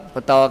គាត់ប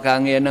ន្តការ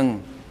ងារហ្នឹង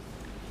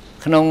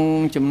ក្នុង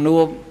ជំនួ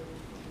ប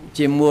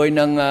ជាមួយ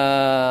នឹង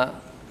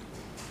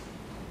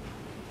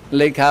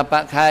លេខាប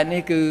កខេត្ត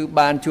នេះគឺ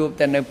បានជួប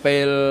តែនៅពេ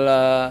ល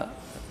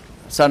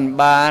សន្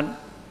បាត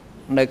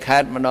នៅខេ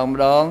ត្តម្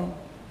ដង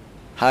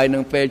ហើយនឹ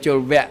ងពេលជល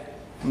វគ្គ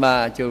បា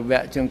ទជលវ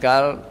គ្គជួនកា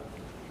ល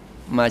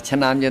មួយឆ្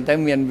នាំចឹងទៅ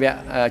មានវគ្គ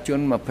ជួន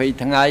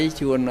20ថ្ងៃ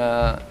ជួន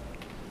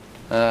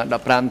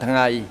15ថ្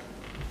ងៃ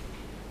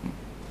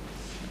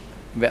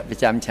វគ្គប្រ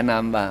ចាំឆ្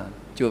នាំបាទ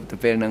ជួបទៅ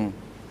ពេលហ្នឹង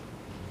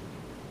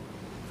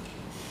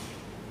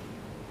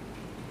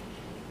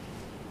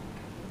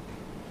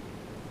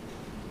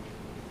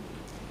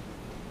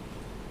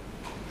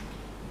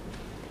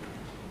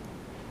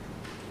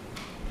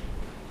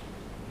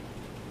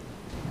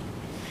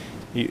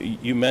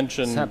You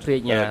mentioned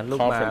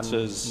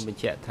conferences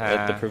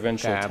at the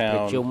provincial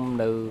town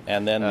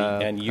and then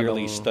and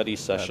yearly study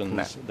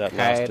sessions that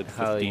lasted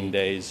 15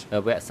 days.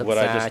 What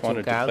I just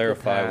wanted to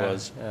clarify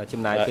was,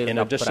 in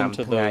addition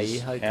to those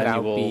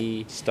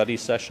annual study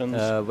sessions,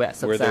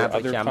 were there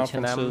other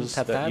conferences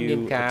that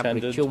you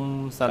attended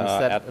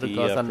at the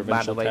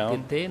provincial town,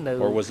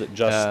 or was it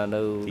just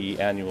the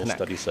annual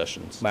study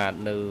sessions? បាទ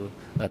នៅ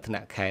ថ្នា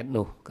ក់ខេត្ត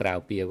នោះក្រៅ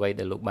ពីអ្វី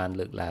ដែលលោកបាន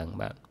លើកឡើង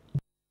បាទ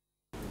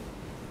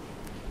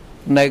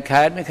នៅ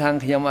ខេត្តនៅខាង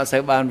ខ្ញុំអត់សូ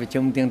វបានប្រ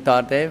ជុំទៀងទា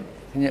ត់ទេ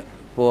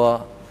ព្រោះ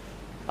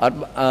អត់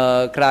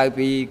ក្រៅ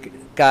ពី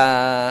ការ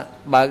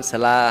បើកសា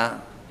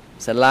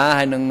លា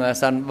ហើយនឹង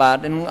សន្បាត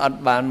នឹងអត់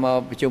បានមក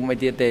ប្រជុំអី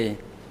ទៀតទេ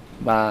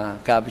បាទ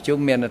ការប្រជុំ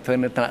មានតែធ្វើ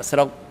នៅថ្នាក់ស្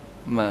រុក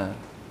បាទ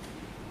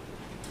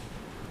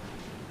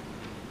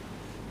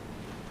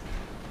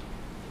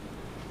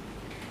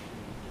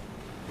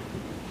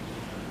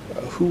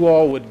Who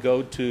all would go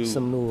to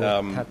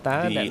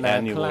the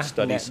annual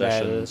study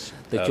sessions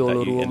that you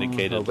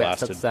indicated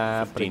lasted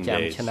 15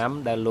 days? ឆ្នាំ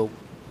ដែលលោក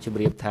ជម្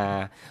រាបថា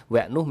វ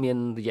គ្គនោះមាន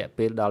រយៈ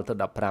ពេលដល់ទៅ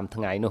15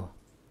ថ្ងៃនោះ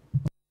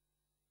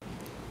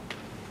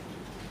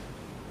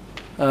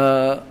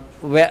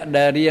វគ្គ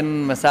ដែលរៀន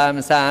ភា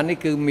សានេះ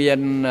គឺមាន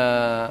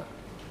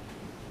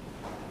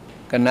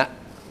គណៈ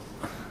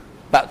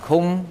បក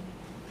ឃុំ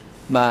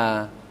បាទ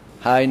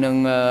ហើយនឹង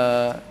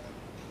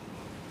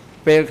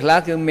ពេលខ្លះ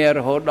គឺមាន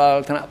រហូតដ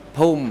ល់ថ្នាក់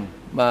ភូមិ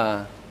បាទ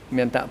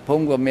មានថ្នាក់ភូ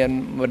មិក៏មាន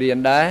រៀន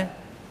ដែរ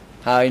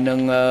ហើយនឹង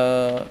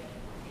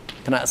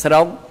ថ្នាក់ស្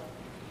រុក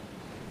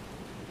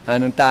ហើយ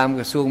នឹងតាម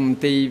ក្រសួងម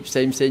ន្ទីរផ្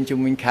សេងៗជុំ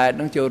វិញខេត្ត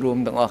ហ្នឹងចូលរួម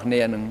ទាំងអស់គ្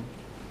នាហ្នឹង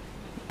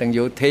ទាំង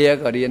យោធា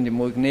ក៏រៀនជា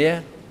មួយគ្នា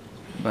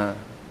បាទ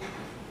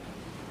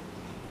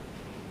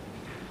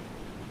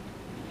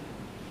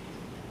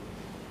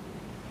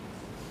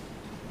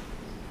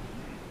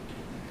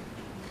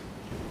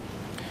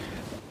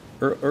I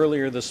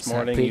Earlier this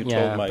morning, you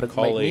told my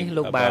colleague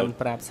about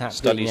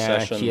study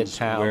sessions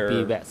where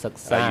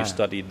you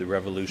studied the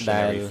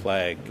revolutionary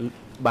flag.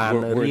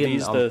 Were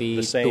these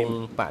the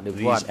same,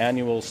 these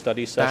annual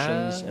study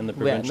sessions in the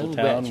provincial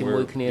town?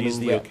 Were these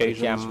the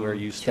occasions where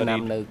you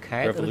studied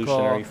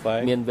revolutionary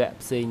flag? មានវគ្គ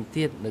ផ្សេង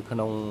ទៀតនៅក្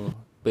នុង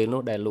ពេល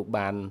នោះដែលលោក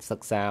បានសិ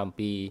ក្សាអំ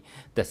ពី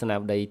ទស្សន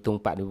វិស័យទង់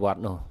បដិវត្ត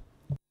ន៍នោះ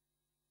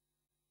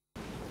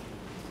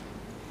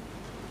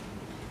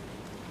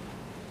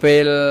ពេ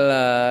ល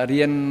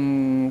រៀន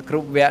គ្រ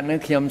ប់វគ្គនេះ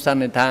ខ្ញុំស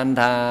ន្និដ្ឋាន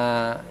ថា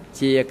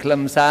ជាខ្លឹ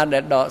មសារដែ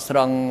លដកស្រ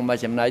ង់មក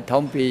ចំណែក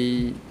ធំពី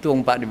ទ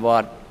ង់បដិវ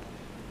ត្តន៍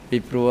ពី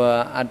ព្រោះ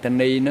អត្ថ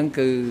ន័យហ្នឹង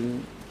គឺ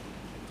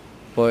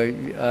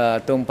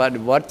ទង់ប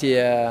ដិវត្តន៍ជា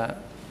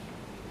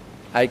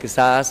ឯក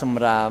សារស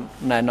ម្រាប់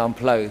ណែនាំ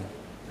ផ្លូវ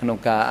ក្នុង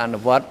ការអនុ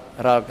វត្ត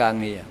រាល់ការ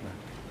ងារ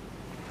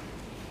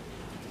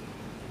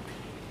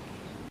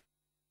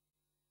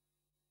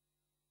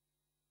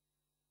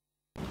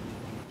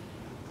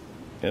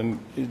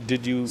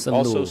Did you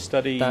also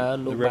study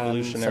the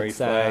revolutionary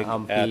flag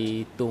at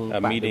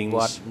meetings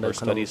or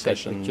study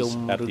sessions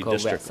at the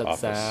district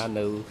office?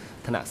 នៅ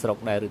ថ្នាក់ស្រុក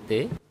ដែរឬ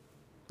ទេ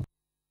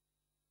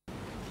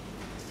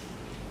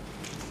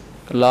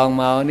កន្លង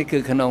មកនេះគឺ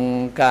ក្នុង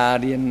ការ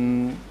រៀន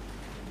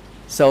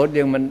សូត្រ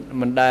យើង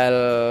មិនដែល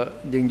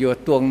យើងយក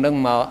ទង់នឹង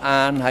មក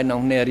អានហើយក្នុ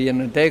ងអ្នករៀន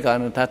ទេគ្រា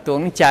ន់តែថាទ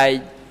ង់ចែ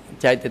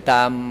កទៅ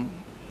តាម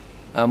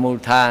មូល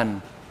ដ្ឋាន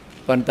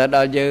ប៉ុន្តែដ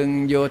ល់យើង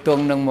យកទ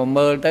ង់នឹងមក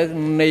មើលទៅ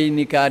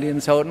នៃការរៀន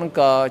សូត្រហ្នឹង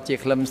ក៏ជា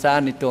ខ្លឹមសារ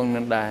នៃទង់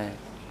នឹងដែរ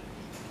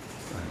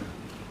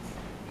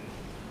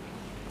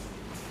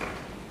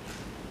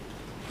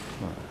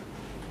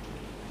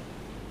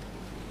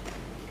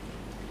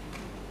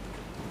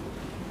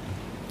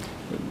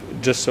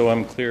Just so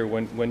I'm clear,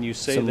 when you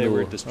say they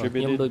were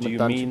distributed, do you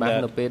mean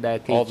that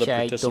all the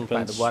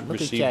participants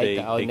received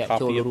a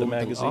copy of the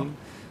magazine?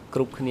 គ្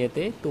រប់គ្នា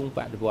ទេទង់ប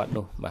ដិវត្តន៍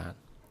នោះបាទ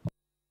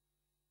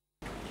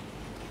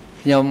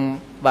ខ្ញុំ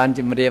បានជ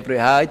ម្រាបរួច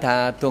ហើយថា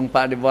ទង់ប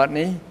ដិវត្តន៍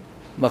នេះ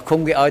មកឃុំ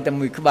គេឲ្យតែ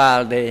មួយក្បាល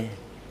ទេ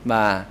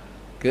បាទ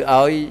គឺ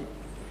ឲ្យ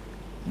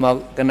មក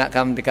គណៈក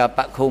ម្មការប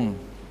កឃុំ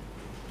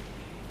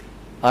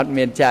អត់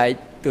មានចែក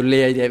ទូ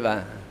លាយទេបា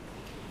ទ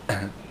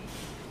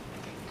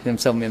ខ្ញុំ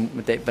សូមមានម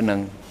តិប៉ុណ្ណឹ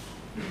ង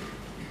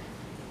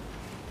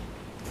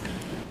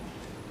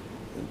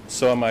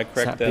So am I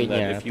correct then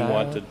that if you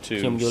wanted to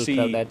see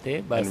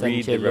and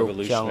read the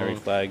revolutionary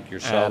flag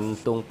yourself,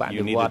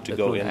 you needed to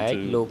go into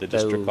the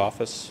district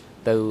office?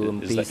 ទៅ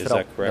ទីស្រុ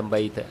កដើម្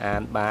បីទៅអា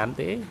នបាន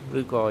ទេ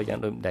ឬក៏យ៉ាង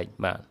ដូចម្ដេច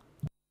បាទ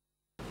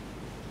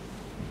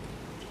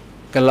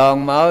កន្លង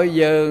មក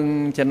យើង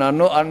ចំណ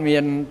នោះអត់មា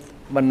ន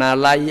បណ្ណា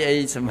ល័យអី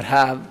សម្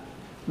រាប់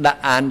ដា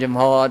ក់អានចំ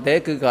ហទេ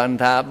គឺគ្រាន់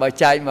ថាបើ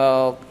ចែកម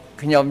ក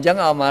ខ្ញុំអញ្ចឹង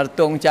ឲ្យមក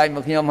ទង់ចែកម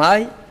កខ្ញុំហើយ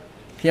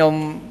ខ្ញុំ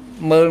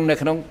មើលនៅ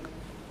ក្នុង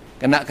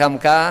គណៈកម្ម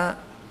ការ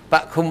ប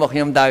កឃុំរបស់ខ្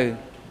ញុំទៅ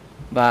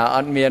បាទអ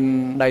ត់មាន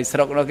នៅស្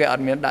រុកនោះគេអ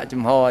ត់មានដាក់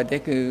ចំហទេ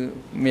គឺ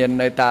មាន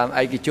នៅតាម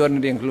ឯកជន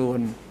រៀងខ្លួ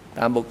ន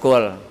តាមបុគ្គ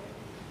ល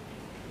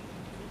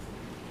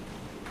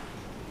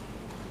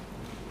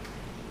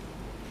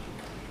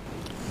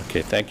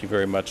Okay, thank you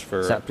very much for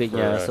សាព្រាជ្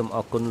ញាសូមអ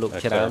រគុណលោក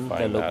ច្រើន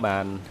ដែលលោកបា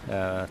ន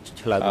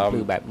ឆ្លើយបំភ្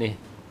លឺបែបនេះ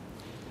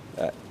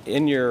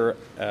In your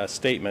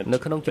statement នៅ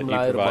ក្នុងចម្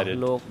លើយរបស់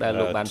លោកដែល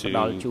លោកបានផ្ដ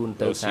ល់ជូន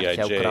ទៅសហ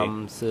ជីវក្រុម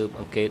ស៊ើប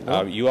អង្កេត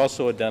នោះ you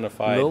also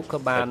identified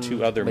two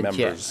other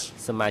members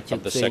សមាជិក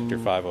of the Sector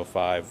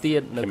 505 ទៀ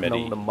តនៅក្នុ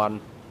ងតំបន់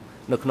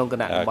នៅក្នុងគ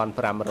ណៈតំបន់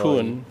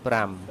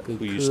 505 គឺ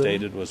who you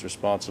stated was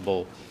responsible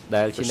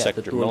ដែលជាអ្នក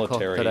ទទួលខុស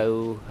ត្រូវ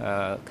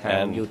ខា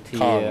ងយោ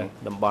ធា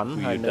តំបន់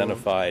ហើយ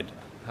identified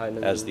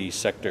as the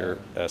sector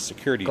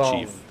security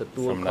chief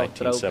from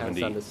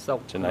 1970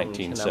 to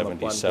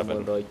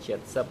 1977.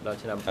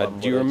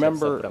 Do you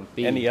remember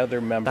any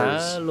other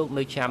members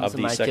of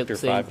the Sector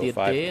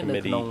 505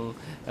 committee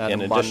in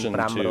addition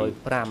to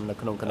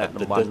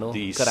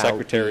the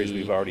secretaries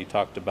we've already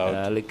talked about,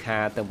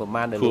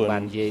 Kuhn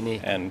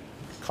and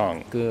Kong?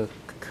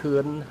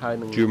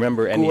 Do you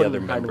remember any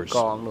other members?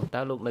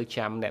 តើលោកនៅ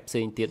ចាំអ្នកផ្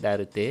សេងទៀតដែរ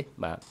ឬទេ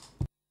បាទ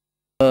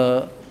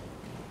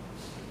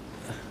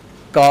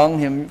កង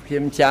ខ្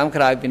ញុំចាំ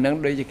ក្រោយពីហ្នឹង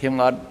ដូចជាខ្ញុំ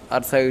អ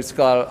ត់សូវស្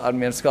គាល់អត់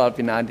មានស្គាល់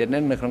ពីណាទៀត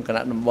នៅក្នុងគ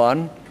ណៈតំបន់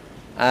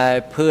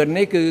ភឿន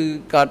នេះគឺ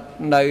គាត់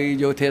នៅ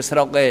យោធាស្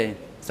រុកឯង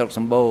ស្រុកស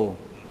ម្បូរ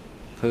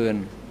ភឿន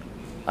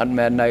អត់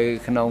មែននៅ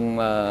ក្នុង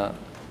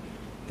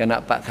គណៈ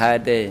បកខេត្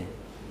តទេ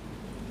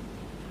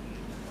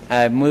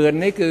មឿន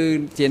នេះគឺ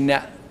ជាអ្ន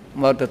ក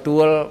មកទទួ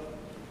ល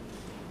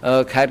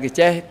ខេត្តកញ្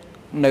ចេះ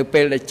នៅ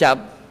ពេលដែលចា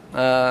ប់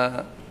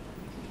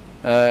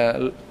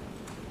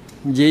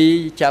យី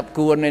ចាប់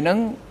គួននេះហ្នឹង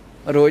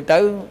រួចទៅ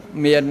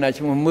មាន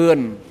ឈ្មោះមឿន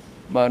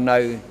បើនៅ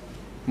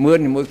មឿន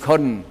ជាមួយខុ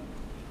ន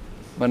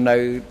បើនៅ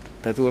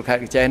ទទួលខេត្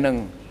តកញ្ចេះហ្នឹង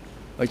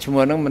ឈ្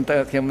មោះហ្នឹងមិនទៅ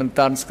ខ្ញុំមិន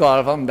តាន់ស្គា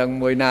ល់ផងមិនដឹង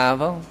មួយណា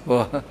ផងព្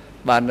រោះ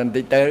បានបន្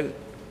តិចទៅ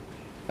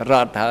រ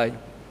ត់ហើយ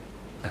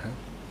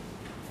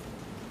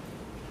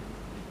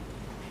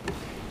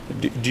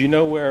Do you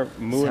know where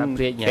Moon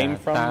came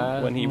from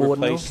when he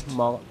replaced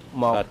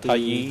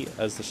Tayi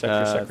as the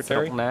sector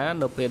secretary? ណា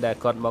នៅពេលដែល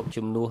គាត់មក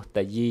ជំនួស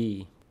តាយី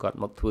គាត់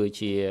មកធ្វើ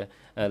ជា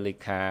លេ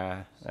ខា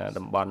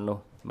តំបន់នោះ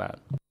បាទ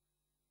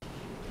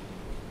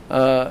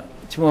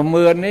ឈ្មោះ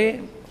មឿននេះ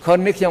คน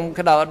នេះខ្ញុំ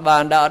ក្តៅអត់បា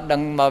នដែរអត់ដឹ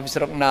ងមកពី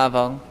ស្រុកណាផ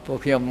ងពួក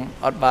ខ្ញុំ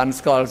អត់បាន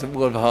ស្គាល់ស្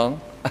បួលផង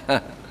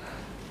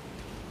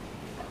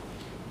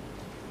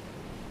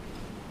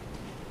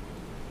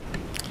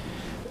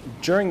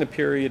During the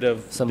period of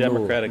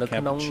democratic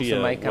Kampuchea,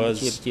 was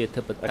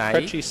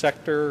Kretchi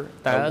sector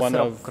one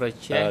of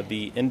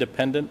the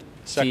independent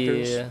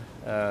sectors?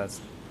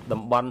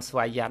 តំបន់ស្វ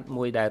យ័ត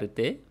មួយដែរឬ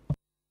ទេ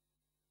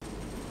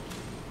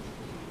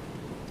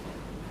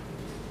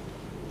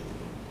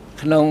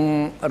ក្នុង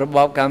រប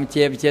បកម្ពុ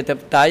ជាប្រជាធិប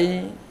តេយ្យ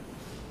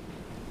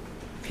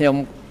ខ្ញុំ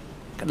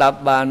ក្តាប់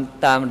បាន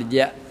តាមរ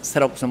យៈស្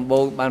រុកសម្បូ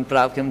របានប្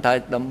រាប់ខ្ញុំថា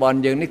តំបន់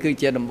យើងនេះគឺ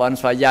ជាតំបន់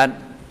ស្វយ័ត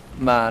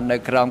មកនៅ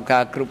ក្រោម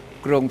ការគ្រប់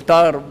គ្រងផ្ទា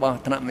ល់របស់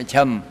ថ្នាក់មជ្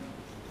ឈិម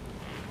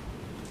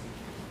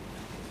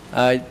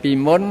ហើយពី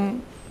មុន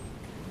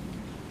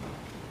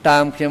តា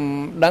មខ្ញុំ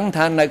ដឹង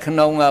ថានៅក្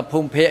នុងភូ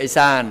មិភាគឦ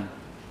សាន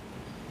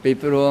ពី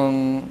ព្រោះ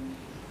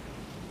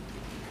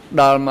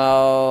ដល់មក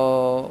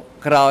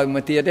ក្រោយម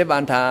កទៀតទេបា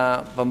នថា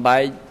បំបែ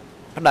ក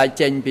ផ្ដាច់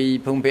ចេញពី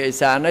ភូមិភាគឦ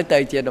សានហើយទៅ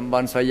ជាតំប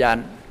ន់ស្វយ័ត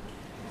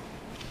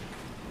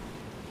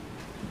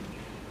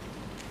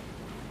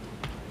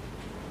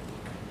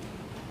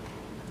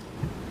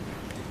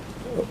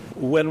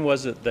When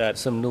was it that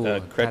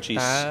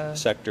Kretchi's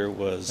sector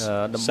was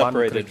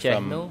separated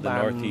from the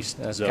northeast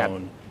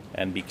zone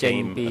and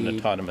became an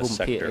autonomous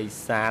sector? ឥ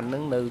សាននឹ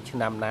ងនៅឆ្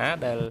នាំណា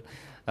ដែល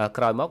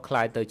ក្រោយមកคล้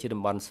ายទៅជា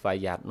តំបន់ស្វ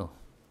យ័តនោះ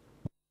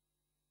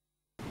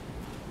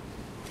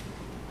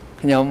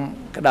ខ្ញុំ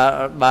ក្តៅ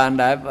បាន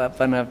ដែរ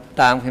ប៉ុន្តែ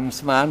តាមខ្ញុំ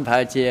ស្មានប្រហែ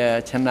លជា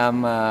ឆ្នាំ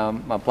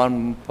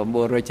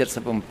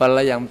1977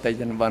ហើយយ៉ាងទៅ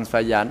ជាតំបន់ស្វ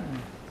យ័ត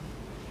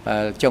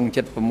ចុង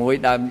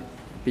76ដើម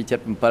ពី77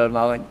ម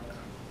ក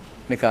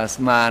នេះក៏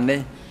ស្មាននេះ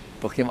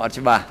ពួកខ្ញុំអត់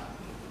ច្បាស់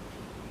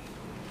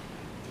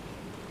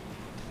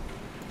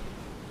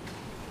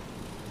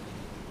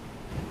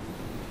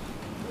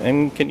And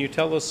can you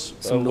tell us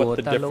what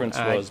the difference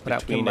was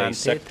between a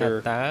sector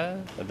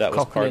that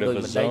was part of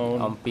a zone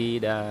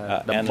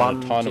and an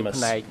autonomous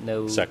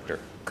sector?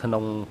 ក្នុ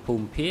ងភូ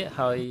មិភាគ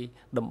ហើយ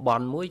តំប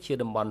ន់មួយជា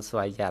តំបន់ស្វ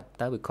យ័ត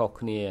តើវាខុស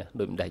គ្នា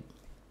ដូចម្ដេច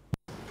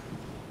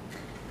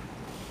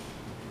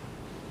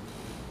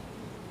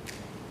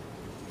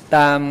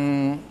តាម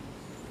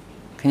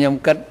ខ្ញុំ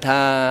គិត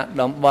ថា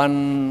តំបន់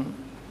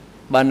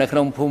បាននៅក្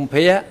នុងភូមិ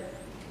ភាគ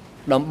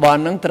តំប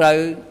ន់ហ្នឹងត្រូវ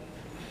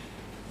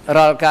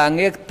រាល់ការ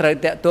ងារត្រូវ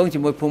តាក់ទងជា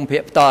មួយភូមិភា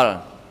គផ្ទាល់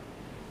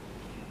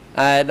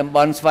ហើយតំប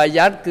ន់ស្វ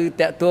យ័តគឺ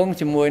តាក់ទង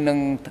ជាមួយនឹង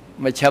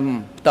មជ្ឈិម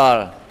ផ្ទាល់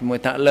ជាមួយ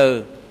ថ្នាក់លើ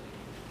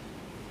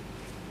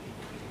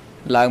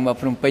ឡើងមក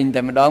ភ្នំពេញ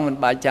តែម្ដងមិន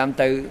បាច់ចាំ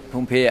ទៅភូ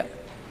មិភាគ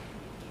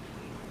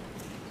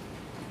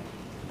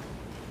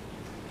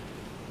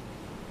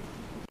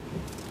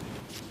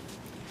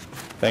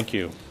Thank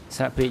you. ស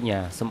ហប្រាជ្ញា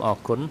សូមអរ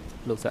គុណ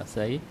លោកសាក់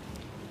សី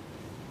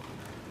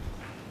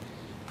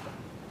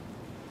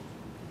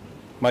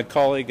My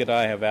colleague and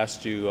I have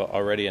asked you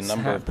already a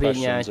number of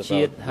questions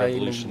about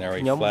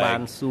revolutionary flag.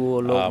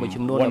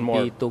 One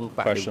more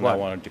question I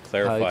wanted to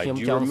clarify. Do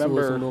you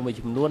remember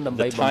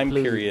the time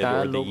period or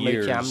the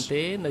years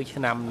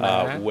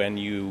when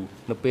you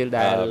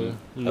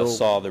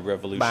saw the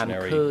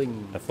revolutionary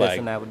flag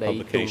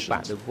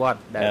publications?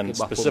 And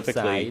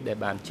specifically,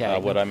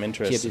 what I'm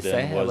interested in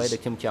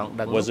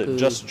was it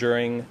just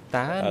during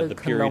the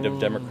period of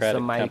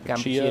democratic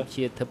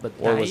Kampuchea,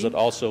 or was it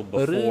also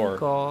before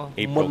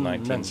April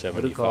 1975?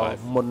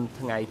 មុន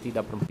ថ្ងៃទី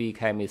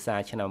17ខែមេសា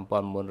ឆ្នាំ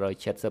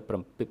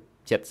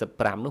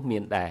1975នោះមា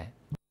នដែរ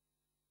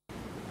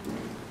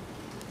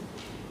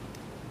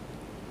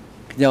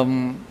ខ្ញុំ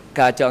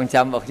ការចង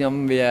ចាំរបស់ខ្ញុំ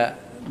វា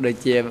ដូច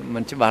ជាមិ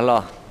នច្បាស់លា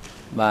ស់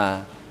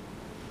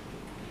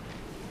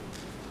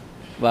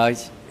បាទ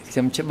ខ្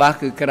ញុំច្បាស់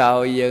គឺក្រោយ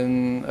យើង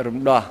រំ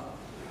ដោះ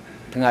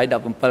ថ្ងៃ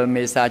17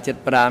មេសា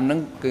75ហ្នឹង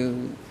គឺ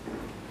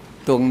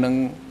ទងនឹង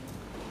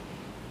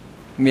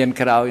មាន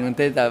ក្រោយហ្នឹង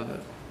ទេតែ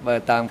បើ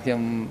តាមខ្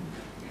ញុំ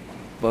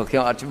បើខ្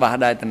ញុំអត់ច្បាស់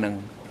ដែរទៅនឹង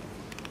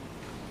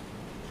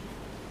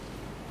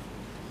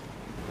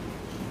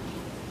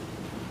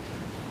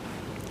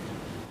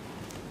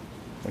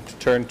To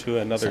turn to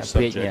another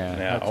subject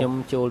now. Can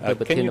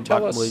you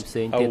tell us when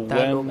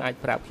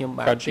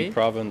Kretchi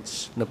province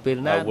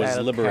was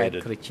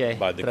liberated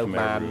by the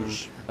Khmer Rouge?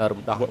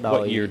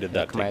 What year did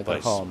that take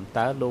place?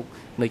 តើលោក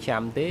នៅ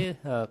ចាំទេ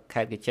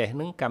ខេត្តកញ្ចេះ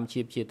នឹងកម្ពុ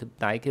ជាជាធិប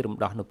តេយ្យគេរំ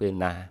ដោះនៅពេល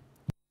ណា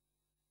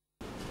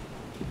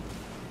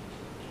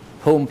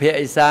ភូមិភាគ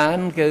ឦសាន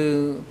គឺ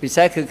ពិ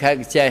សេសគឺខេត្ត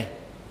កញ្ចេះ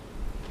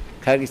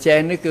ខេត្តកញ្ចេះ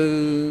នេះគឺ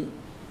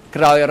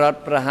ក្រោយរដ្ឋ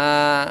ប្រហារ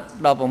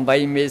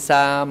18មេ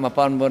សា1970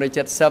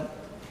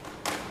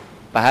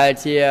 ប្រហែល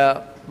ជា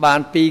បាន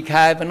2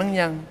ខែប៉ុណ្ណឹង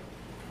យ៉ាង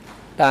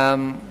តាម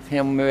ខ្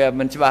ញុំ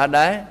មិនច្បាស់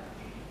ដែរ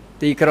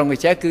ទីក្រុងក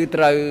ញ្ចេះគឺ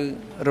ត្រូវ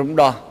រំ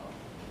ដោះ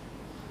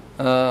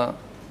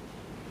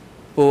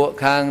ពួក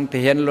ខាងទា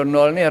ហានលន់ន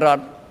ល់នេះរ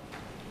ត់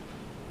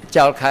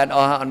ចោលខេត្តអ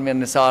ស់អត់មាន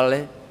សល់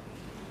ទេ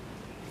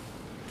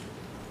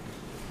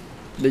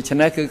ដូច្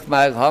នេះគឺខ្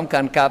មែរក្រហម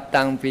កាន់កាប់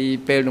តាំងពី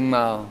ពេលនោះម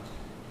ក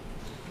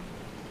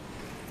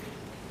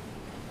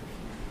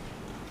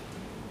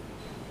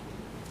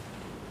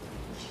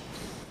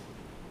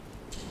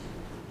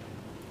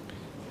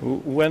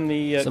When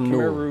the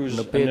Khmer Rouge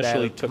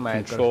initially took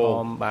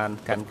control of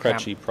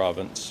Krechy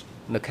province,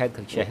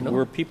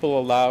 were people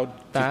allowed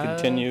to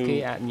continue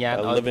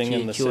living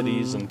in the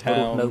cities and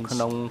towns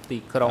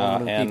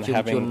and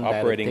having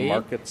operating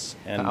markets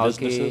and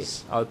businesses?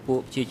 ឲ្យពួក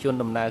ប្រជាជន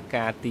ដំណើរ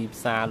ការទីផ្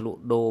សារល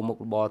ក់ដូរមុខ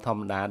របរធម្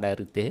មតាដែរ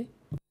ឬទេ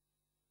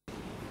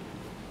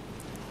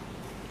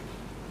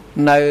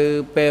នៅ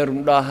ពេល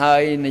រំដោះហើ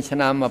យនៅឆ្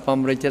នាំ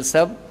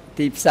1970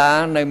ទីផ្សារ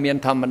នៅមាន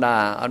ធម្មតា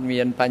អត់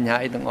មានបញ្ហា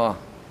អីទាំងអស់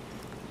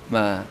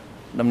បាទ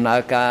ដំណើរ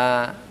ការ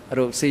រ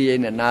កស៊ីឯ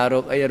អ្នកណារ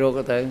កអីរក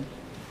ទៅ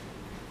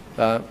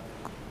បាទ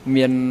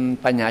មាន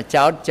បញ្ហា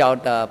ចោត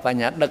ប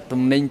ញ្ហាដឹក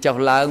ទំនិញចុះ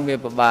ឡើងវា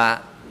ពិបាក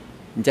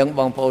អញ្ចឹងប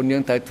ងប្អូនយើ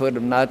ងត្រូវធ្វើ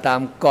ដំណើរតា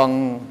មកង់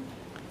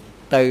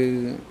ទៅ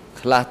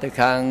ខ្លះទៅ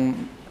ខាង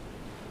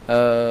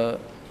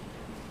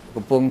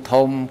កំពង់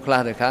ធំខ្លះ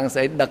ទៅខាងស្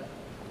អីដឹក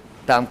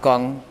តាមក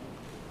ង់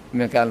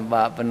មានការលំ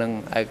បាកប៉ុណ្ណឹង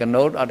ឯក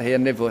ណូតអត់ហ៊ាន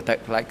ទេព្រោះតែ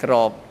ខ្លាចក្រ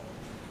ប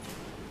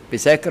ពិ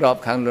សេសក្រប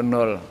ខាងលន់ន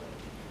ល់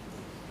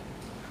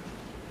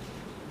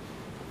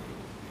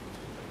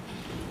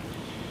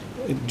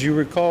Do you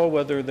recall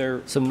whether there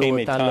came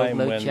a time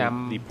when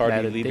the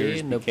party leaders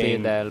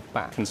became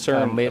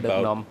concerned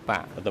about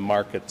the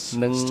markets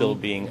still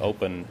being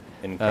open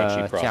in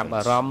Krechy province? ចាប់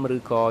អារម្មណ៍ឬ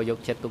ក៏យក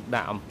ចិត្តទុក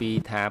ដាក់អំពី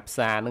ថាផ្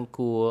សារនឹង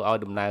គួរឲ្យ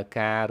ដំណើរ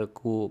ការឬ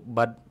គួរ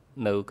បិទ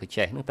នៅកញ្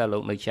ចេះនឹងតើលោ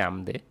កនៅចាំ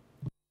ទេ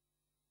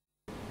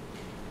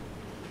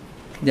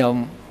ខ្ញុំ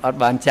អត់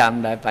បានចាំ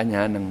ដែរបញ្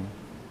ហាហ្នឹង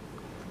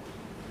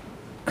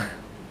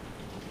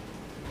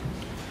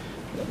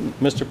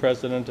Mr.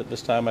 President, at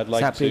this time I'd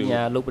like to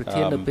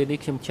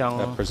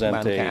present an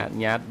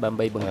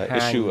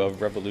issue of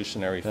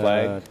revolutionary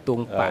flag. The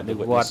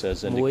witness has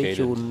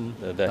indicated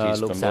that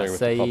he's familiar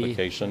with the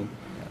publication.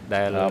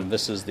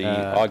 This is the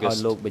August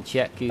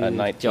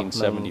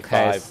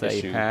 1975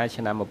 issue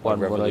of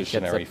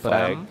Revolutionary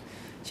Flag.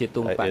 It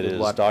is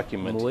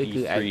document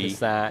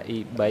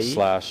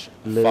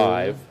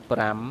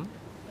E3/5,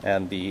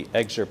 and the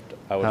excerpt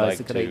I would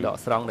like to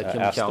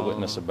ask the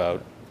witness about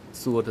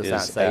is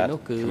at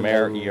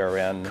Khmer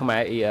ERN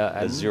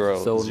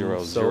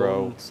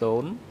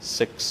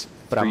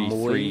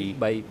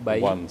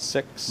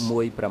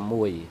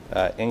 000-63316,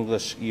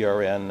 English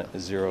ERN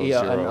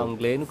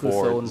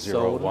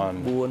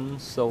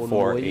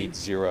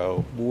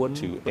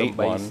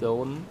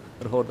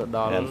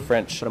 00401-480-281, and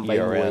French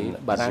ERN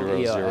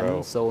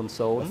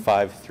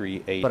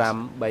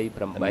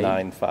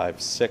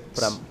 00-538-956.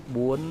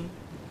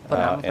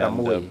 And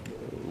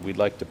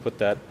we'd like to put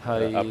that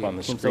up on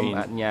the screen.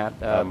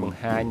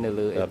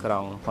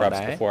 Perhaps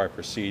before I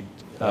proceed,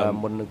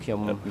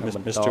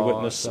 Mr.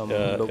 Witness,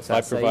 if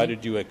I provided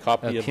you a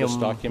copy of this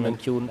document,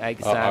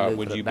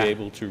 would you be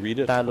able to read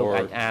it, or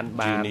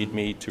do you need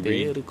me to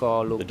read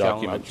the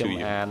document to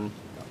you?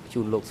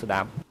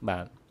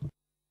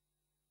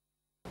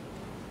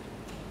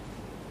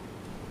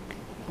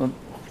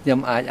 ខ្ញុំ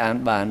អាចអាន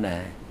បានដែ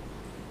រ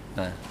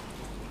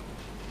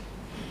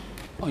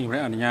អង្គជំ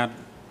រះអនុញ្ញាត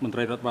មន្ត្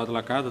រីរដ្ឋបាលតុ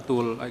លាការទទួ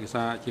លឯក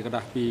សារជាក្រដា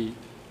ស់ពី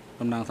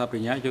តំណាងសាប្រ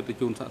ញ្ញាយកទៅ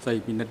ជូនសាក្សី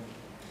ពិនិត្យ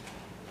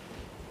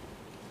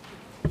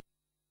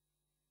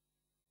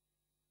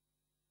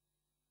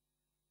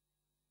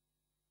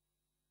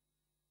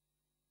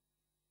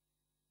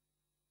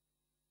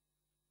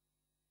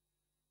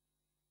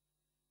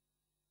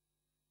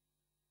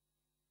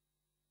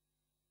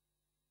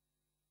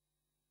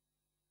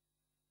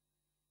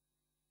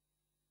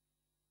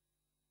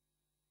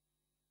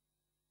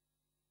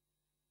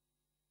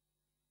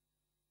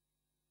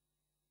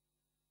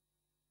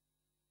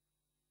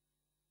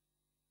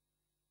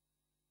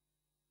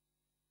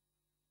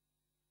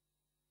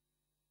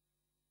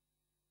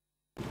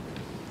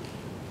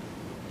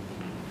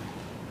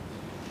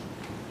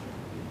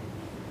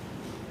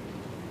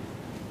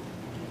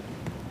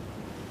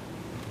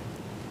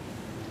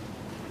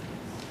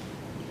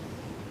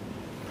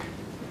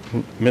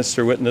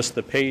Mr. Witness,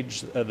 the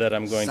page that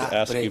I'm going to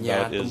ask you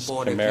about is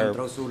Khmer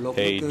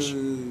page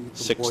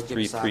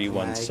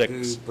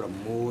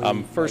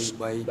 63316. First,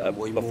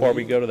 before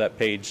we go to that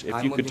page, if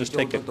you could just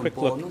take a quick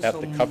look at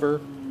the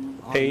cover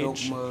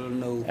page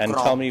and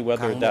tell me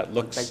whether that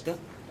looks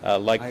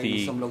like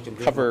the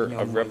cover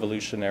of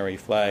revolutionary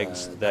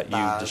flags that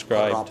you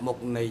described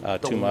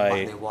to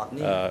my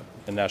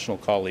national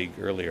colleague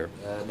earlier.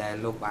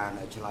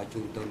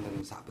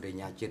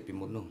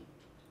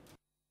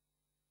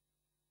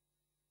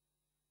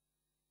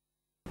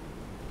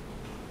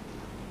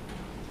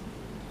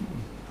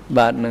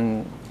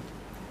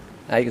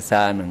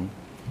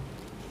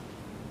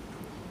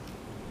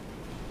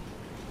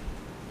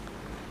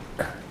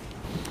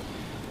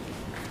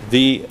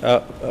 The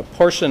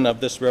portion of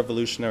this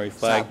revolutionary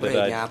flag that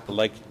I'd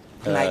like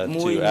to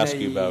ask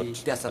you about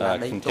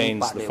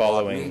contains the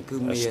following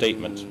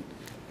statement.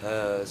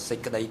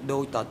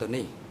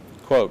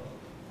 Quote,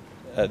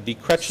 the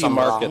Krechy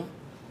market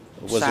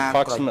was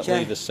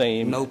approximately the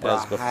same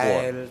as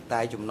before.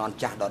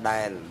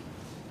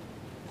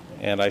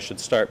 And I should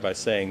start by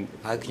saying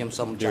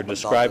you're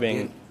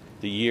describing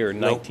the year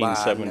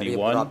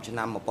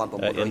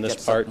 1971 in this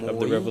part of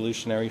the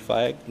revolutionary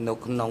flag.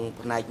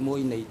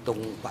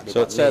 So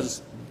it says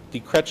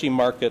the Krechy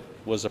market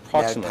was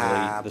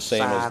approximately the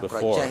same as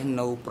before.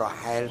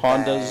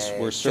 Hondas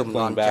were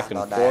circling back and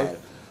forth.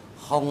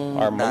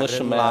 Our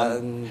militiamen,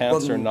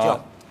 pants or not,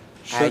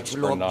 shirts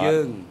or not,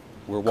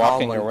 were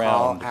walking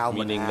around,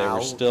 meaning they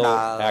were still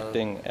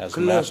acting as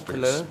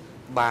masters.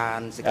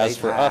 As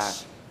for us,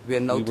 we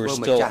were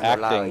still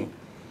acting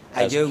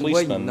as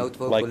policemen,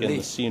 like in the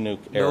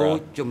Sihanouk era,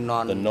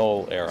 the Knoll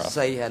era.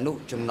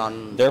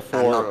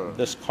 Therefore,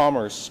 this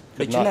commerce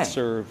could not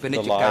serve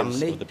the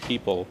lives of the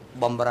people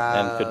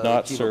and could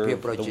not serve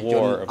the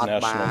war of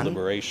national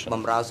liberation.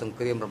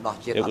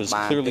 It was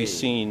clearly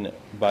seen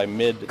by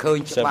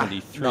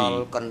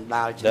mid-73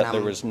 that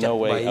there was no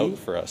way out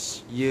for us.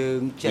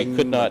 We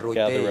could not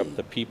gather up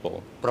the people.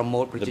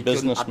 The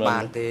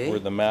businessmen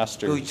were the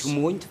masters.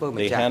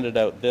 They handed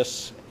out this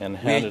and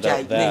handed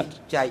out that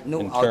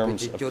in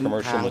terms of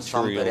commercial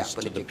materials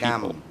to the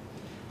people.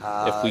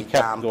 If we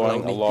kept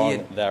going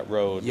along that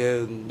road,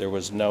 there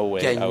was no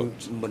way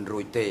out.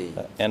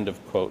 End of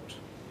quote.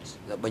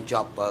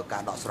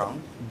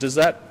 Does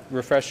that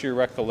refresh your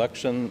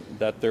recollection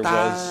that there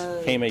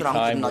came a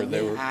time where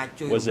there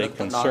was a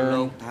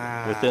concern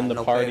within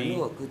the party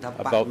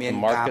about the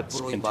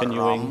markets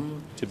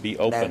continuing to be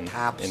open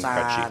in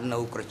Krechy?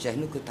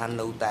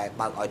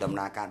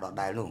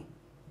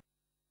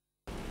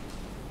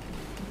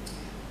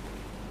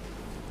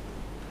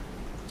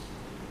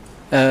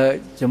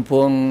ចំ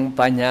ពោះ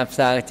បញ្ហាផ្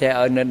សារចេះ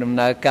ឲ្យនៅដំ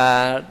ណើរការ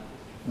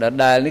ដ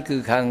ដែលនេះគឺ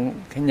ខាង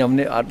ខ្ញុំ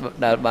នេះអត់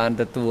ដែលបាន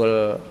ទទួល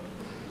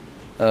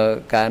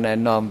ការណែ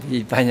នាំពី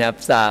បញ្ហា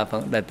ផ្សារផ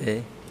ងដែរទេប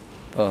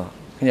ង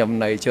ខ្ញុំ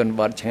នៅជន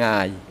បទឆ្ងា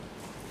យ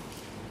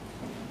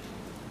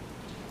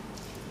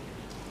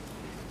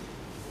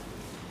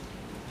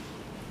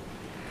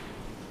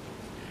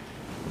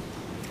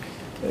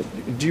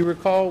Do you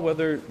recall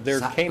whether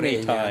there came a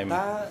time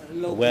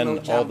when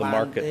all the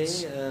markets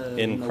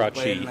in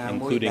Krechy,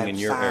 including in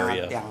your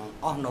area,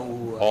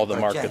 all the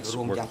markets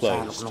were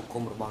closed?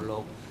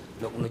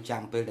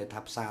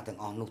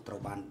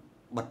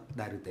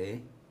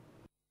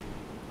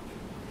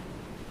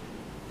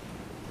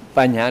 ប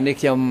ញ្ហានេះ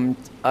ខ្ញុំ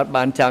អត់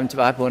បានចាំច្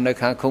បាស់ព្រោះនៅ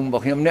ខាងឃុំរប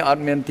ស់ខ្ញុំនេះអ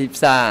ត់មានទី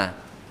ផ្សារ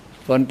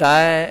ប៉ុន្តែ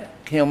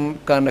ខ្ញុំ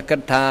គាត់គិ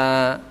តថា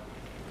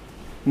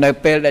នៅ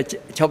ពេលដែល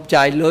ឈប់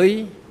ចាយលុយ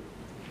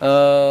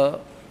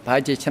ប្រហែ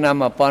លជាឆ្នាំ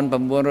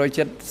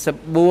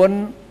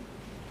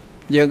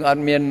 1974 យើងអ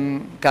ត់មាន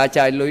ការ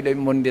ចាយលុយដូច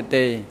មុនទៀត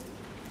ទេ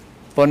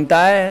ប៉ុន្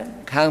តែ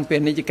ខាងពា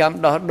ណិជ្ជកម្ម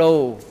ដោះដូរ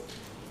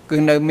គឺ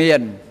នៅមា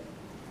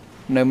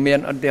ន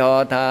ឧទាហរ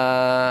ណ៍ថា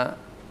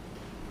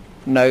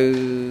នៅ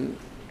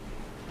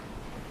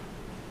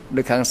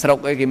ដូចខាងស្រុក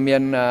អីគេមា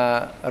ន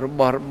រ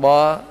បស់រប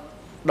រ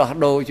ដោះ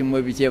ដូរជាមួ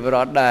យវិជាបរ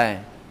ដ្ឋដែរ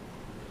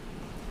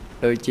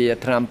ដូចជា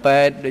ថ្នាំពេ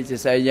ទ្យដូចជា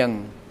ស្អីយ៉ាង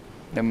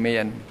តែមា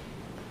ន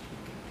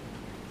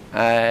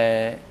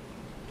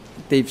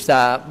ទីផ្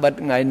សារបិទ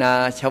ថ្ងៃណា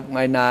ឈប់ថ្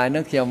ងៃណាហ្នឹ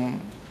ងខ្ញុំ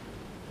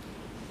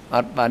អ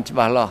ត់បានច្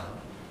បាស់លាស់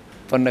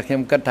ប៉ុន្តែខ្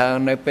ញុំគិតថា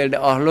នៅពេលដែ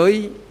លអស់លុយ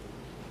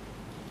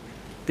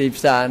ទី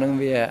ផ្សារហ្នឹង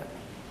វា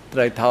ត្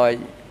រូវ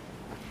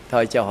ថ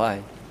យចុះហើយ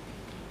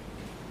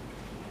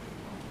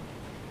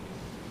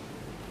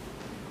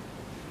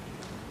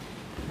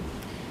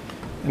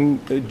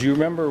Do you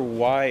remember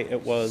why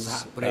it was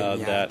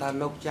that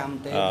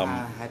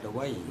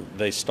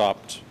they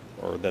stopped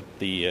or that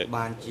the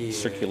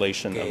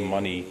circulation of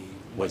money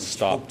was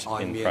stopped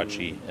in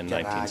Krechy in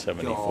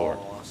 1974?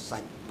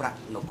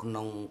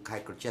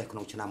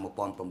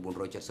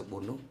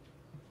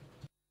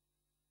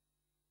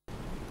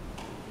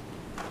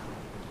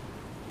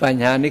 ប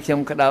ញ្ហានេះខ្ញុំ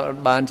ក៏ដោត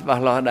បានច្បា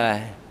ស់លាស់ដែរ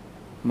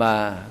បាទ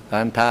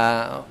គាត់ថា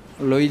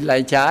លុយឡៃ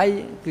ចាយ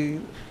គឺ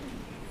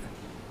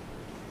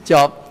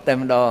ជាប់តែ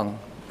ម្ដង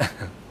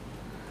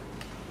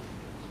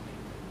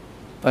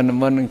ប៉ុន្តែ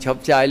មុននឹងឈប់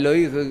ចាយលុយ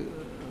គឺ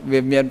វា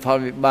មានផល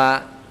វិបាក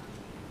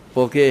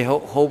ពួកគេ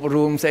ហូប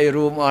រួមស្អី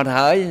រួមអត់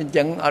ហើយអញ្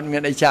ចឹងអត់មា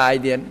នអីចាយ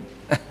ទៀត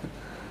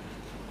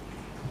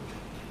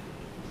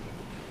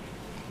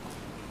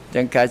អញ្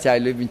ចឹងការចាយ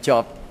លុយបញ្ច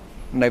ប់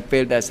នៅពេ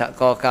លដែលសហ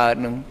គមន៍កើត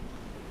នឹង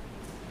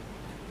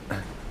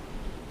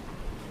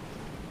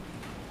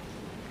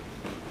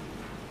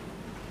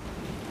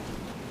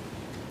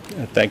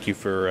Thank you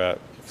for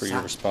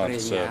your response,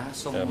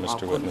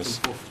 Mr. Witness.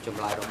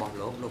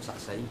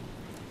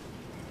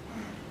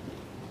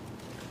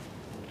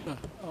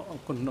 អរ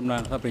គុណដំណើ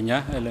រថាបញ្ញាឥ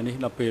ឡូវនេះ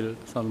ដល់ពេល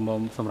សំ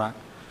មុំសម្រាប់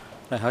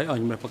តែហើយឲ្យ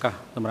ខ្ញុំប្រកាស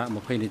សម្រាប់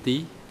 20 នាទី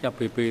ចាប់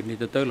ពីពេលនេះ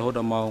ទៅរហូត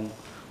ដល់ម៉ោង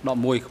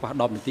 11 ខ្វះ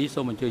 10 នាទីសូ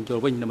មអញ្ជើញចូល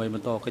វិញដើម្បីប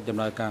ន្តកិច្ចដំ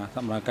ណើរការសក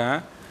ម្មភាព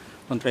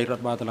មន្ត្រីរដ្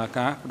ឋបាលតុលា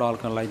ការផ្ដល់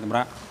កន្លែងសម្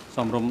រាប់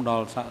សំរុំដ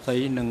ល់សាក្សី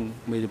និង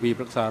មេធាវី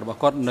ប្រឹក្សារបស់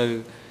គាត់នៅ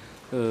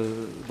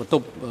បន្ទ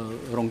ប់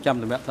រងចាំ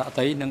សម្រាប់សាក្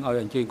សីនិងឲ្យ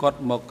អញ្ជើញគាត់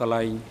មកកន្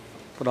លែង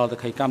ផ្ដល់តក្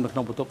កកម្មនៅក្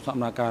នុងបន្ទប់សកម្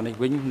មភាពនេះ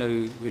វិញនៅ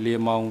វេលា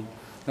ម៉ោង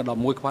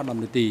 11 ខ្វះ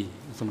 10 នាទី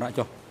សម្រាប់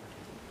ចុះ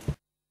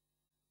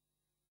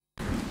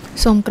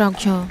សូមក្រោក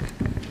ឈរ